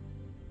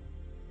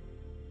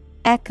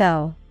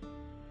 Echo,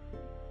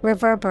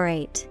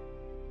 reverberate,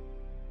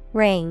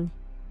 ring.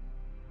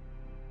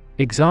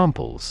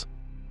 Examples.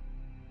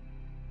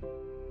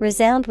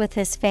 Resound with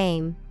his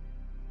fame.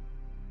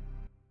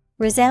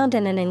 Resound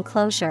in an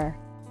enclosure.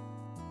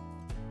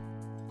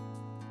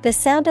 The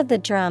sound of the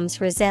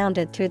drums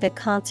resounded through the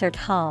concert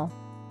hall.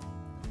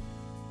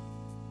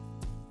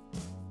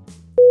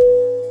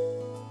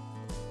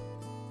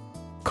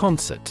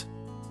 Concert.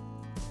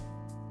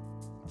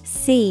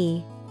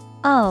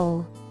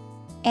 C-O-N-C-E-R-T.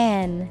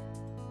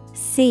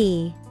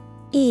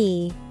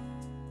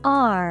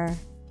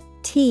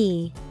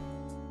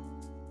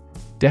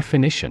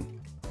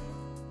 Definition.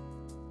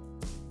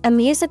 A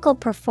musical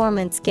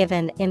performance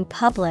given in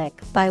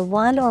public by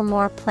one or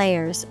more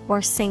players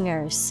or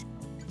singers.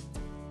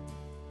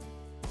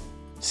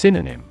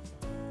 Synonym.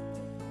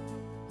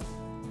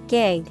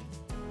 Gig,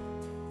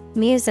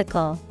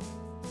 musical,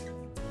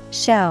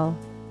 show.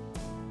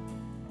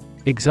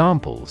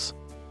 Examples.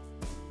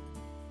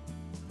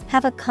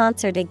 Have a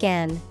concert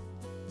again.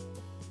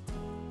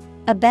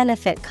 A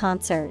benefit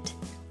concert.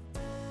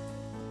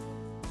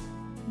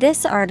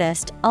 This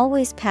artist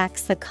always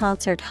packs the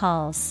concert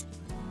halls.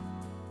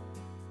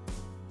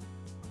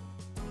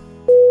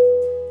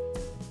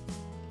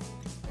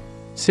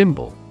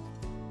 Symbol.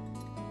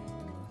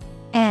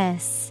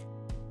 S-Y-M-B-O-L.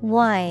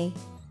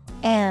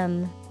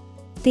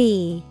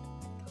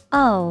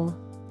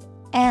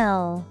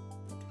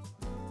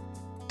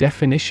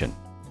 Definition.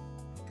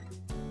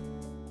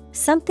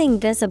 Something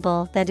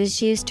visible that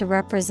is used to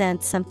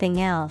represent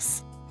something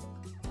else.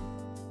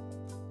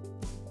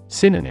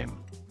 Synonym.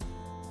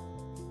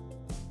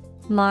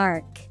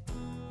 Mark,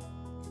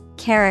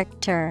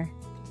 character,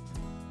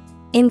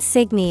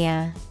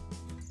 insignia.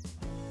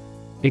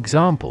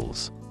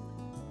 Examples.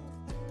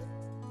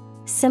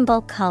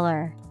 Symbol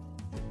color.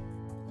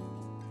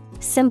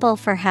 Symbol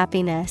for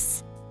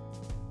happiness.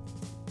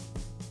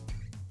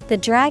 The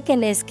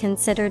dragon is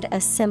considered a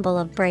symbol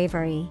of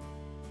bravery.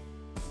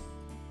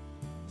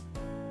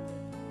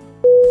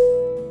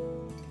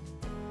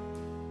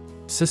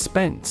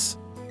 Suspense.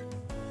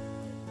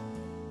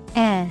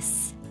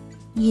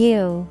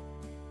 S-U-S-P-E-N-S-E.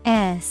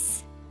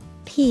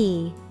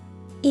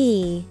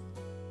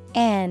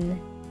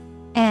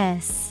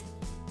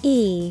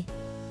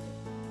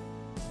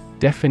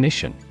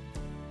 Definition.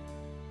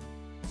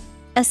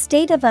 A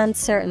state of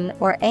uncertain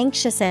or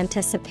anxious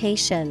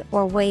anticipation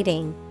or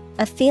waiting,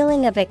 a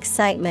feeling of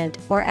excitement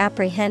or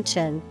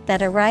apprehension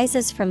that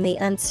arises from the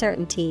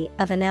uncertainty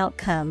of an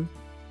outcome.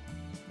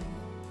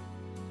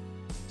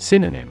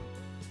 Synonym.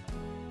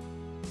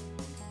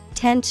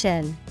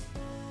 Tension,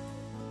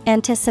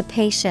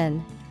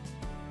 anticipation,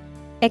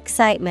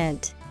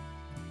 excitement.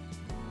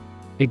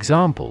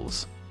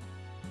 Examples.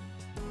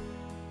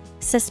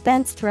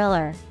 Suspense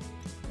thriller,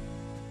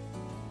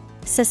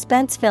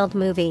 suspense-filled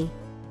movie.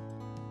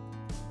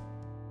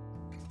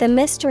 The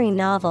mystery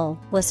novel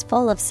was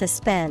full of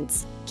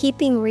suspense,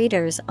 keeping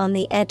readers on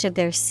the edge of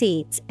their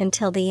seats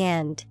until the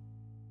end.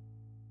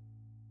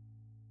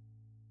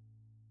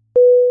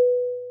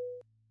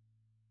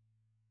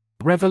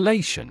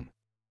 Revelation.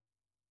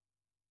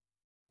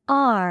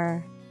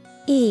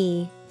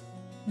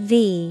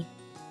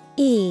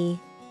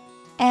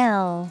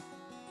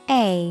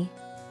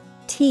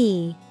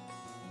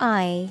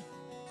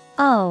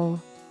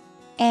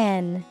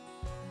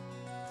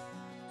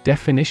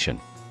 Definition.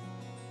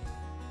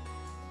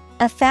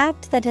 A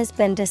fact that has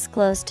been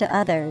disclosed to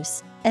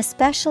others,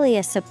 especially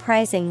a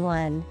surprising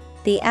one,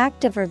 the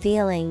act of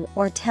revealing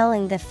or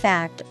telling the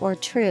fact or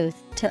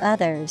truth to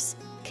others,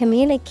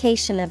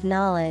 communication of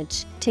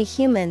knowledge to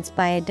humans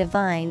by a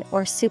divine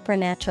or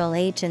supernatural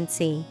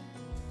agency.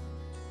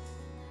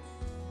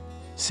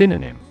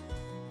 Synonym.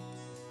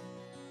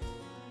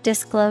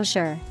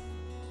 Disclosure,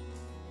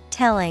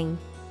 telling,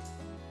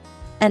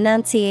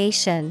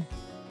 annunciation.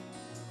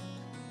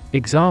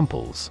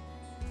 Examples.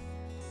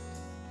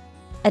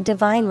 A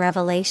divine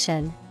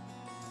revelation.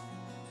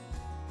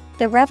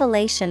 The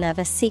revelation of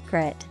a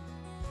secret.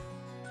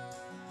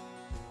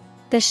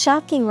 The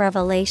shocking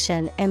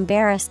revelation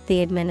embarrassed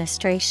the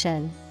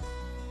administration.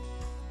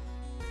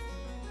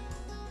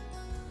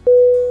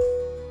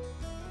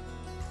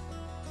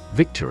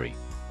 Victory.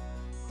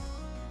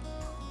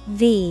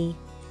 V-I-C-T-O-R-Y.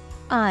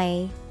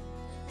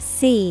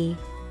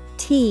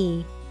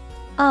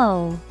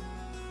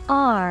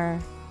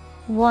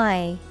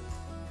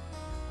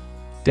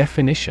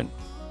 Definition.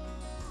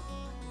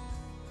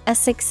 A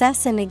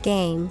success in a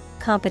game,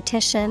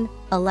 competition,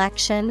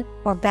 election,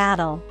 or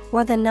battle,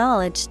 or the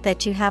knowledge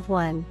that you have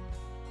won.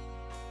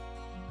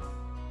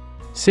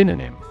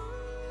 Synonym.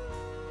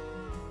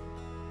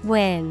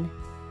 Win,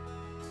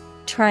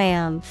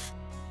 triumph,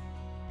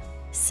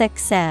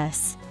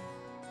 success.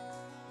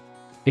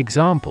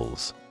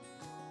 Examples.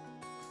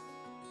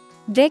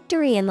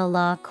 Victory in the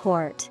law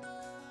court.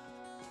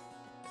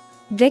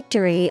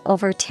 Victory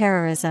over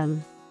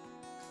terrorism.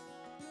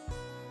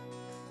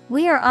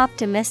 We are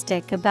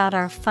optimistic about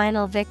our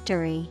final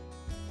victory.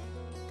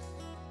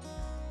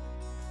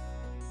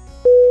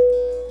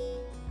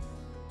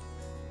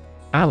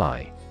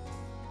 Ally.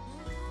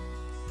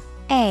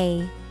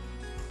 A-L-L-Y.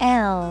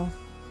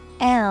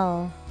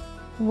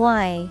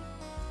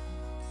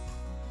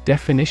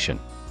 Definition.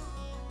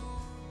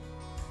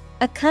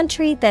 A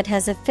country that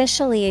has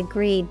officially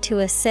agreed to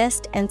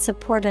assist and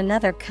support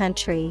another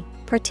country,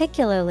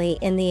 particularly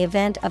in the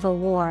event of a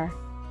war.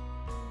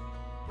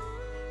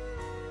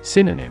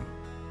 Synonym.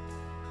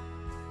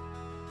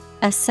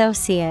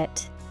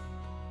 Associate,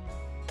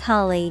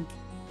 colleague,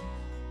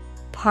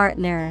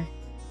 partner.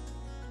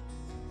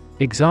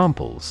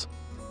 Examples.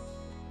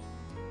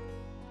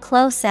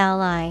 Close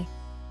ally.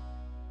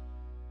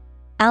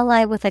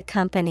 Ally with a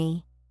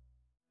company.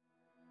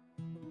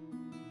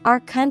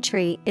 Our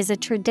country is a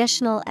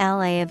traditional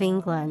ally of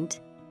England.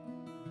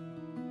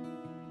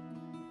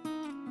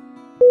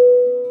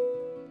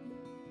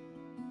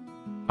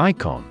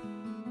 Icon.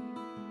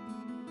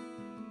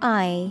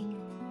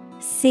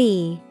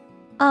 I-C-O-N.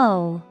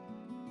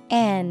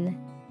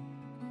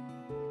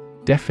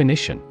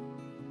 Definition.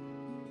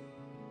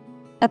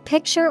 A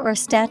picture or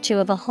statue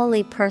of a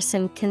holy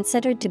person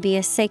considered to be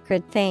a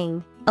sacred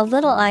thing, a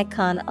little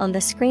icon on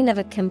the screen of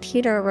a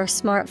computer or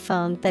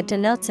smartphone that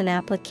denotes an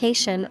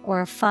application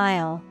or a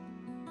file.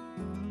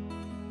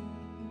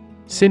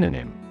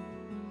 Synonym.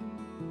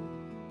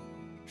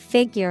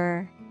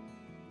 Figure,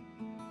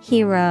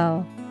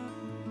 hero,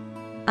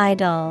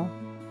 idol.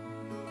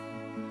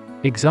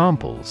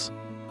 Examples.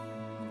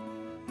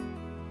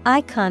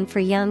 Icon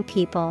for young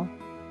people.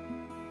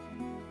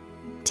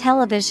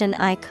 Television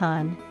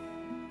icon.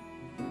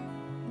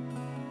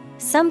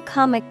 Some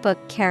comic book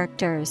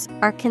characters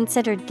are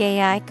considered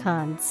gay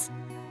icons.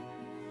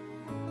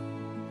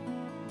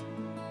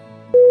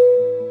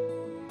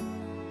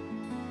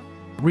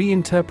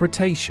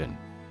 Reinterpretation.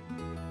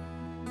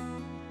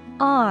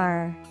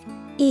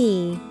 R-E-I-N-T-E-R-E-T-A-T-I-O-N.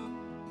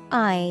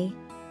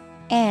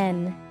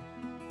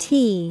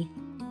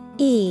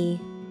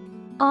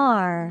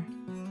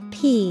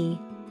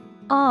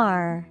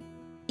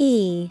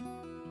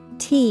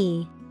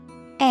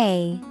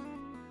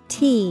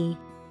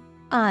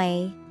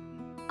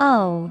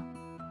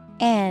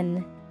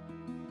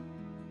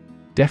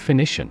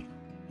 Definition: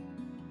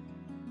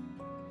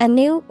 a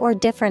new or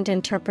different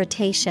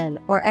interpretation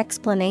or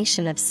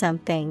explanation of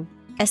something,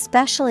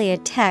 especially a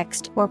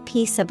text or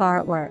piece of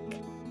artwork.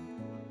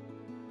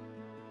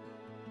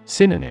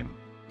 Synonym: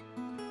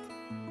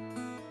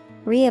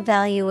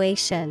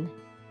 Reevaluation,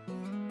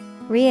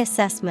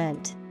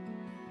 reassessment,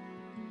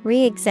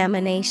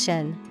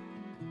 reexamination.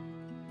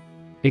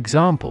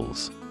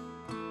 Examples: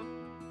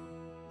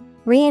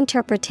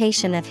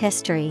 Reinterpretation of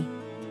history,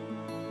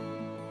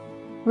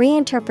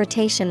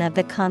 reinterpretation of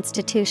the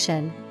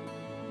Constitution.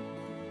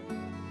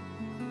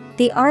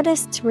 The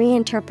artist's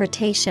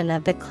reinterpretation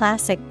of the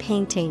classic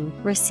painting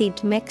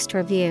received mixed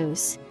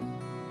reviews.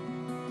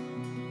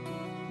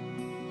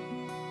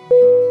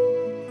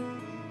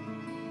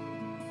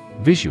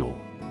 Visual: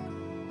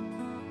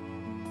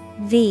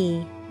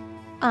 V-I-S-U-A-L.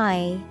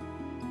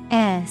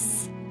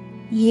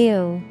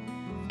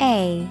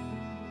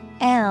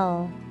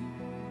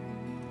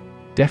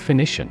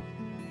 Definition: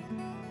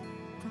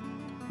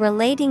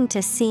 Relating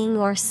to seeing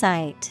or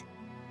sight.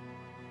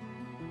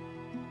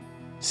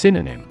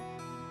 Synonym: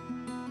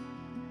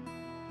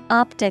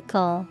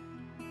 Optical,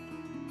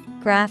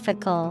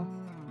 graphical,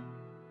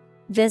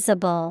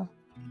 visible.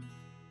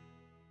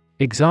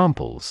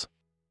 Examples: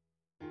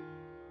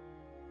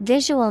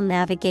 Visual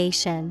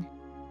navigation,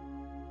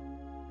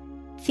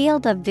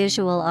 field of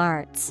visual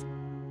arts.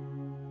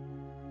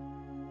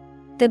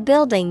 The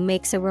building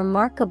makes a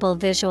remarkable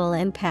visual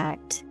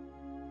impact.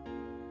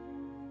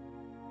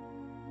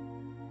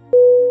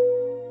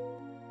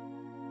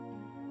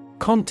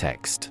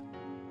 Context: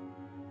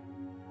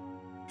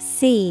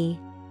 C-O-N-T-E-X-T.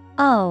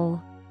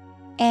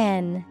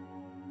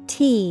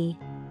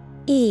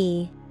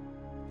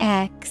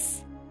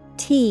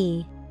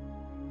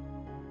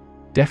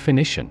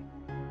 Definition: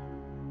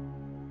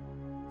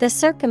 the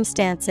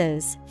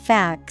circumstances,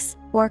 facts,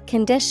 or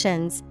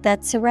conditions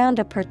that surround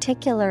a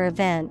particular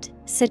event,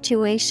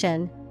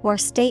 situation, or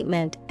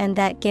statement and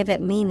that give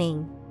it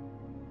meaning.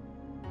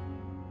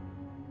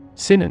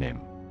 Synonym: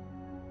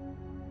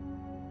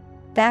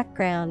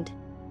 Background,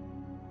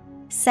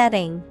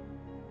 setting,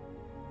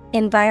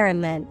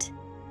 environment.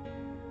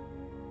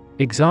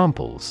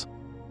 Examples: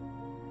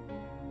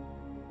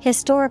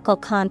 Historical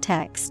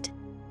context,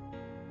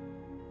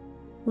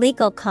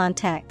 legal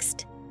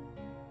context.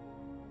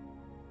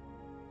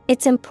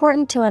 It's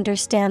important to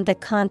understand the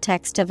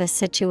context of a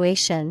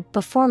situation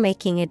before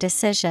making a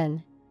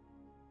decision.